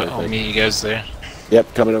 Okay, I'll meet you guys there.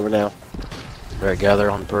 Yep, coming over now. Right,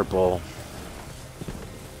 gather on purple.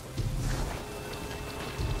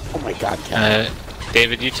 Oh my god, Cat.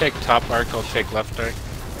 David, you take top arc, I'll take left arc.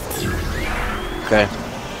 Okay.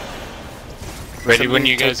 Ready when Somebody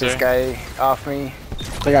you guys take this are? guy off me.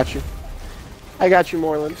 I got you. I got you,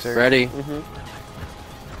 Moreland. Sir. Ready?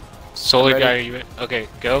 Solar ready. guy, are you ready? Okay,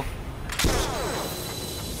 go.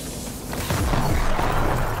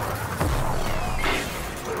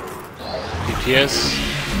 DPS.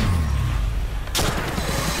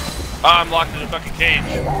 Oh, I'm locked in a fucking cage.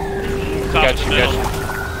 Top Got of the you, middle. got you.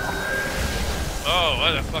 Oh,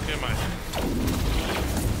 why the fuck am I?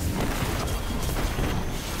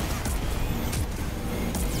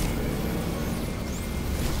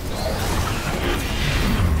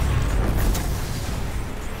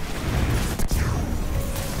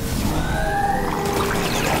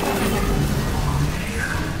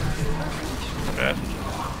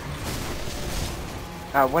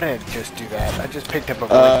 Bad. What did I just do that? I just picked up a void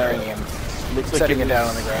cranium. Looks like Setting it was- down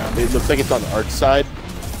on the ground. It looks like it's on the arc side.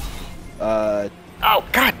 Oh,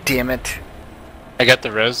 god damn it. I got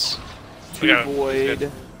the res. We got it.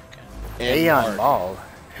 Void. And Aeon arc. Mall.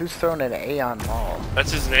 Who's throwing an Aeon Mall?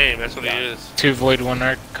 That's his name. That's what he is. 2 void, 1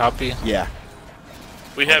 arc, copy. Yeah.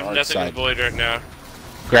 We On have our nothing side. in void right now.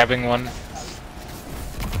 Grabbing 1.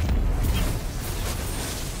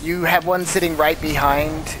 You have one sitting right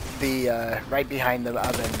behind the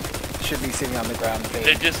oven. Should be sitting on the ground.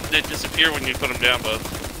 They disappear when you put them down, bud.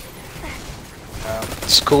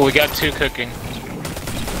 It's cool, we got 2 cooking.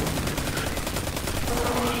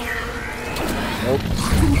 Nope.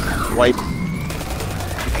 Wipe.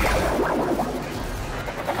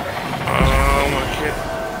 Oh my shit.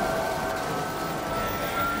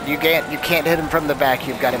 You can't hit him from the back.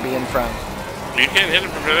 You've got to be in front. You can hit him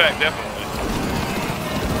from the back, definitely.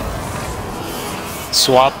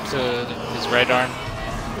 Swap to his right arm.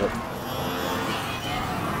 Yep.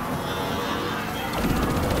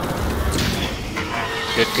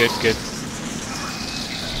 Good, good, good.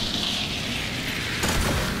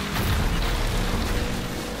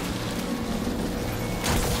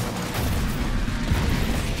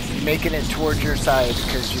 Making it towards your side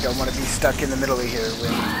because you don't want to be stuck in the middle of here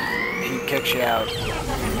when he kicks you out.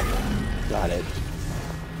 Got it.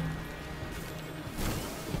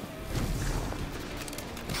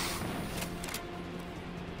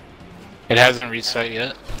 It hasn't reset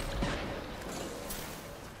yet.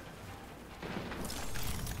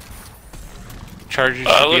 Charges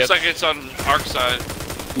should be Looks up. like it's on arc side.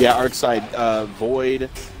 Yeah, arc side. Void,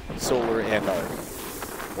 solar, and arc.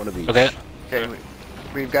 One of each. Okay, Okay,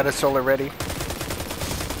 we've got a solar ready.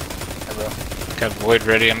 I will. got void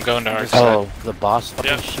ready. I'm going to our side. Oh, the boss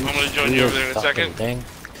fucking Yep, I'm shoots gonna join through you over the there in a fucking second. Thing.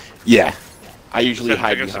 Yeah. I usually Set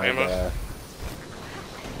hide pick up some behind. ammo.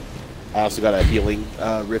 I also got a healing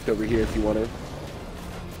rift over here if you want to.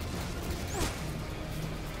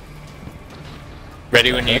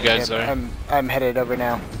 Ready when you guys Yep, are. I'm headed over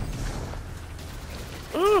now.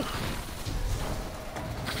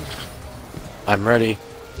 I'm ready.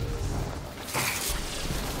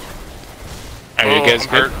 Are you guys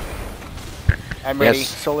I'm good? hurt. I'm ready. Yes.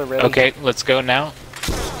 Solar ready. Okay, let's go now.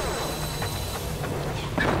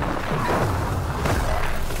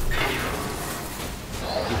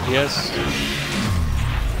 DPS.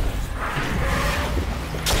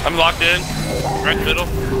 I'm locked in. Right in the middle.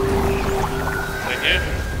 Thank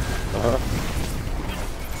you.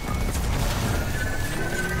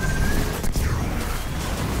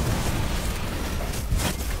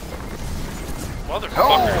 Motherfucker.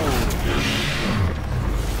 Oh!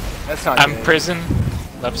 That's not I'm good. prison.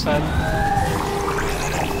 Left side.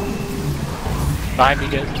 Behind you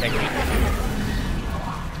guys. Thank you.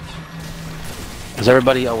 Is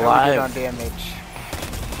everybody How we did alive? on damage?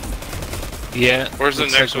 Yeah. Where's the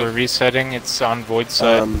looks next like one? We're resetting. It's on void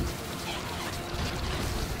side.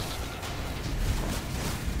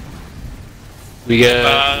 We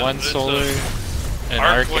got one it's solar, an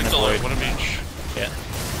Arc, arc, one and a solar, void. one of each. Yeah.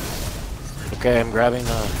 Okay, I'm grabbing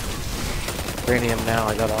cranium now.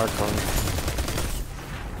 I got arc on.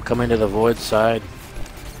 Coming to the void side.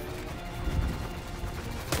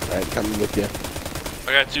 Alright, coming with you.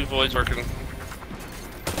 I got 2 voids working.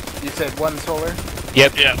 You said one solar?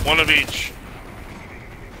 Yep. Yeah, one of each.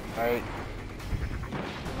 Alright.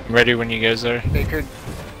 I'm ready when you guys are. Baker,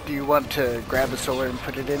 do you want to grab a solar and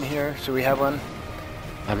put it in here so we have one?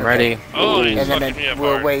 I'm Okay. ready. Oh, he's And then fucking me up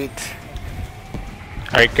we'll hard. wait.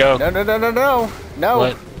 Alright, go. No, no, no, no, no! No!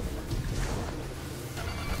 What?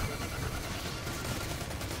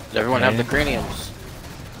 Does everyone have the craniums?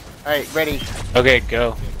 Alright, ready. Okay,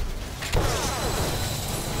 go.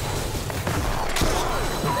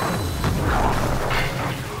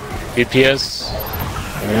 BPS.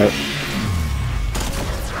 Alright.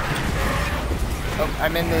 Oh,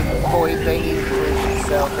 I'm in the void thingy.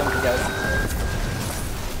 So, thank you guys.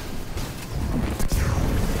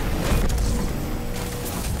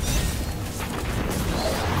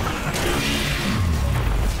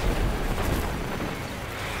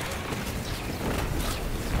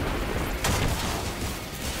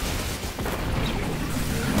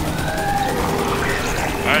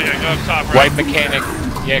 Alright, I go up top, right? White mechanic.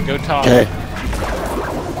 Yeah, go top. Okay.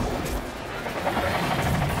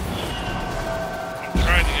 I'm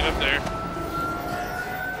trying to get up there.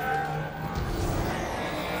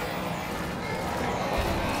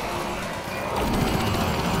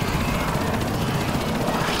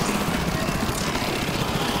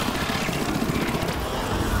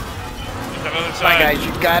 Get that other Come side. on, guys,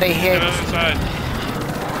 you gotta Get hit. that other side.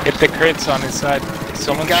 Hit the crits on his side.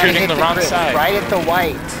 Someone's Gotta shooting hit the wrong crit, side. right at the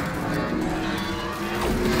white.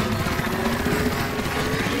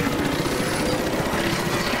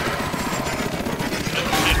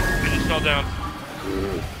 I just fell down.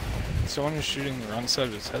 Someone is shooting the wrong side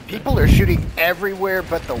of his head. there. People are shooting everywhere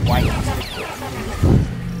but the white.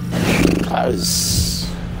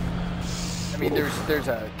 I mean, there's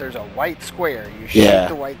a white square. You shoot Yeah.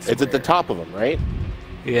 the white square. It's at the top of them, right?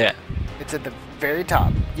 Yeah. It's at the very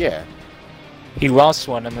top. Yeah. He lost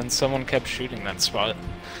one and then someone kept shooting that spot.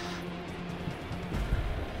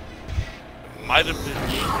 Might have been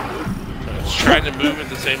me. I was trying to move at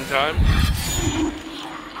the same time.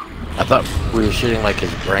 I thought we were shooting like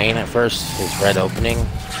his brain at first, his red opening,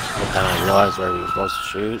 but then I realized where we were supposed to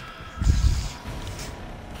shoot.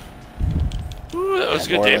 Ooh, that was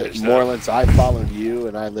Yeah, good damage. though. Morlance, I followed you,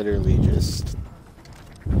 and I literally just...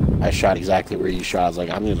 I shot exactly where you shot. I was like,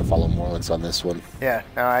 I'm gonna follow Morlance on this one. Yeah.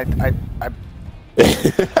 No, I'm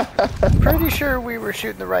pretty sure we were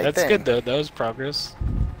shooting the right That's thing. good though. That was progress.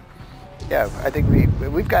 Yeah, I think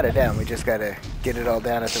we've got it down. We just gotta get it all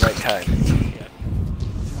down at the right time.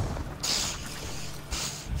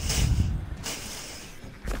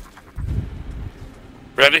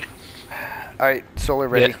 Ready? All right, solar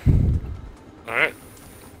ready. Alright.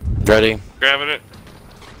 Ready? Grabbing it.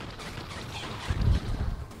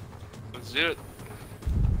 Let's do it.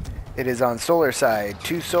 It is on solar side.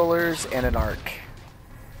 2 solars and an arc.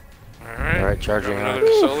 Alright. Alright, charging Grab arc.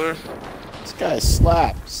 another solar. This guy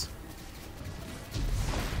slaps.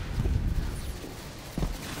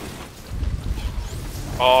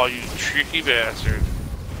 Oh, you tricky bastard.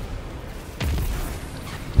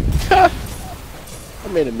 I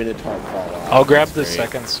made a Minotaur fall off. I'll grab the That's great.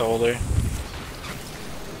 second solar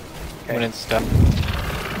when Okay. it's done.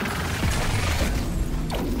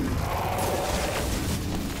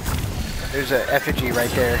 There's a effigy right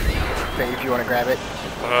there. If you want to grab it.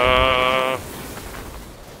 I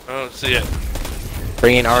don't see it.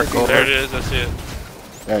 Bringing arc over. There it is, I see it.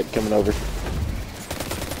 Alright, coming over.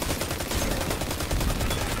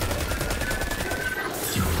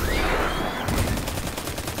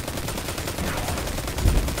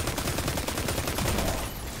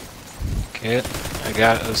 Okay, I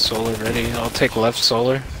got a solar ready. I'll take left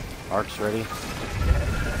solar. Arc's ready.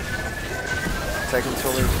 Second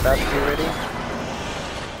solar is about to be ready.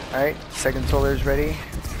 All right, second solar is ready.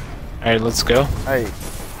 All right, let's go. All right,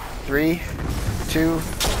 3, 2,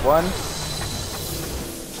 1.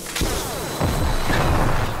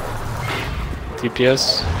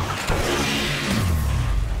 TPS.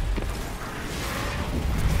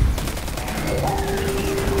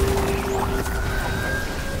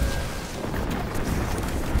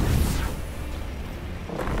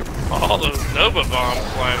 All those Nova bombs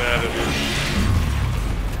flying at him.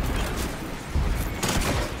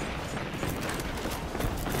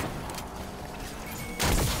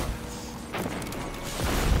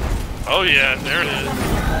 Oh yeah, there it is.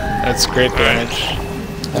 That's great damage.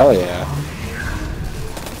 Hell yeah.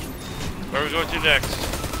 Where are we going to next?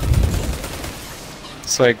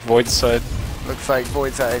 It's like Void Side. Looks like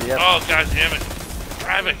Void Side, yep. Oh god damn it.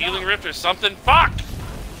 I have a healing rift or something. Fuck!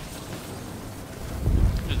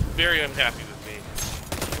 Just very unhappy with me.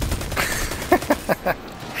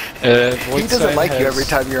 Void He doesn't Side like you has every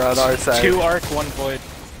time you're on our side. 2 arc, 1 void.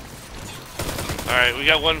 Alright, we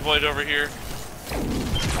got 1 void over here.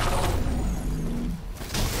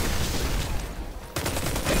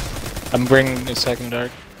 I'm bringing a second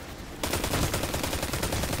arc.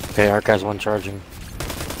 Okay, arc has 1 charging.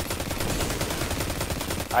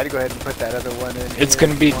 I'd go ahead and put that other one in. It's here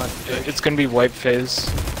gonna if be you want to. it's gonna be wipe phase.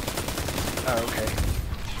 Oh, okay.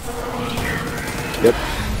 Yep.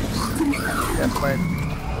 That's fine.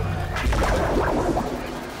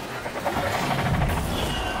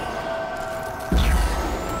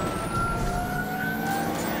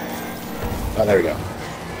 Oh, there we go.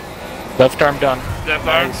 Left arm done. Left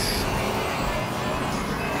arm. Nice.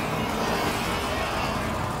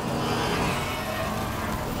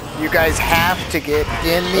 You guys have to get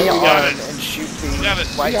in the Oh, we got arm it. and shoot the We got it.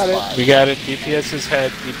 white fly. We got it. DPS is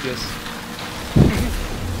head. DPS.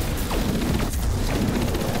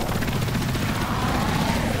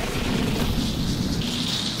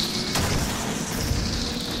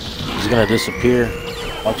 He's gonna disappear.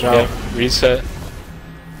 Watch out. Yep. Reset.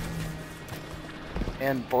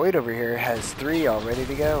 And Boyd over here has 3 all ready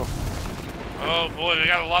to go. Oh boy, we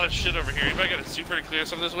got a lot of shit over here. Anybody got a super to clear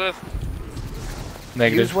some of this with?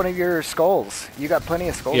 Negative. Use one of your skulls. You got plenty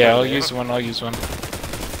of skulls. Yeah, over I'll there. use one. I'll use one.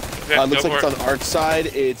 Okay, Looks go like for it's it. on arc side.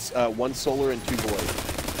 It's 1 solar and 2 void.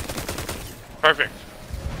 Perfect.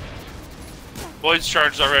 Void's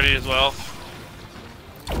charged already as well.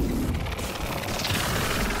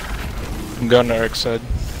 I'm going to arc side.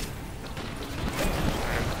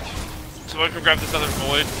 Someone can grab this other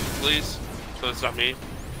void, please. So it's not me.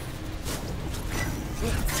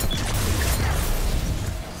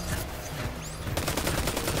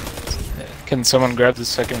 Can someone grab the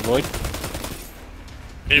second void?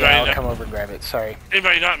 Anybody, Yeah, I'll not, come over and grab it. Sorry.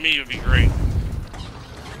 anybody not me would be great.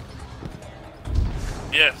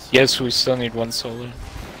 Yes. Yes, we still need 1 solar.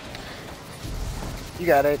 You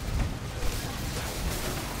got it.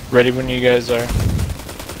 Ready when you guys are.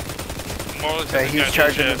 More or less Okay, the he's guy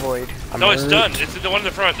charging the said. void. No, it's done. It's the one in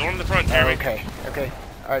the front. The one in the front, Oh, Jeremy. okay. Okay.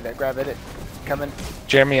 Alright, I grab it. Coming.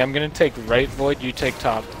 Jeremy, I'm gonna take right void. You take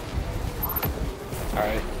top.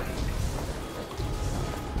 Alright.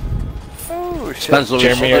 Oh, shit. Depends what we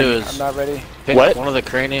Jeremy, should do I'm is not ready. pick What? one of the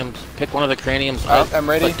craniums. Pick one of the craniums Oh, up, I'm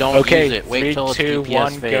ready. but don't Okay, use it. Wait 3, till it's 2, DPS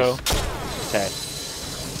 1, phase. go. Okay.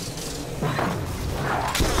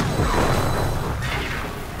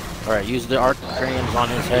 Alright, use the arc craniums on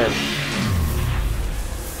his head.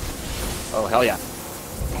 Oh, hell yeah.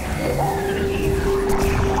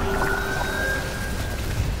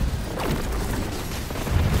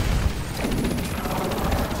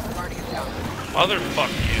 Motherfuck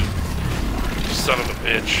you. You son of a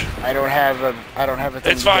bitch. I don't have a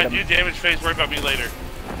thing It's to get fine. You him. damage phase. Worry about me later.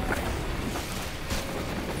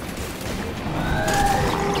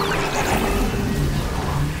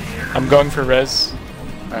 I'm going for res.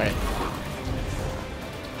 Alright.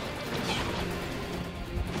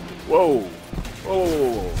 Whoa.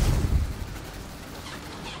 Whoa.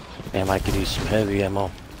 Damn, I could use some heavy ammo.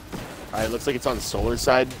 Alright, looks like it's on the solar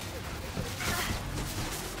side.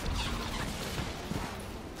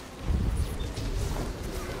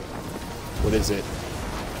 What is it?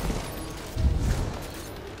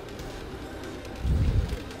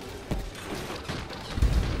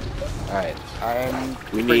 Alright. I'm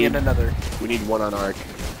We bringing need- another. We need 1 on arc.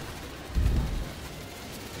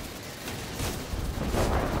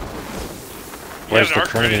 You Where's had an the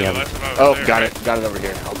arc ready, though, cranium? last time I was Oh, there, got right? it. Got it over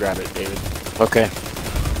here. I'll grab it, David. Okay.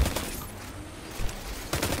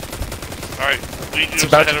 Alright. We It's just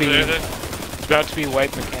about head to over be- there then? It's about to be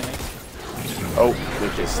white mechanic. Oh, we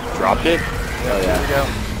just dropped it? Oh, Here yeah. we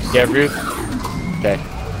go. Yeah, Ruth. Okay.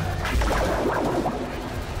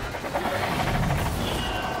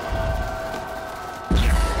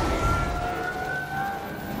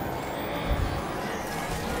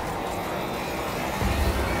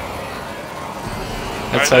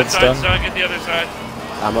 That Alright, side's done. done. Get the other side.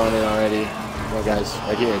 I'm on it already. Come on, guys.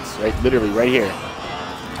 Right here. It's right, literally right here.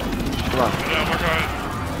 Come on. Yeah, work on it.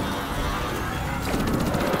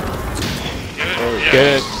 Get it? Oh, Yeah.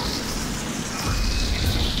 Good.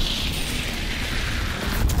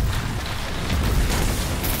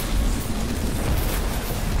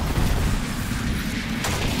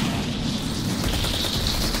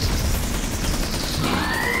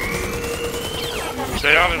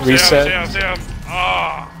 Stay on it. Reset. Stay on.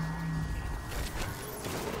 Ah.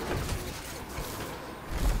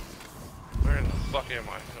 Where in the fuck am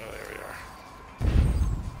I? Oh, there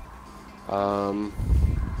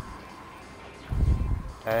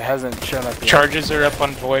we are. It hasn't shown up yet. Charges are up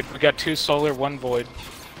on void. We got 2 solar, 1 void.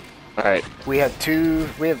 Alright. We have 3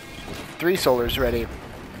 solars ready.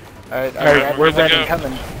 Alright, Alright, we're ready. ready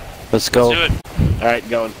coming. Let's go. Let's do it. Alright,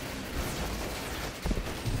 going.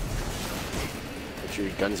 Make sure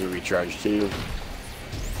your guns are recharged too.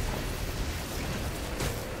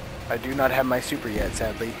 I do not have my super yet,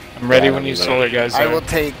 sadly. I'm ready Yeah, when you either. solar guys I are. will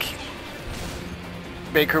take...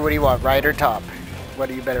 Baker, what do you want? Right or top? What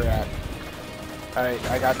are you better at? Alright,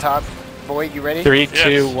 I got top. Void, you ready? 3, Yes.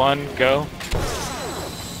 2, 1, go.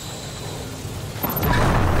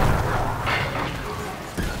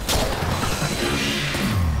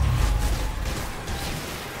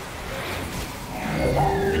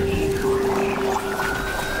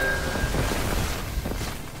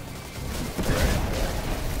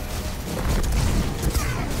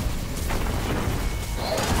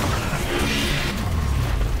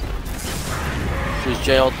 She's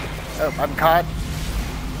jailed. Oh, I'm caught.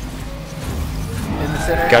 In the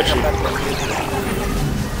center. Got you.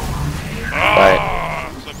 Ah,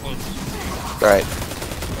 so close. Alright.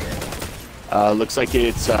 Looks like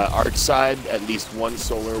it's arc side, at least 1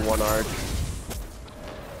 solar, 1 arc.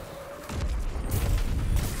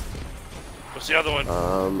 What's the other one?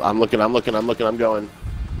 I'm looking, I'm going.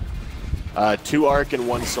 2 arc and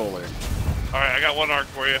 1 solar. Alright, I got 1 arc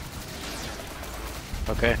for you.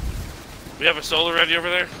 Okay. We have a solar ready over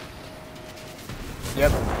there?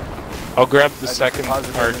 Yep. I'll grab the I just second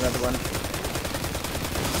deposited arc another one.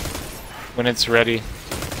 when it's ready.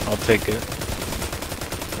 I'll take it.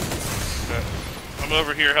 Okay. I'm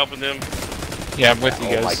over here helping them. Yeah, I'm with you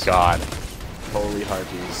Oh guys. my god. Holy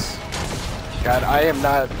harpies. God, I am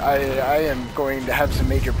not. I am going to have some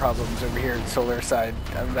major problems over here in solar side.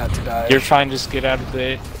 I'm about to die. You're fine, just get out of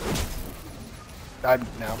the...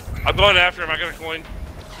 No. I'm going after him. I got a coin.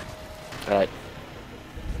 Alright.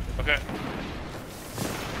 Okay.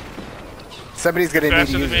 Somebody's gonna need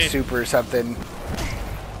Faster to than use a me. super or something.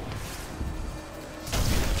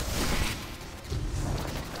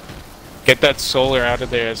 Get that solar out of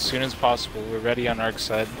there as soon as possible. We're ready on arc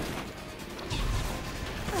side.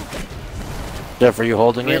 Jeff, are you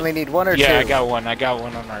holding We it? only need 1 or 2. Yeah, I got one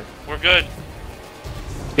on arc. We're good.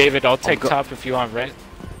 David, I'll take go- top if you want, right?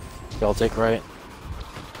 I'll take right.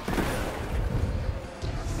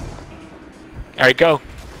 Alright, go.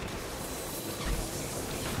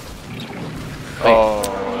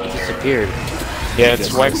 Oh, it disappeared. Yeah, it's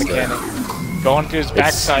Yes, white it's there. mechanic. Going to his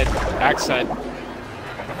backside. Backside.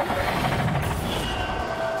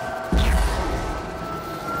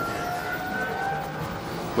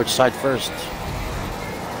 Which side first?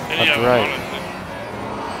 Any Left of or them, right? honestly.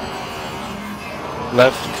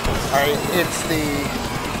 Left. Alright, it's the.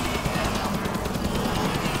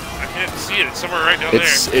 I can't see it. It's somewhere right down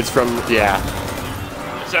It's from, yeah.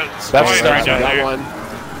 there. It's that That's spine right down. down Got there. one.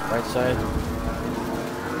 Right side?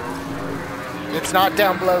 It's not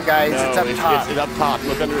down below, guys. No, it's up top. It's up top.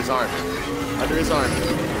 Look under his arm. Under his arm.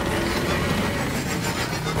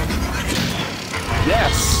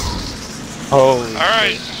 Yes! Holy.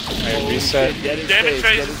 Alright. Alright, reset. Get his Damage face,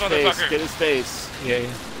 face, get his motherfucker. face, get his face. Yeah, yeah.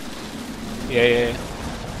 Yeah, yeah.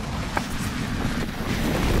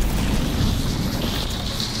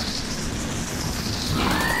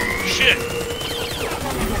 Shit.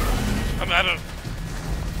 I'm out of.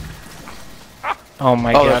 Oh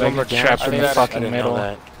my Oh, god, there's I one more got damage trapped in the face? I fucking didn't know middle.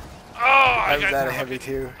 that. Oh, I I was got out of heavy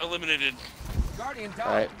too. eliminated. Guardian down.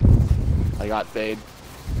 Alright. I got fade.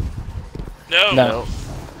 No. No.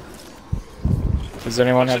 Does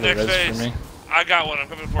anyone What's have the a next res for phase? me? I got one. I'm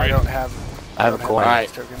coming for I you. don't have. I have a don't coin. my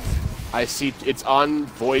Alright. tokens. I see it's on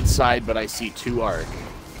void side, but I see 2 arc.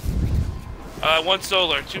 1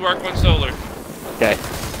 solar. 2 arc, 1 solar. Okay.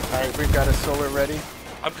 Alright, we've got a solar ready.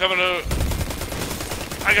 I'm coming to.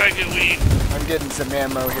 I gotta get weed. I'm getting some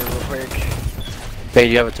ammo here real quick. Hey,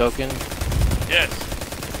 do you have a token? Yes.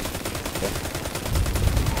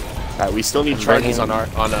 Alright, we still need I'm charges bringing-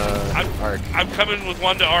 on arc. I'm coming with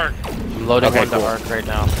 1 to arc. I'm loading Okay, one cool. to arc right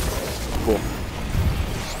now. Cool.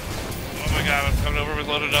 Oh my god, I'm coming over with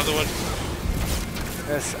load another one.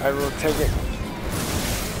 Yes, I will take it.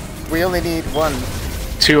 We only need 1.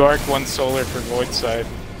 2 arc, 1 solar for void side.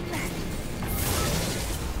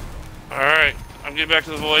 Alright, I'm getting back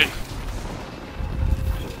to the void.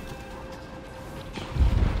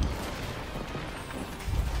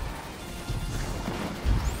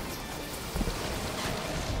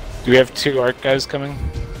 Do we have 2 arc guys coming?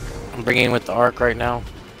 I'm bringing with the arc right now.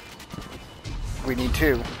 We need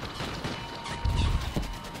 2.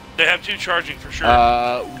 They have 2 charging for sure.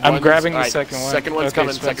 I'm grabbing the second one. Second one's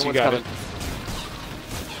coming. Spence, Second you one's got coming. it.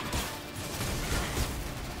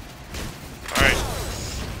 Alright.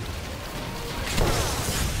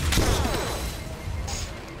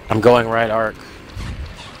 I'm going right arc.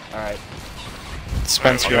 All right.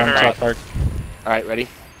 Spence, you're on Alright. top arc. All right. Ready?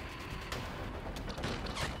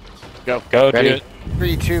 Go. Go, Ready? do it.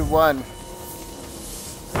 3, 2, 1.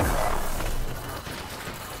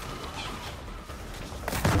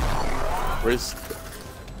 Where's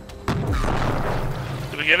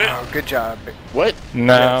Did we get it? Oh, good job. what?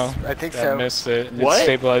 No, Yes, I think I so. missed it. What? It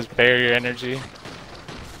stabilized barrier energy. Do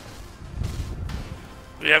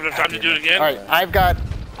we have enough time to do it again? All right, I've got a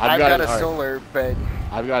all right. solar, but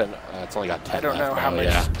I've got an. It's only got 10. I don't left know how now, much.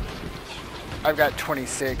 Yeah. I've got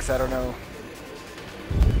 26. I don't know.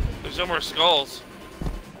 There's no more skulls.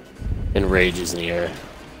 And rage is in the air.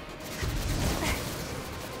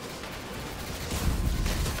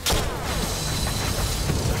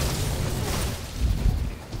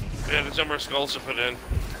 Yeah, there's no more skulls to put in.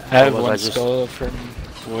 I have was one I just- skull from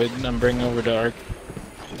wood I'm bringing over to arc.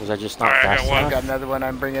 Was I just not Alright, I got fast one. I've enough? got another one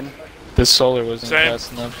I'm bringing. This solar wasn't Same.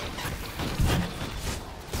 fast enough.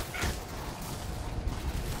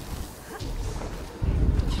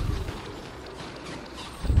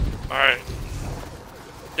 Alright.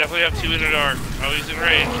 Definitely have 2 in an arc. Always in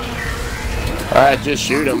range. All right, just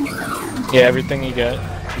shoot him. Yeah, everything you got.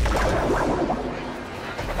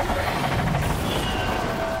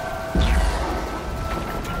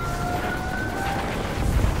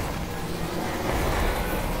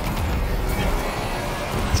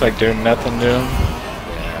 It's like doing nothing to him.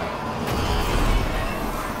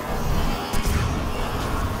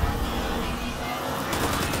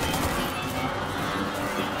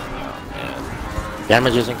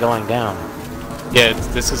 Damage isn't going down. Yeah,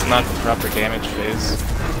 this is not the proper damage phase.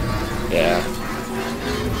 Yeah.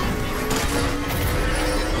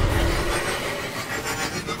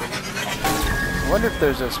 I wonder if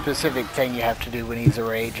there's a specific thing you have to do when he's a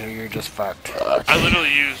rage, or you're just fucked. I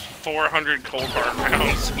literally used 400 cold hard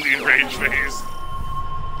rounds in the enraged phase.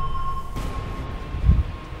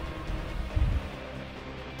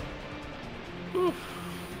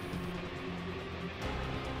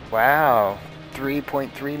 Wow,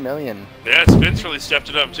 3.3 million. Yeah, Spence really stepped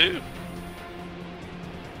it up too.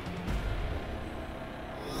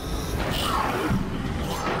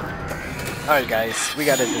 All right, guys, we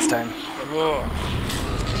got it this time. Whoa.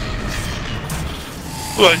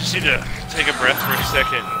 Well, I just need to take a breath for a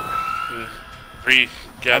second and I'm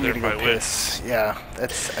regather gonna my go wits. piss. Yeah, I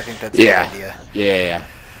think that's Yeah. a good idea. Yeah.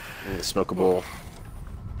 Smoke a bowl.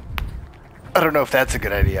 I don't know if that's a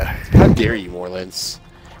good idea. How dare you, Morlands?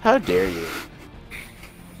 How dare you?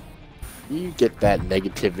 You get that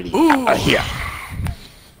negativity out of here.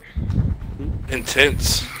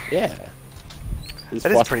 Intense. Yeah. It's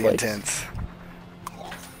That is lost pretty place. intense.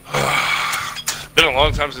 Been a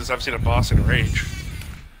long time since I've seen a boss in rage.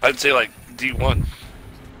 I'd say like D1.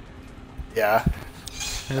 Yeah.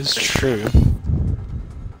 That's true.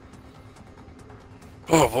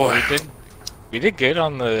 Oh boy. We did good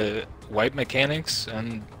on the wipe mechanics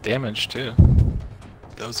and damage too.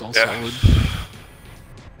 That was all Yeah. solid.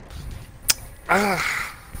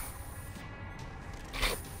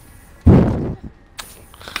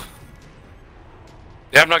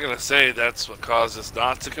 Yeah, I'm not gonna say that's what caused us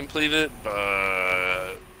not to complete it,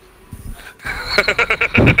 but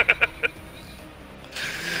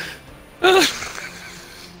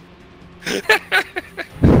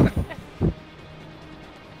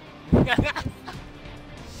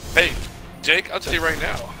hey, Jake, I'll tell you right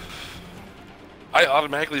now. I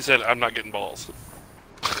automatically said I'm not getting balls.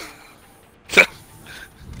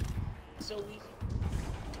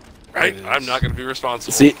 Right? I'm not gonna be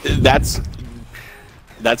responsible. See, that's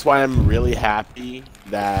why I'm really happy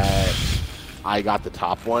that I got the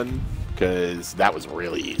top one, because that was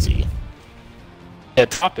really easy. Yeah,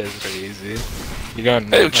 top is pretty easy. You're going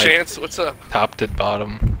Hey, like, Chance, what's up? top to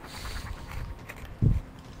bottom.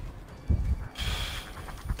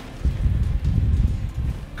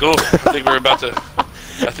 Cool. I think we're about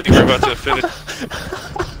to finish.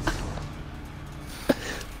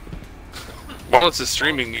 Wallace is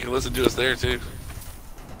streaming. You can listen to us there too.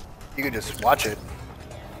 You could just watch it.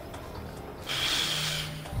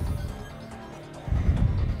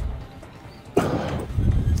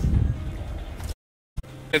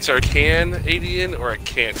 It's our can ADN or a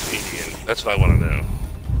can't ADN? That's what I want to know.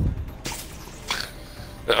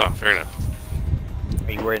 Oh, fair enough.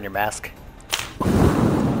 Are you wearing your mask?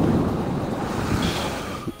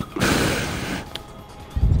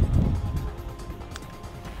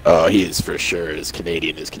 Oh, he is for sure as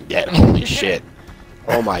Canadian as can get. Holy shit.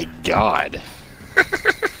 Oh my god.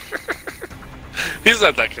 He's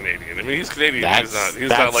not that Canadian. I mean, he's Canadian. He's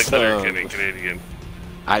not like American and Canadian.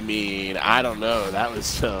 I mean, I don't know. That was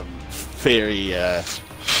some very,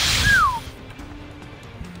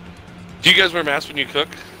 Do you guys wear masks when you cook?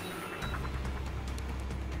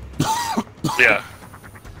 Yeah.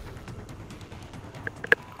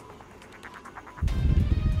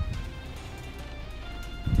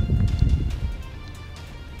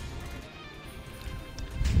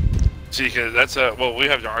 See, because that's well, we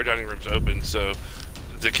have our dining rooms open, so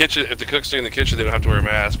the kitchen. If the cooks stay in the kitchen, they don't have to wear a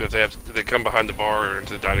mask. But if they come behind the bar or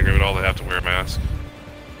into the dining room at all, they have to wear a mask.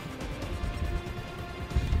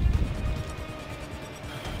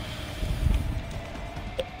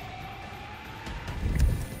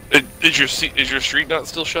 Is your street not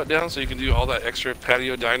still shut down, so you can do all that extra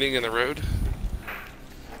patio dining in the road?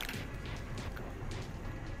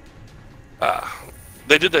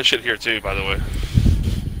 They did that shit here too, by the way.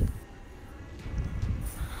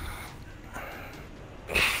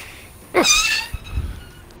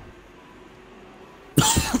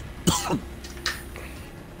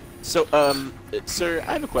 So, sir,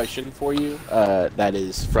 I have a question for you. That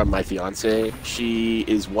is from my fiance. She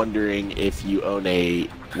is wondering if you own a,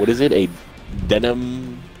 what is it? A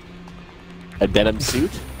denim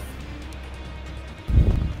suit?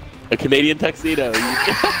 A Canadian tuxedo.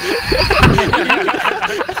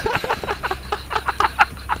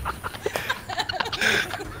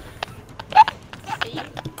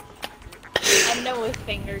 I know a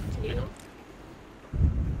thing or two.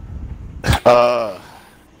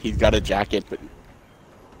 He's got a jacket, but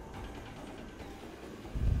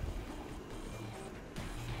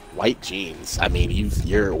white jeans. I mean,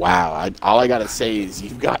 you're wow. All I gotta say is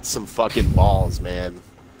you've got some fucking balls, man.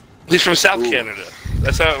 He's from South Canada.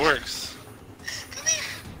 That's how it works.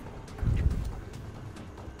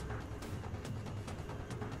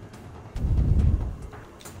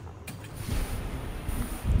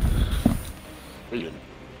 What are you in?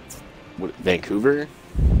 What, Vancouver?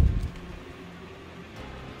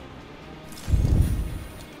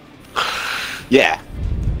 Yeah.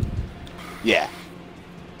 Yeah.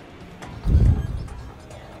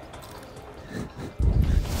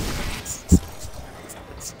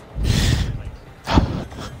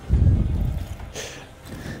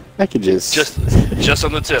 I could just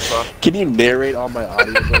on the tip, huh? Can you narrate all my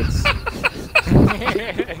audiobooks?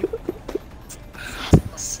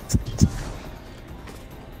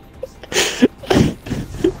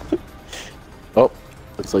 Oh,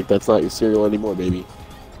 looks like that's not your cereal anymore, baby.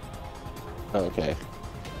 Oh, okay.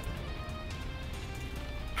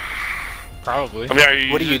 Probably. I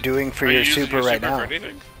mean, what are you doing for your super right now?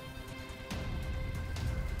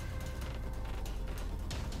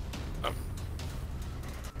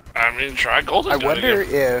 I mean, try Golden Gun.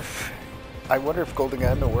 I wonder if Golden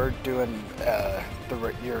Gun or doing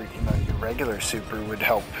your regular super would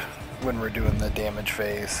help when we're doing the damage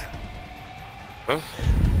phase. Huh?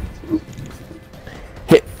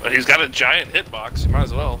 Well, he's got a giant hitbox. You might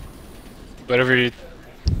as well. Whatever you...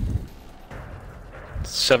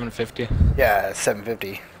 750. Yeah,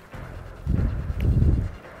 750.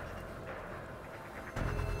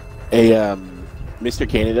 Hey, Mr.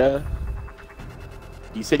 Canada,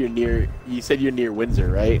 you said you're near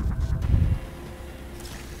Windsor, right?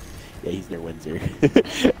 Yeah, he's near Windsor.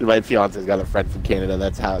 My fiance's got a friend from Canada.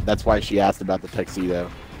 That's why she asked about the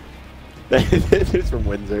tuxedo. It's from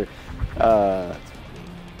Windsor. Fucking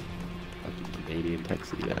Canadian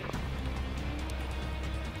tuxedo.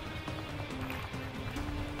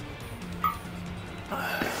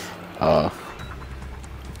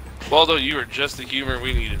 Well, though, you were just the humor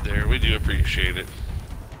we needed there. We do appreciate it.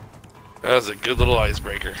 That was a good little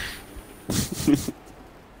icebreaker.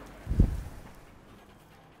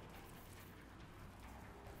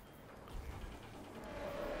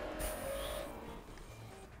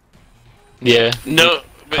 Yeah. No,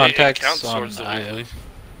 but contacts it counts on towards the weekly.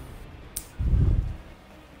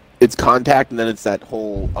 It's contact, and then it's that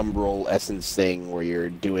whole Umbral Essence thing where you're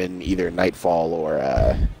doing either Nightfall or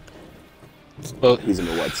well,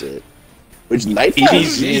 what's it? Which Nightfall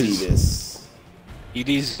is easy. This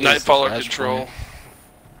ED's Nightfall or Control.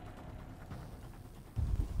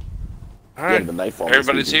 All right, the Nightfall.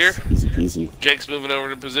 Everybody's here. Easy peasy. Jake's moving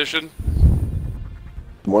over to position.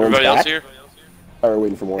 Morgan's Everybody else here? Oh, we're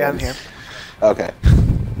waiting for Morgan. Yeah, I'm here. Okay.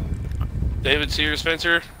 David's here.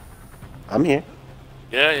 Spencer. I'm here.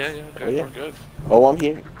 Yeah. Okay, Oh, yeah. we're good. Oh, I'm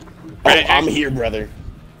here. Ready, I'm Jake? here, brother.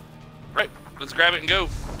 Right, let's grab it and go.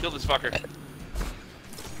 Kill this fucker.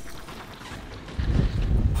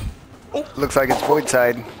 Looks like it's void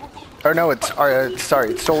side. Or no, it's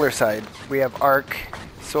sorry, it's solar side. We have arc,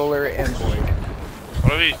 solar, and void.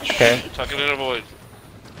 One of each. Okay. Tuck it in a void.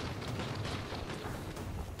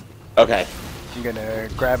 Okay. I'm gonna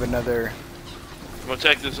grab another. I'm gonna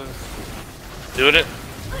take this one. Doing it.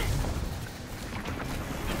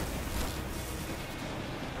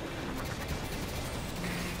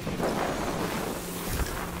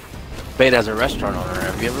 Bait, as a restaurant owner,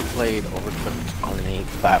 have you ever played Overcooked on any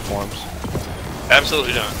platforms?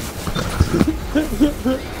 Absolutely not.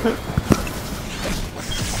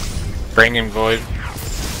 Bring in void.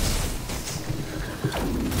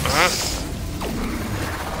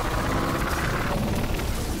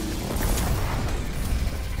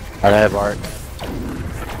 I have arc.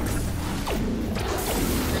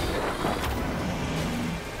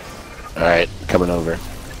 Alright, coming over.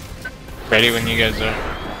 Ready when you guys are.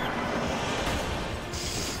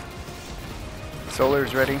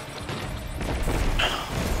 Solar's ready.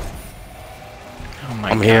 Oh my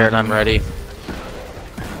I'm God. here and I'm ready.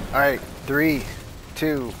 Alright, 3,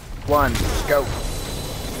 2, 1, go.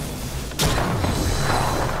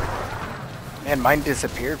 Man, mine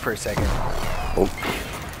disappeared for a second. Oh.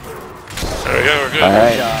 There we go, we're good. All right.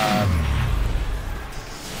 Good job.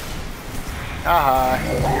 Haha,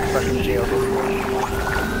 fucking jailed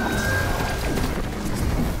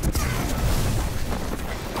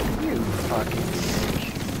You fucking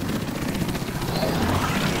dick.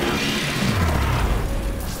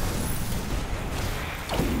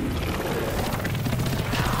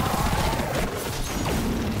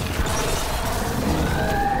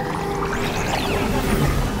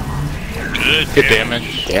 Good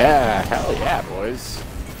damage. Yeah, hell yeah, boys.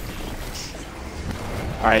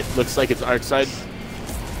 Alright, looks like it's arc side.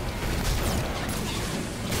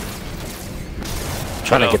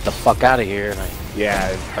 Trying to get the fuck out of here, and I Yeah,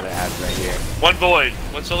 it's kind of ads right here. One void.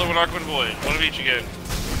 One solar, one arc, one void. One of each again.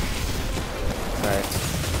 Alright.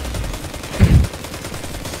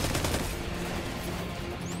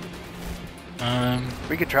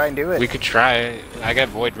 We could try and do it. We could try. I got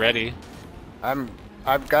void ready.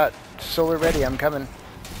 I've got solar ready. I'm coming.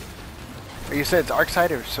 Or you said it's arc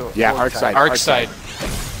side or so? Yeah, void arc side. Arc side.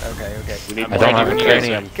 Okay, okay. We need I don't have a you guys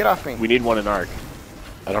cranium. Get off me. We need one in arc.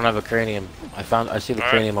 I don't have a cranium. I see the Alright.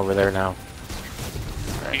 cranium over there now.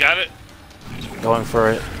 You got it? Going for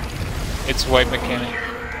it. It's white mechanic.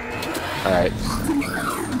 Alright.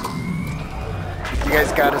 You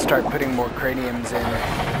guys gotta start putting more craniums in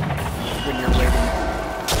when you're waiting.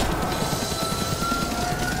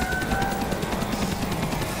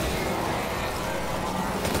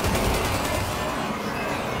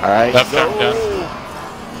 Alright. Left arm done.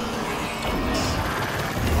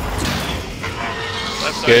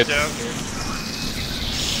 Left side Good. down.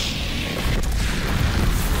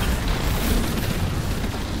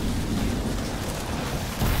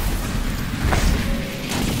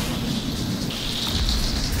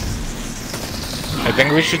 I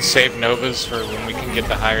think we should save Novas for when we can get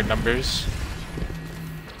the higher numbers.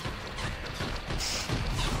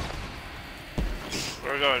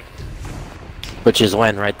 Where are we going? Which is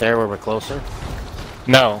when? Right there where we're closer?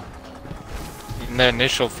 No. In the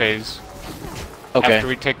initial phase. Okay. After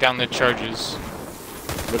we take down the charges.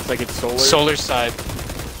 Looks like it's solar. Solar side.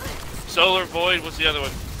 Solar, void, what's the other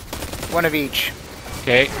one? One of each.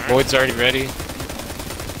 Okay, void's already ready.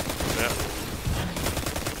 Yeah.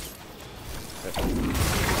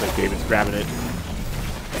 Looks like David's grabbing it.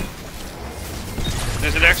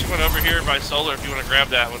 There's an extra one over here by solar if you want to grab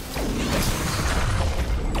that one.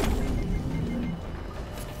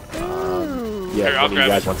 Yeah, Here, I'll one of you grab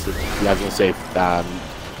guys it. wants to. You guys will save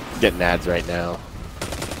getting ads right now.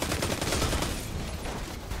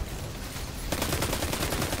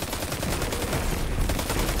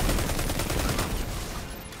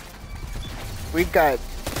 We've got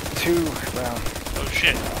 2. Well, Oh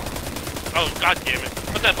shit. Oh god damn it.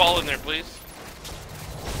 Put that ball in there, please.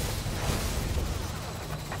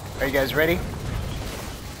 are you guys ready?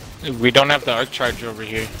 We don't have the arc charge over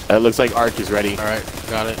here. It looks like arc is ready. Alright,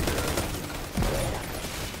 got it.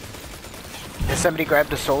 Has somebody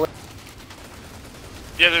grabbed the solar?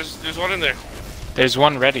 Yeah, there's one in there. There's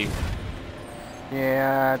one ready.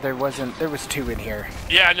 Yeah, there wasn't. There was 2 in here.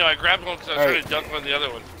 Yeah, I know, I grabbed one because I was Alright. trying to dunk on the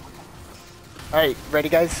other one. Alright, ready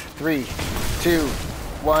guys? 3, 2,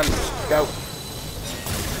 1, go.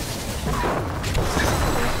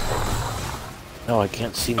 No, I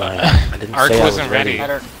can't see mine. I didn't Arc say I was wasn't ready. ready. I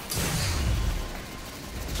don't,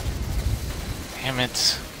 Damn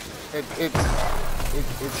it.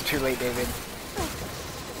 it's too late, David.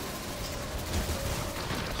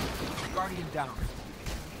 Guardian down.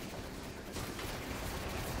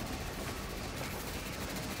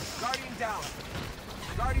 Guardian down.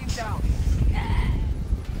 Guardian down.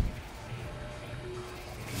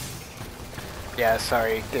 Yeah,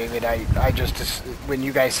 sorry, David. I just when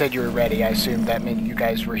you guys said you were ready, I assumed that meant you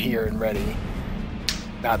guys were here and ready,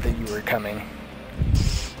 not that you were coming.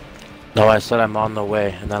 No, I said I'm on the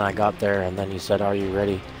way, and then I got there, and then you said, "Are you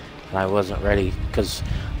ready?" And I wasn't ready because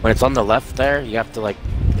when it's on the left there, you have to like,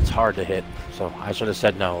 it's hard to hit. So I should have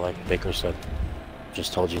said no, like Baker said.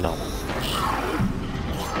 Just told you no.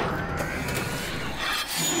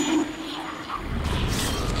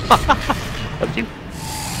 Fuck you.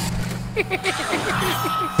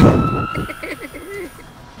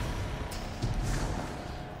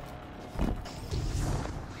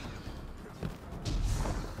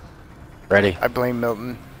 Ready? I blame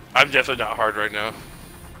Milton. I'm definitely not hard right now.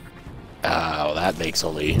 Oh, that makes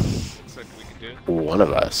only Looks like we can do it. one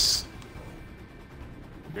of us.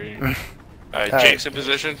 Three. Alright, Jake's in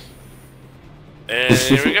position. And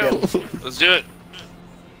here we go. Let's do it.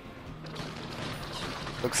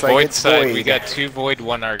 Looks like Void it's side, Void. we got 2 Void,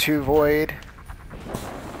 1 Arc. 2 Void.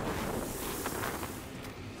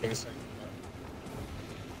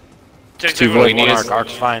 Jake's 2 everybody void, 1 needs- arc.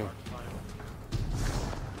 Arc's fine.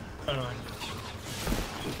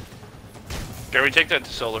 Can we take that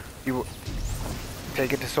to solar? You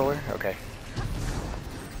take it to solar? Okay.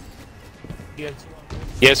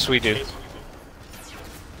 Yes, we do.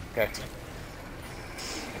 Okay.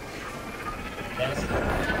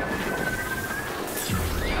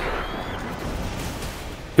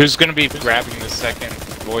 Who's gonna be grabbing the second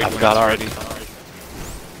Void I've when got it's Arc.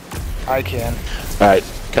 ready? I can. Alright,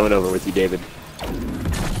 coming over with you, David.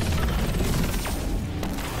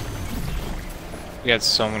 We got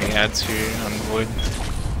so many ads here on Void.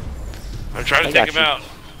 I'm trying to I take got him you. out.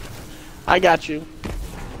 I got you.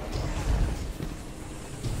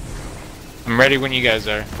 I'm ready when you guys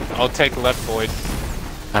are. I'll take left Void.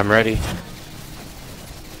 I'm ready.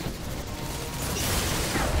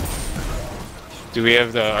 Do we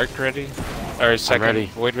have the Arc ready? Or second ready.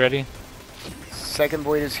 Void ready? Second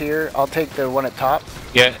Void is here. I'll take the one at top.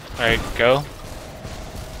 Yeah, alright, go.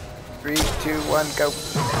 3, 2, 1, go.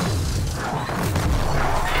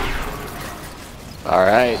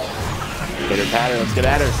 Alright. Pitter patter, let's get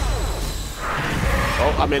at her.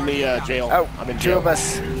 Oh, I'm in the jail. Oh, I'm in 2 jail. of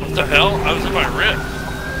us. What the hell? I was in my rip.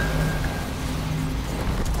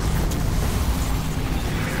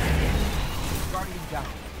 Guardian down.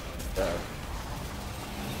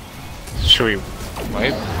 Should we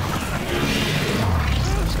wipe?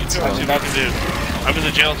 Let's see what we can do. I'm in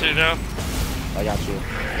the jail too now. I got you.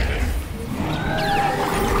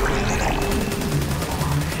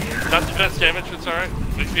 Not the best damage, it's alright.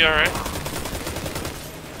 We should be alright.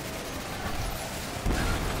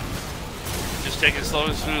 Just take it slow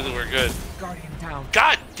and smooth and we're good. Guardian down.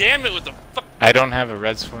 God damn it with the fuck. I don't have a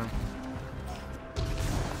res for him.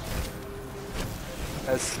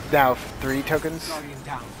 That's now 3 tokens. Guardian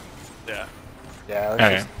down. Yeah. Yeah,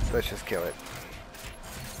 Okay. let's just kill it.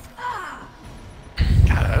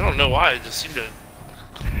 God, I don't know why. I just seem to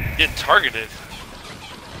get targeted.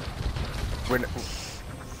 We're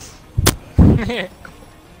yeah,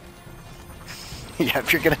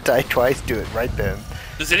 if you're gonna die twice, do it right then.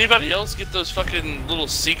 Does anybody else get those fucking little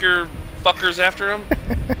seeker fuckers after them?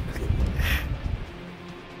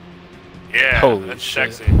 Yeah, Holy that's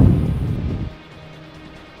shit. sexy.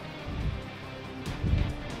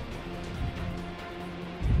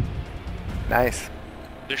 Nice.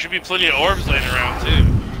 There should be plenty of orbs laying around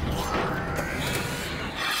too.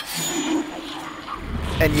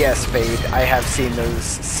 And yes, Fade, I have seen those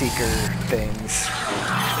seeker things.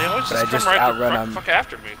 They always But I just just come right outrun the 'em. fuck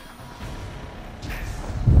after me.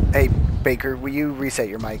 Hey, Baker, will you reset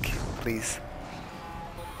your mic, please?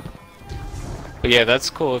 But yeah, that's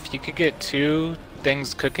cool. If you could get 2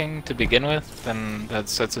 things cooking to begin with, then that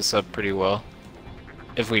sets us up pretty well.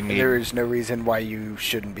 If we need. There is no reason why you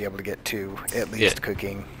shouldn't be able to get 2, at least Yeah.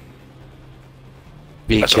 cooking.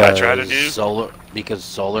 That's what I try to do. Because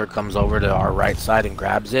solar comes over to our right side and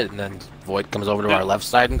grabs it, and then Void comes over to our left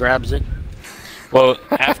side and grabs it. Well,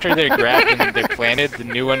 after they're grabbed and they're planted, the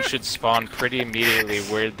new one should spawn pretty immediately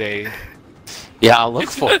where they. Yeah, I'll look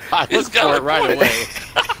for it. I He's look got for a it right point. away.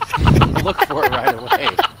 I'll look for it right away.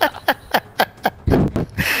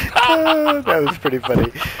 That was pretty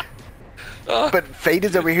funny. But Fade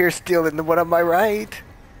is over here still in the one on my right.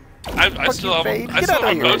 I Fuck still you, have Fade. I Get still out of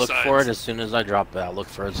have here. I'll both look sides. for it as soon as I drop it. I'll look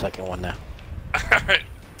for the second one now. Alright.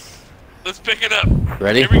 Let's pick it up.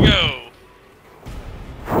 Ready? Here we go.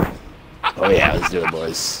 Oh yeah, let's do it,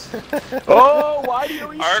 boys. Oh, why do you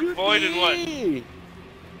always Arc, shoot Void, and what? me?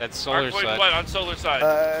 That's solar Arc Void side. what on solar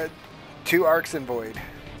side? 2 arcs and Void.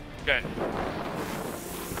 Okay.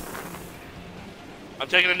 I'm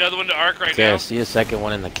taking another one to Arc right Okay, I now. see a second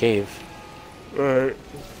one in the cave. Alright.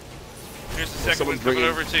 Here's the second one Someone's coming bringing-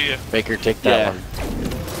 over to you. Baker, take that Yeah. one.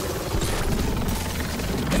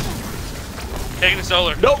 Taking the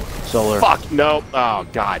solar. Nope. Solar. Fuck. No. Oh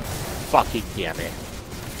God. Fucking damn it.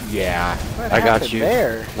 Yeah. What I got happened you.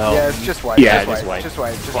 there? No. Yeah, it's just white. Yeah, just just white. white. Just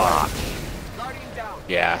white. Just Fuck. white. Guardian down.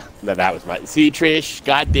 Yeah. No, that was my. See, Trish.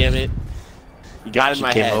 God damn it. You got in She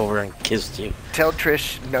my came head. over and kissed you. Tell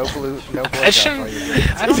Trish no blue, no blood. I shouldn't.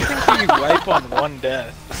 I don't think we wipe on one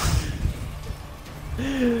death.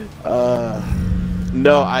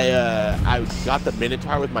 No, I got the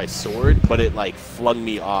Minotaur with my sword, but it like flung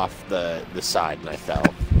me off the side and I fell.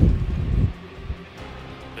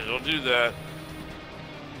 Don't do that.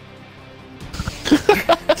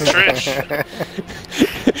 Trish.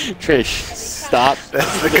 Trish, stop.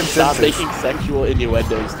 That's the Stop consensus. making sexual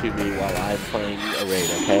innuendos to me while I'm playing a raid,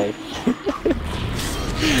 okay?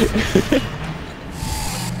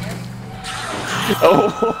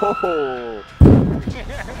 Oh!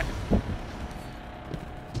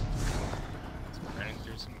 Running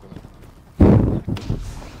through some gloom.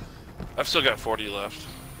 I've still got 40 left.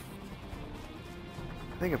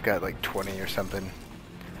 I think I've got like 20 or something.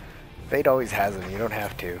 Fate always has them. You don't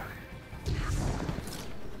have to.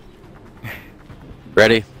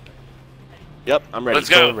 Ready? Yep, I'm ready. Let's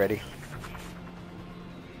go. Still ready.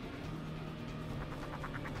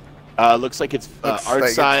 Looks like it's Looks arc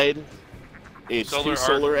like it's- side. It's Solar, two arc.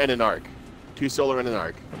 solar and an arc. Two solar and an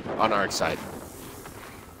arc on arc side.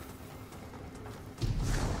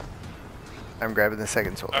 I'm grabbing the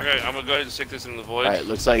second solar. Okay, I'm gonna go ahead and stick this in the void. All right,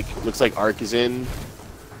 looks like arc is in.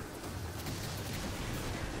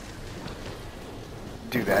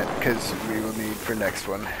 Do that because we will need for next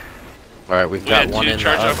one. Alright, we've We got had one 2 in the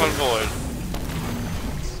charge up on oven. void.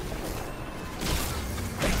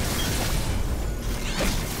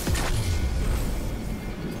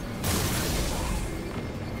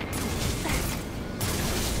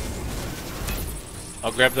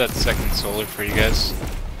 I'll grab that second solar for you guys.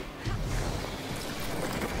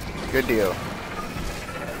 Good deal.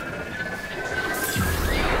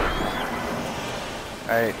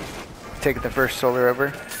 Alright. Taking the first solar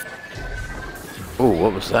over. Ooh,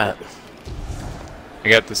 what was that? I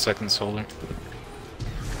got the second solar.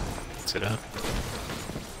 Sit up.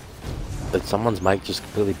 Did someone's mic just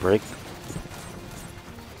completely break?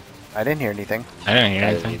 I didn't hear anything. I didn't hear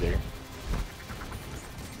I didn't anything. either.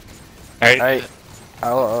 Alright,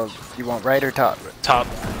 Alright. You want right or top? top.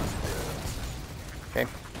 Okay.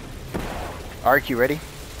 Arc, you ready?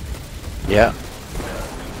 Yeah.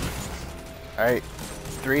 Alright.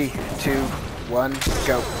 3, 2, 1,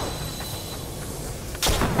 go.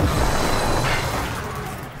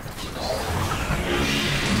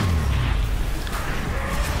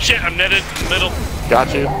 Shit, I'm netted in the middle.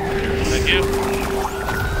 Got you. Thank you.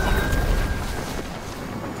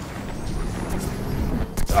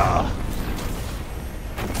 Ah.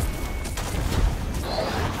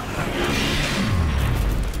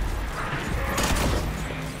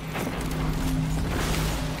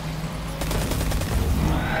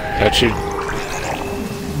 Got you.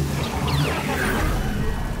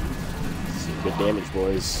 Good damage,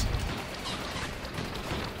 boys.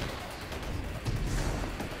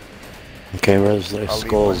 Okay, where's their I'll leave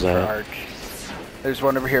skulls one for at? Arc. There's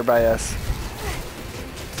one over here by us.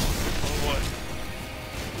 Oh boy.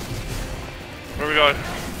 Where are we going?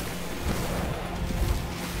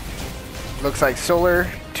 Looks like solar,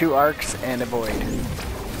 2 arcs, and a void.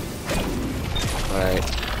 Alright.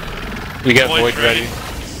 We got Void's void ready.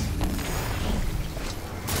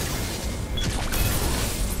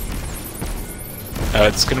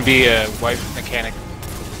 It's gonna be a white mechanic.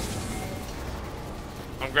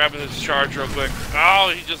 I'm grabbing this charge real quick.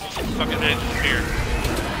 Oh, he just fucking disappeared.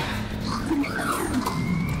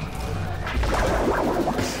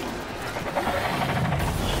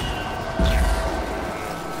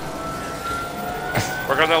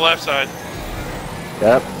 Work on that left side.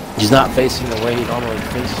 Yep. He's not facing the way he normally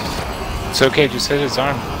faces. It's okay, just hit his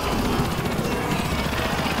arm.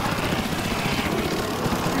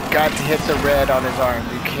 You've got to hit the red on his arm.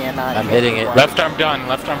 You cannot. I'm hit hitting the it. white. Left arm done,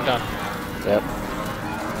 left arm done. Yep.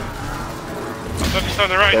 Focus on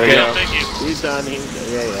the right. There you Yeah, go. thank you. He's done.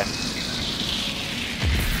 Yeah.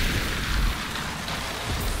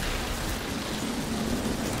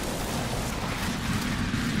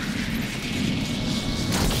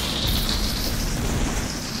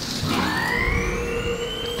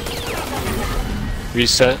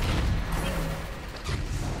 Reset.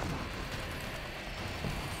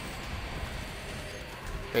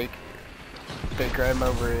 Baker, I'm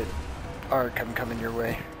over at Arc. I'm coming your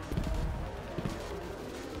way.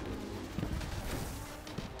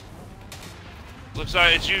 Looks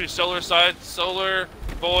like it's you. Solar side. Solar.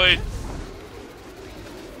 Void.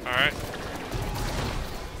 Alright.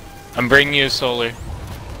 I'm bringing you a solar.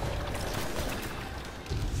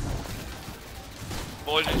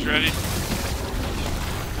 Void is ready.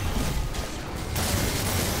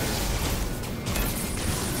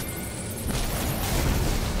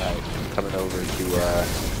 Alright, I'm coming over to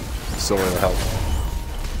solar to help.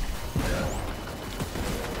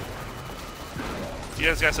 You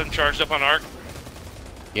guys got something charged up on Arc?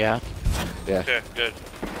 Yeah. Yeah. Okay, good.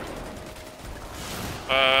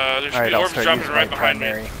 There should Alright, be I'll orbs start dropping using right my behind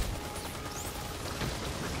primary. me.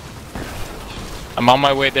 I'm on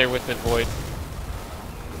my way there with the void.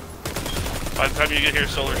 By the time you get here,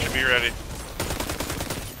 solar should be ready.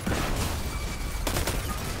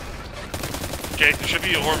 Okay, there should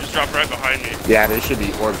be orbs dropped right behind me. Yeah, there should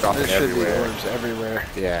be orbs dropping There should everywhere. be orbs everywhere.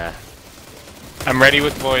 Yeah. I'm ready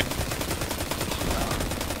with void.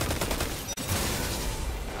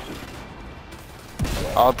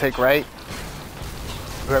 I'll take right.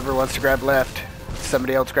 Whoever wants to grab left.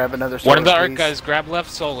 Somebody else grab another solar, One of the arc please. guys, grab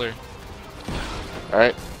left solar.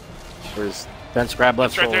 Alright. Where's... Fence grab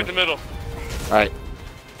left It's right there solar. in the middle. Alright.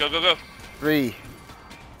 Go, go, go. 3,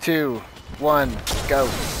 2, 1, go.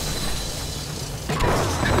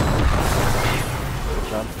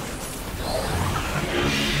 Jump.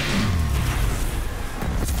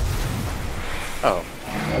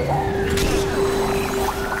 Oh.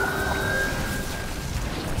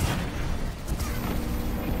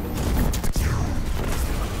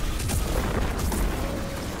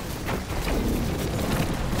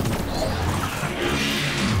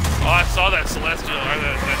 Oh, I saw that celestial.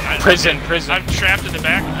 Prison. I'm trapped in the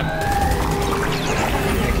back.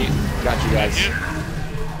 Got you guys.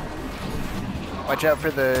 Watch out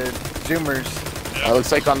for the zoomers.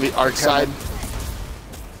 Looks like on the arc side.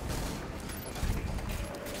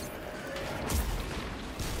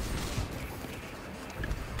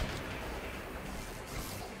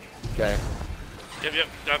 Okay. Yep,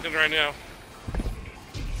 ducking right now.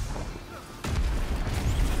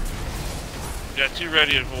 Got two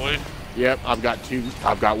ready at void. Yep, I've got two.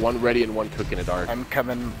 I've got one ready and one cooking at dark. I'm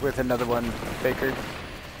coming with another one, Baker.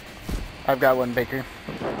 I've got one, Baker.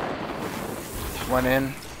 One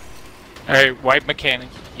in. Alright, white mechanic.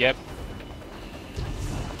 Yep.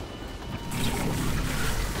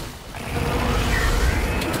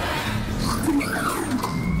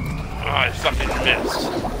 Oh, I fucking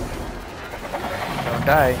missed. Don't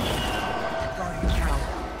die. Guardian tower.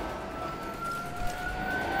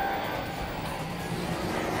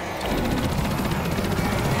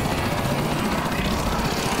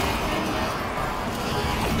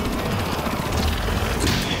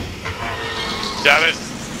 Got it.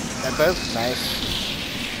 That both? Nice.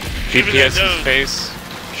 Shoot him in the DPS nose. his face.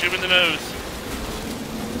 Shoot him in the nose.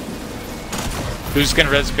 Who's gonna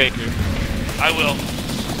res Baker? I will.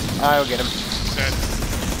 I'll get him. Okay.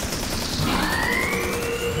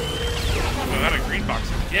 I'm out of green box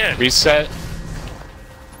again. Reset.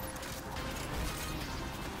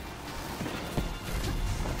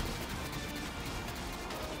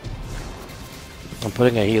 I'm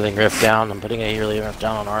putting a healing rift down. I'm putting a healing rift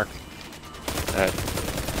down on arc. Alright.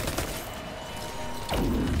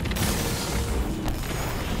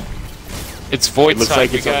 It's void It looks side.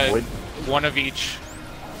 like We it's on got void. one of each.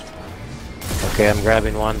 Okay, I'm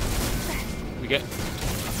grabbing one. We get.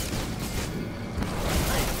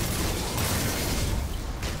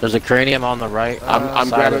 There's a cranium on the right. I'm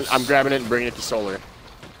side grabbing it and bringing it to solar.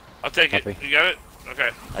 I'll take it. Copy. You got it? Okay.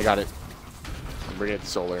 I got it. I'm bringing it to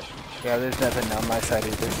solar. Yeah, there's nothing on my side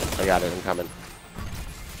either. I got it. I'm coming.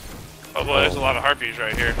 Oh boy, there's a lot of harpies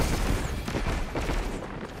right here.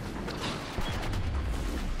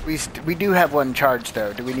 We do have one charged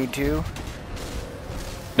though. Do we need two?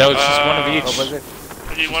 No, it's just one of each. Oh, was it?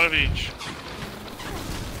 I need one of each.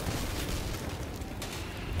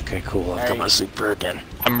 Okay, cool. I've got my super again.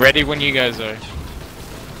 I'm ready when you guys are.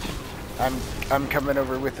 I'm coming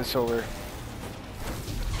over with the solar.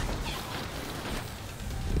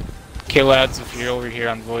 Okay, lads, if you're over here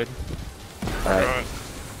on void. Alright. Alright.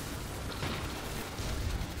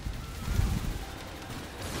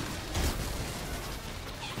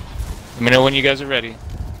 Let me know when you guys are ready.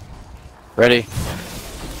 Ready?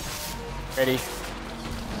 Ready?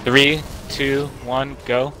 3, 2, 1,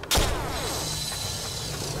 go.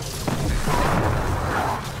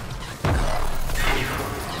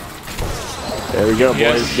 There we go,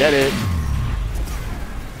 Yes. boys. Get it.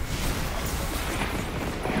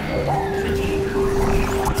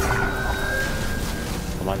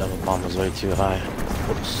 Oh, my double bomb was way too high.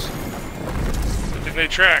 Whoops. I think they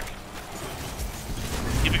track.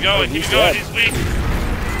 Keep it going, keep it going, he's weak.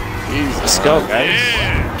 Let's go, guys.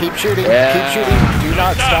 Yeah. Keep shooting. Yeah. Keep shooting. Do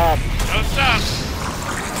not stop. Don't stop.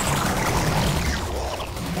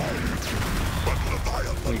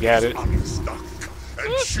 We got it.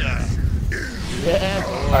 Yeah.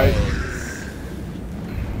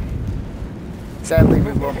 Sadly,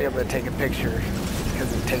 we won't be able to take a picture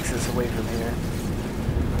because it takes us away from here.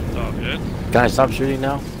 It's all good. Can I stop shooting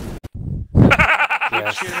now?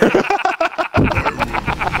 Yes.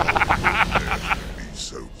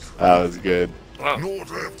 That was good. Well,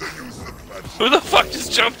 who the fuck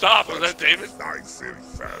just jumped off? Was that David?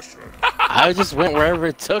 I just went wherever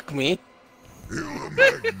it took me.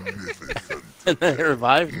 And then it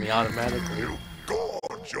revived me automatically.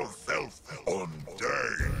 Gorge yourself on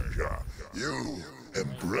danger. You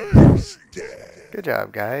embrace death. Good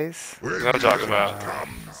job, guys. What I'm talking about.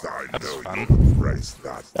 That's fun.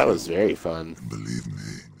 That was very fun. Believe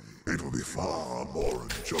me, it will be far more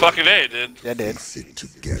enjoyable. Fucking A, dude. I did. Sit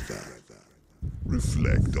together,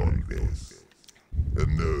 reflect on this,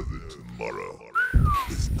 and know that tomorrow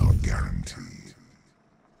is not guaranteed.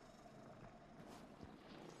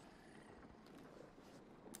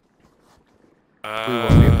 We won't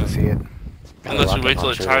be able to see it. Unless we Rocket wait till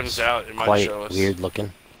it launcher times is out, it might quite show us. weird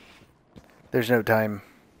looking. There's no time.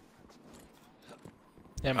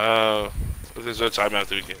 There's no timeout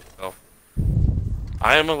that we can't tell.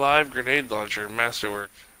 I am alive grenade launcher,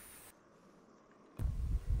 masterwork.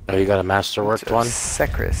 Oh, you got a masterwork one?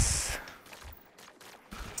 Secris.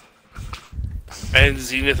 And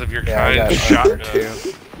zenith of your Yeah, I kind, got armor shotgun.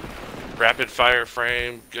 too. Rapid fire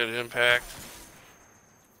frame, good impact.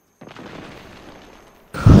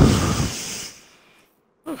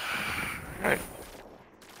 Alright.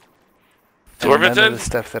 And Dwarven none of then? the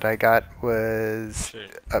stuff that I got was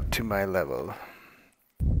up to my level.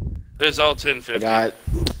 It's all 1050. I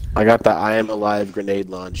got the I Am Alive grenade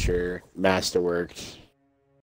launcher, masterworked,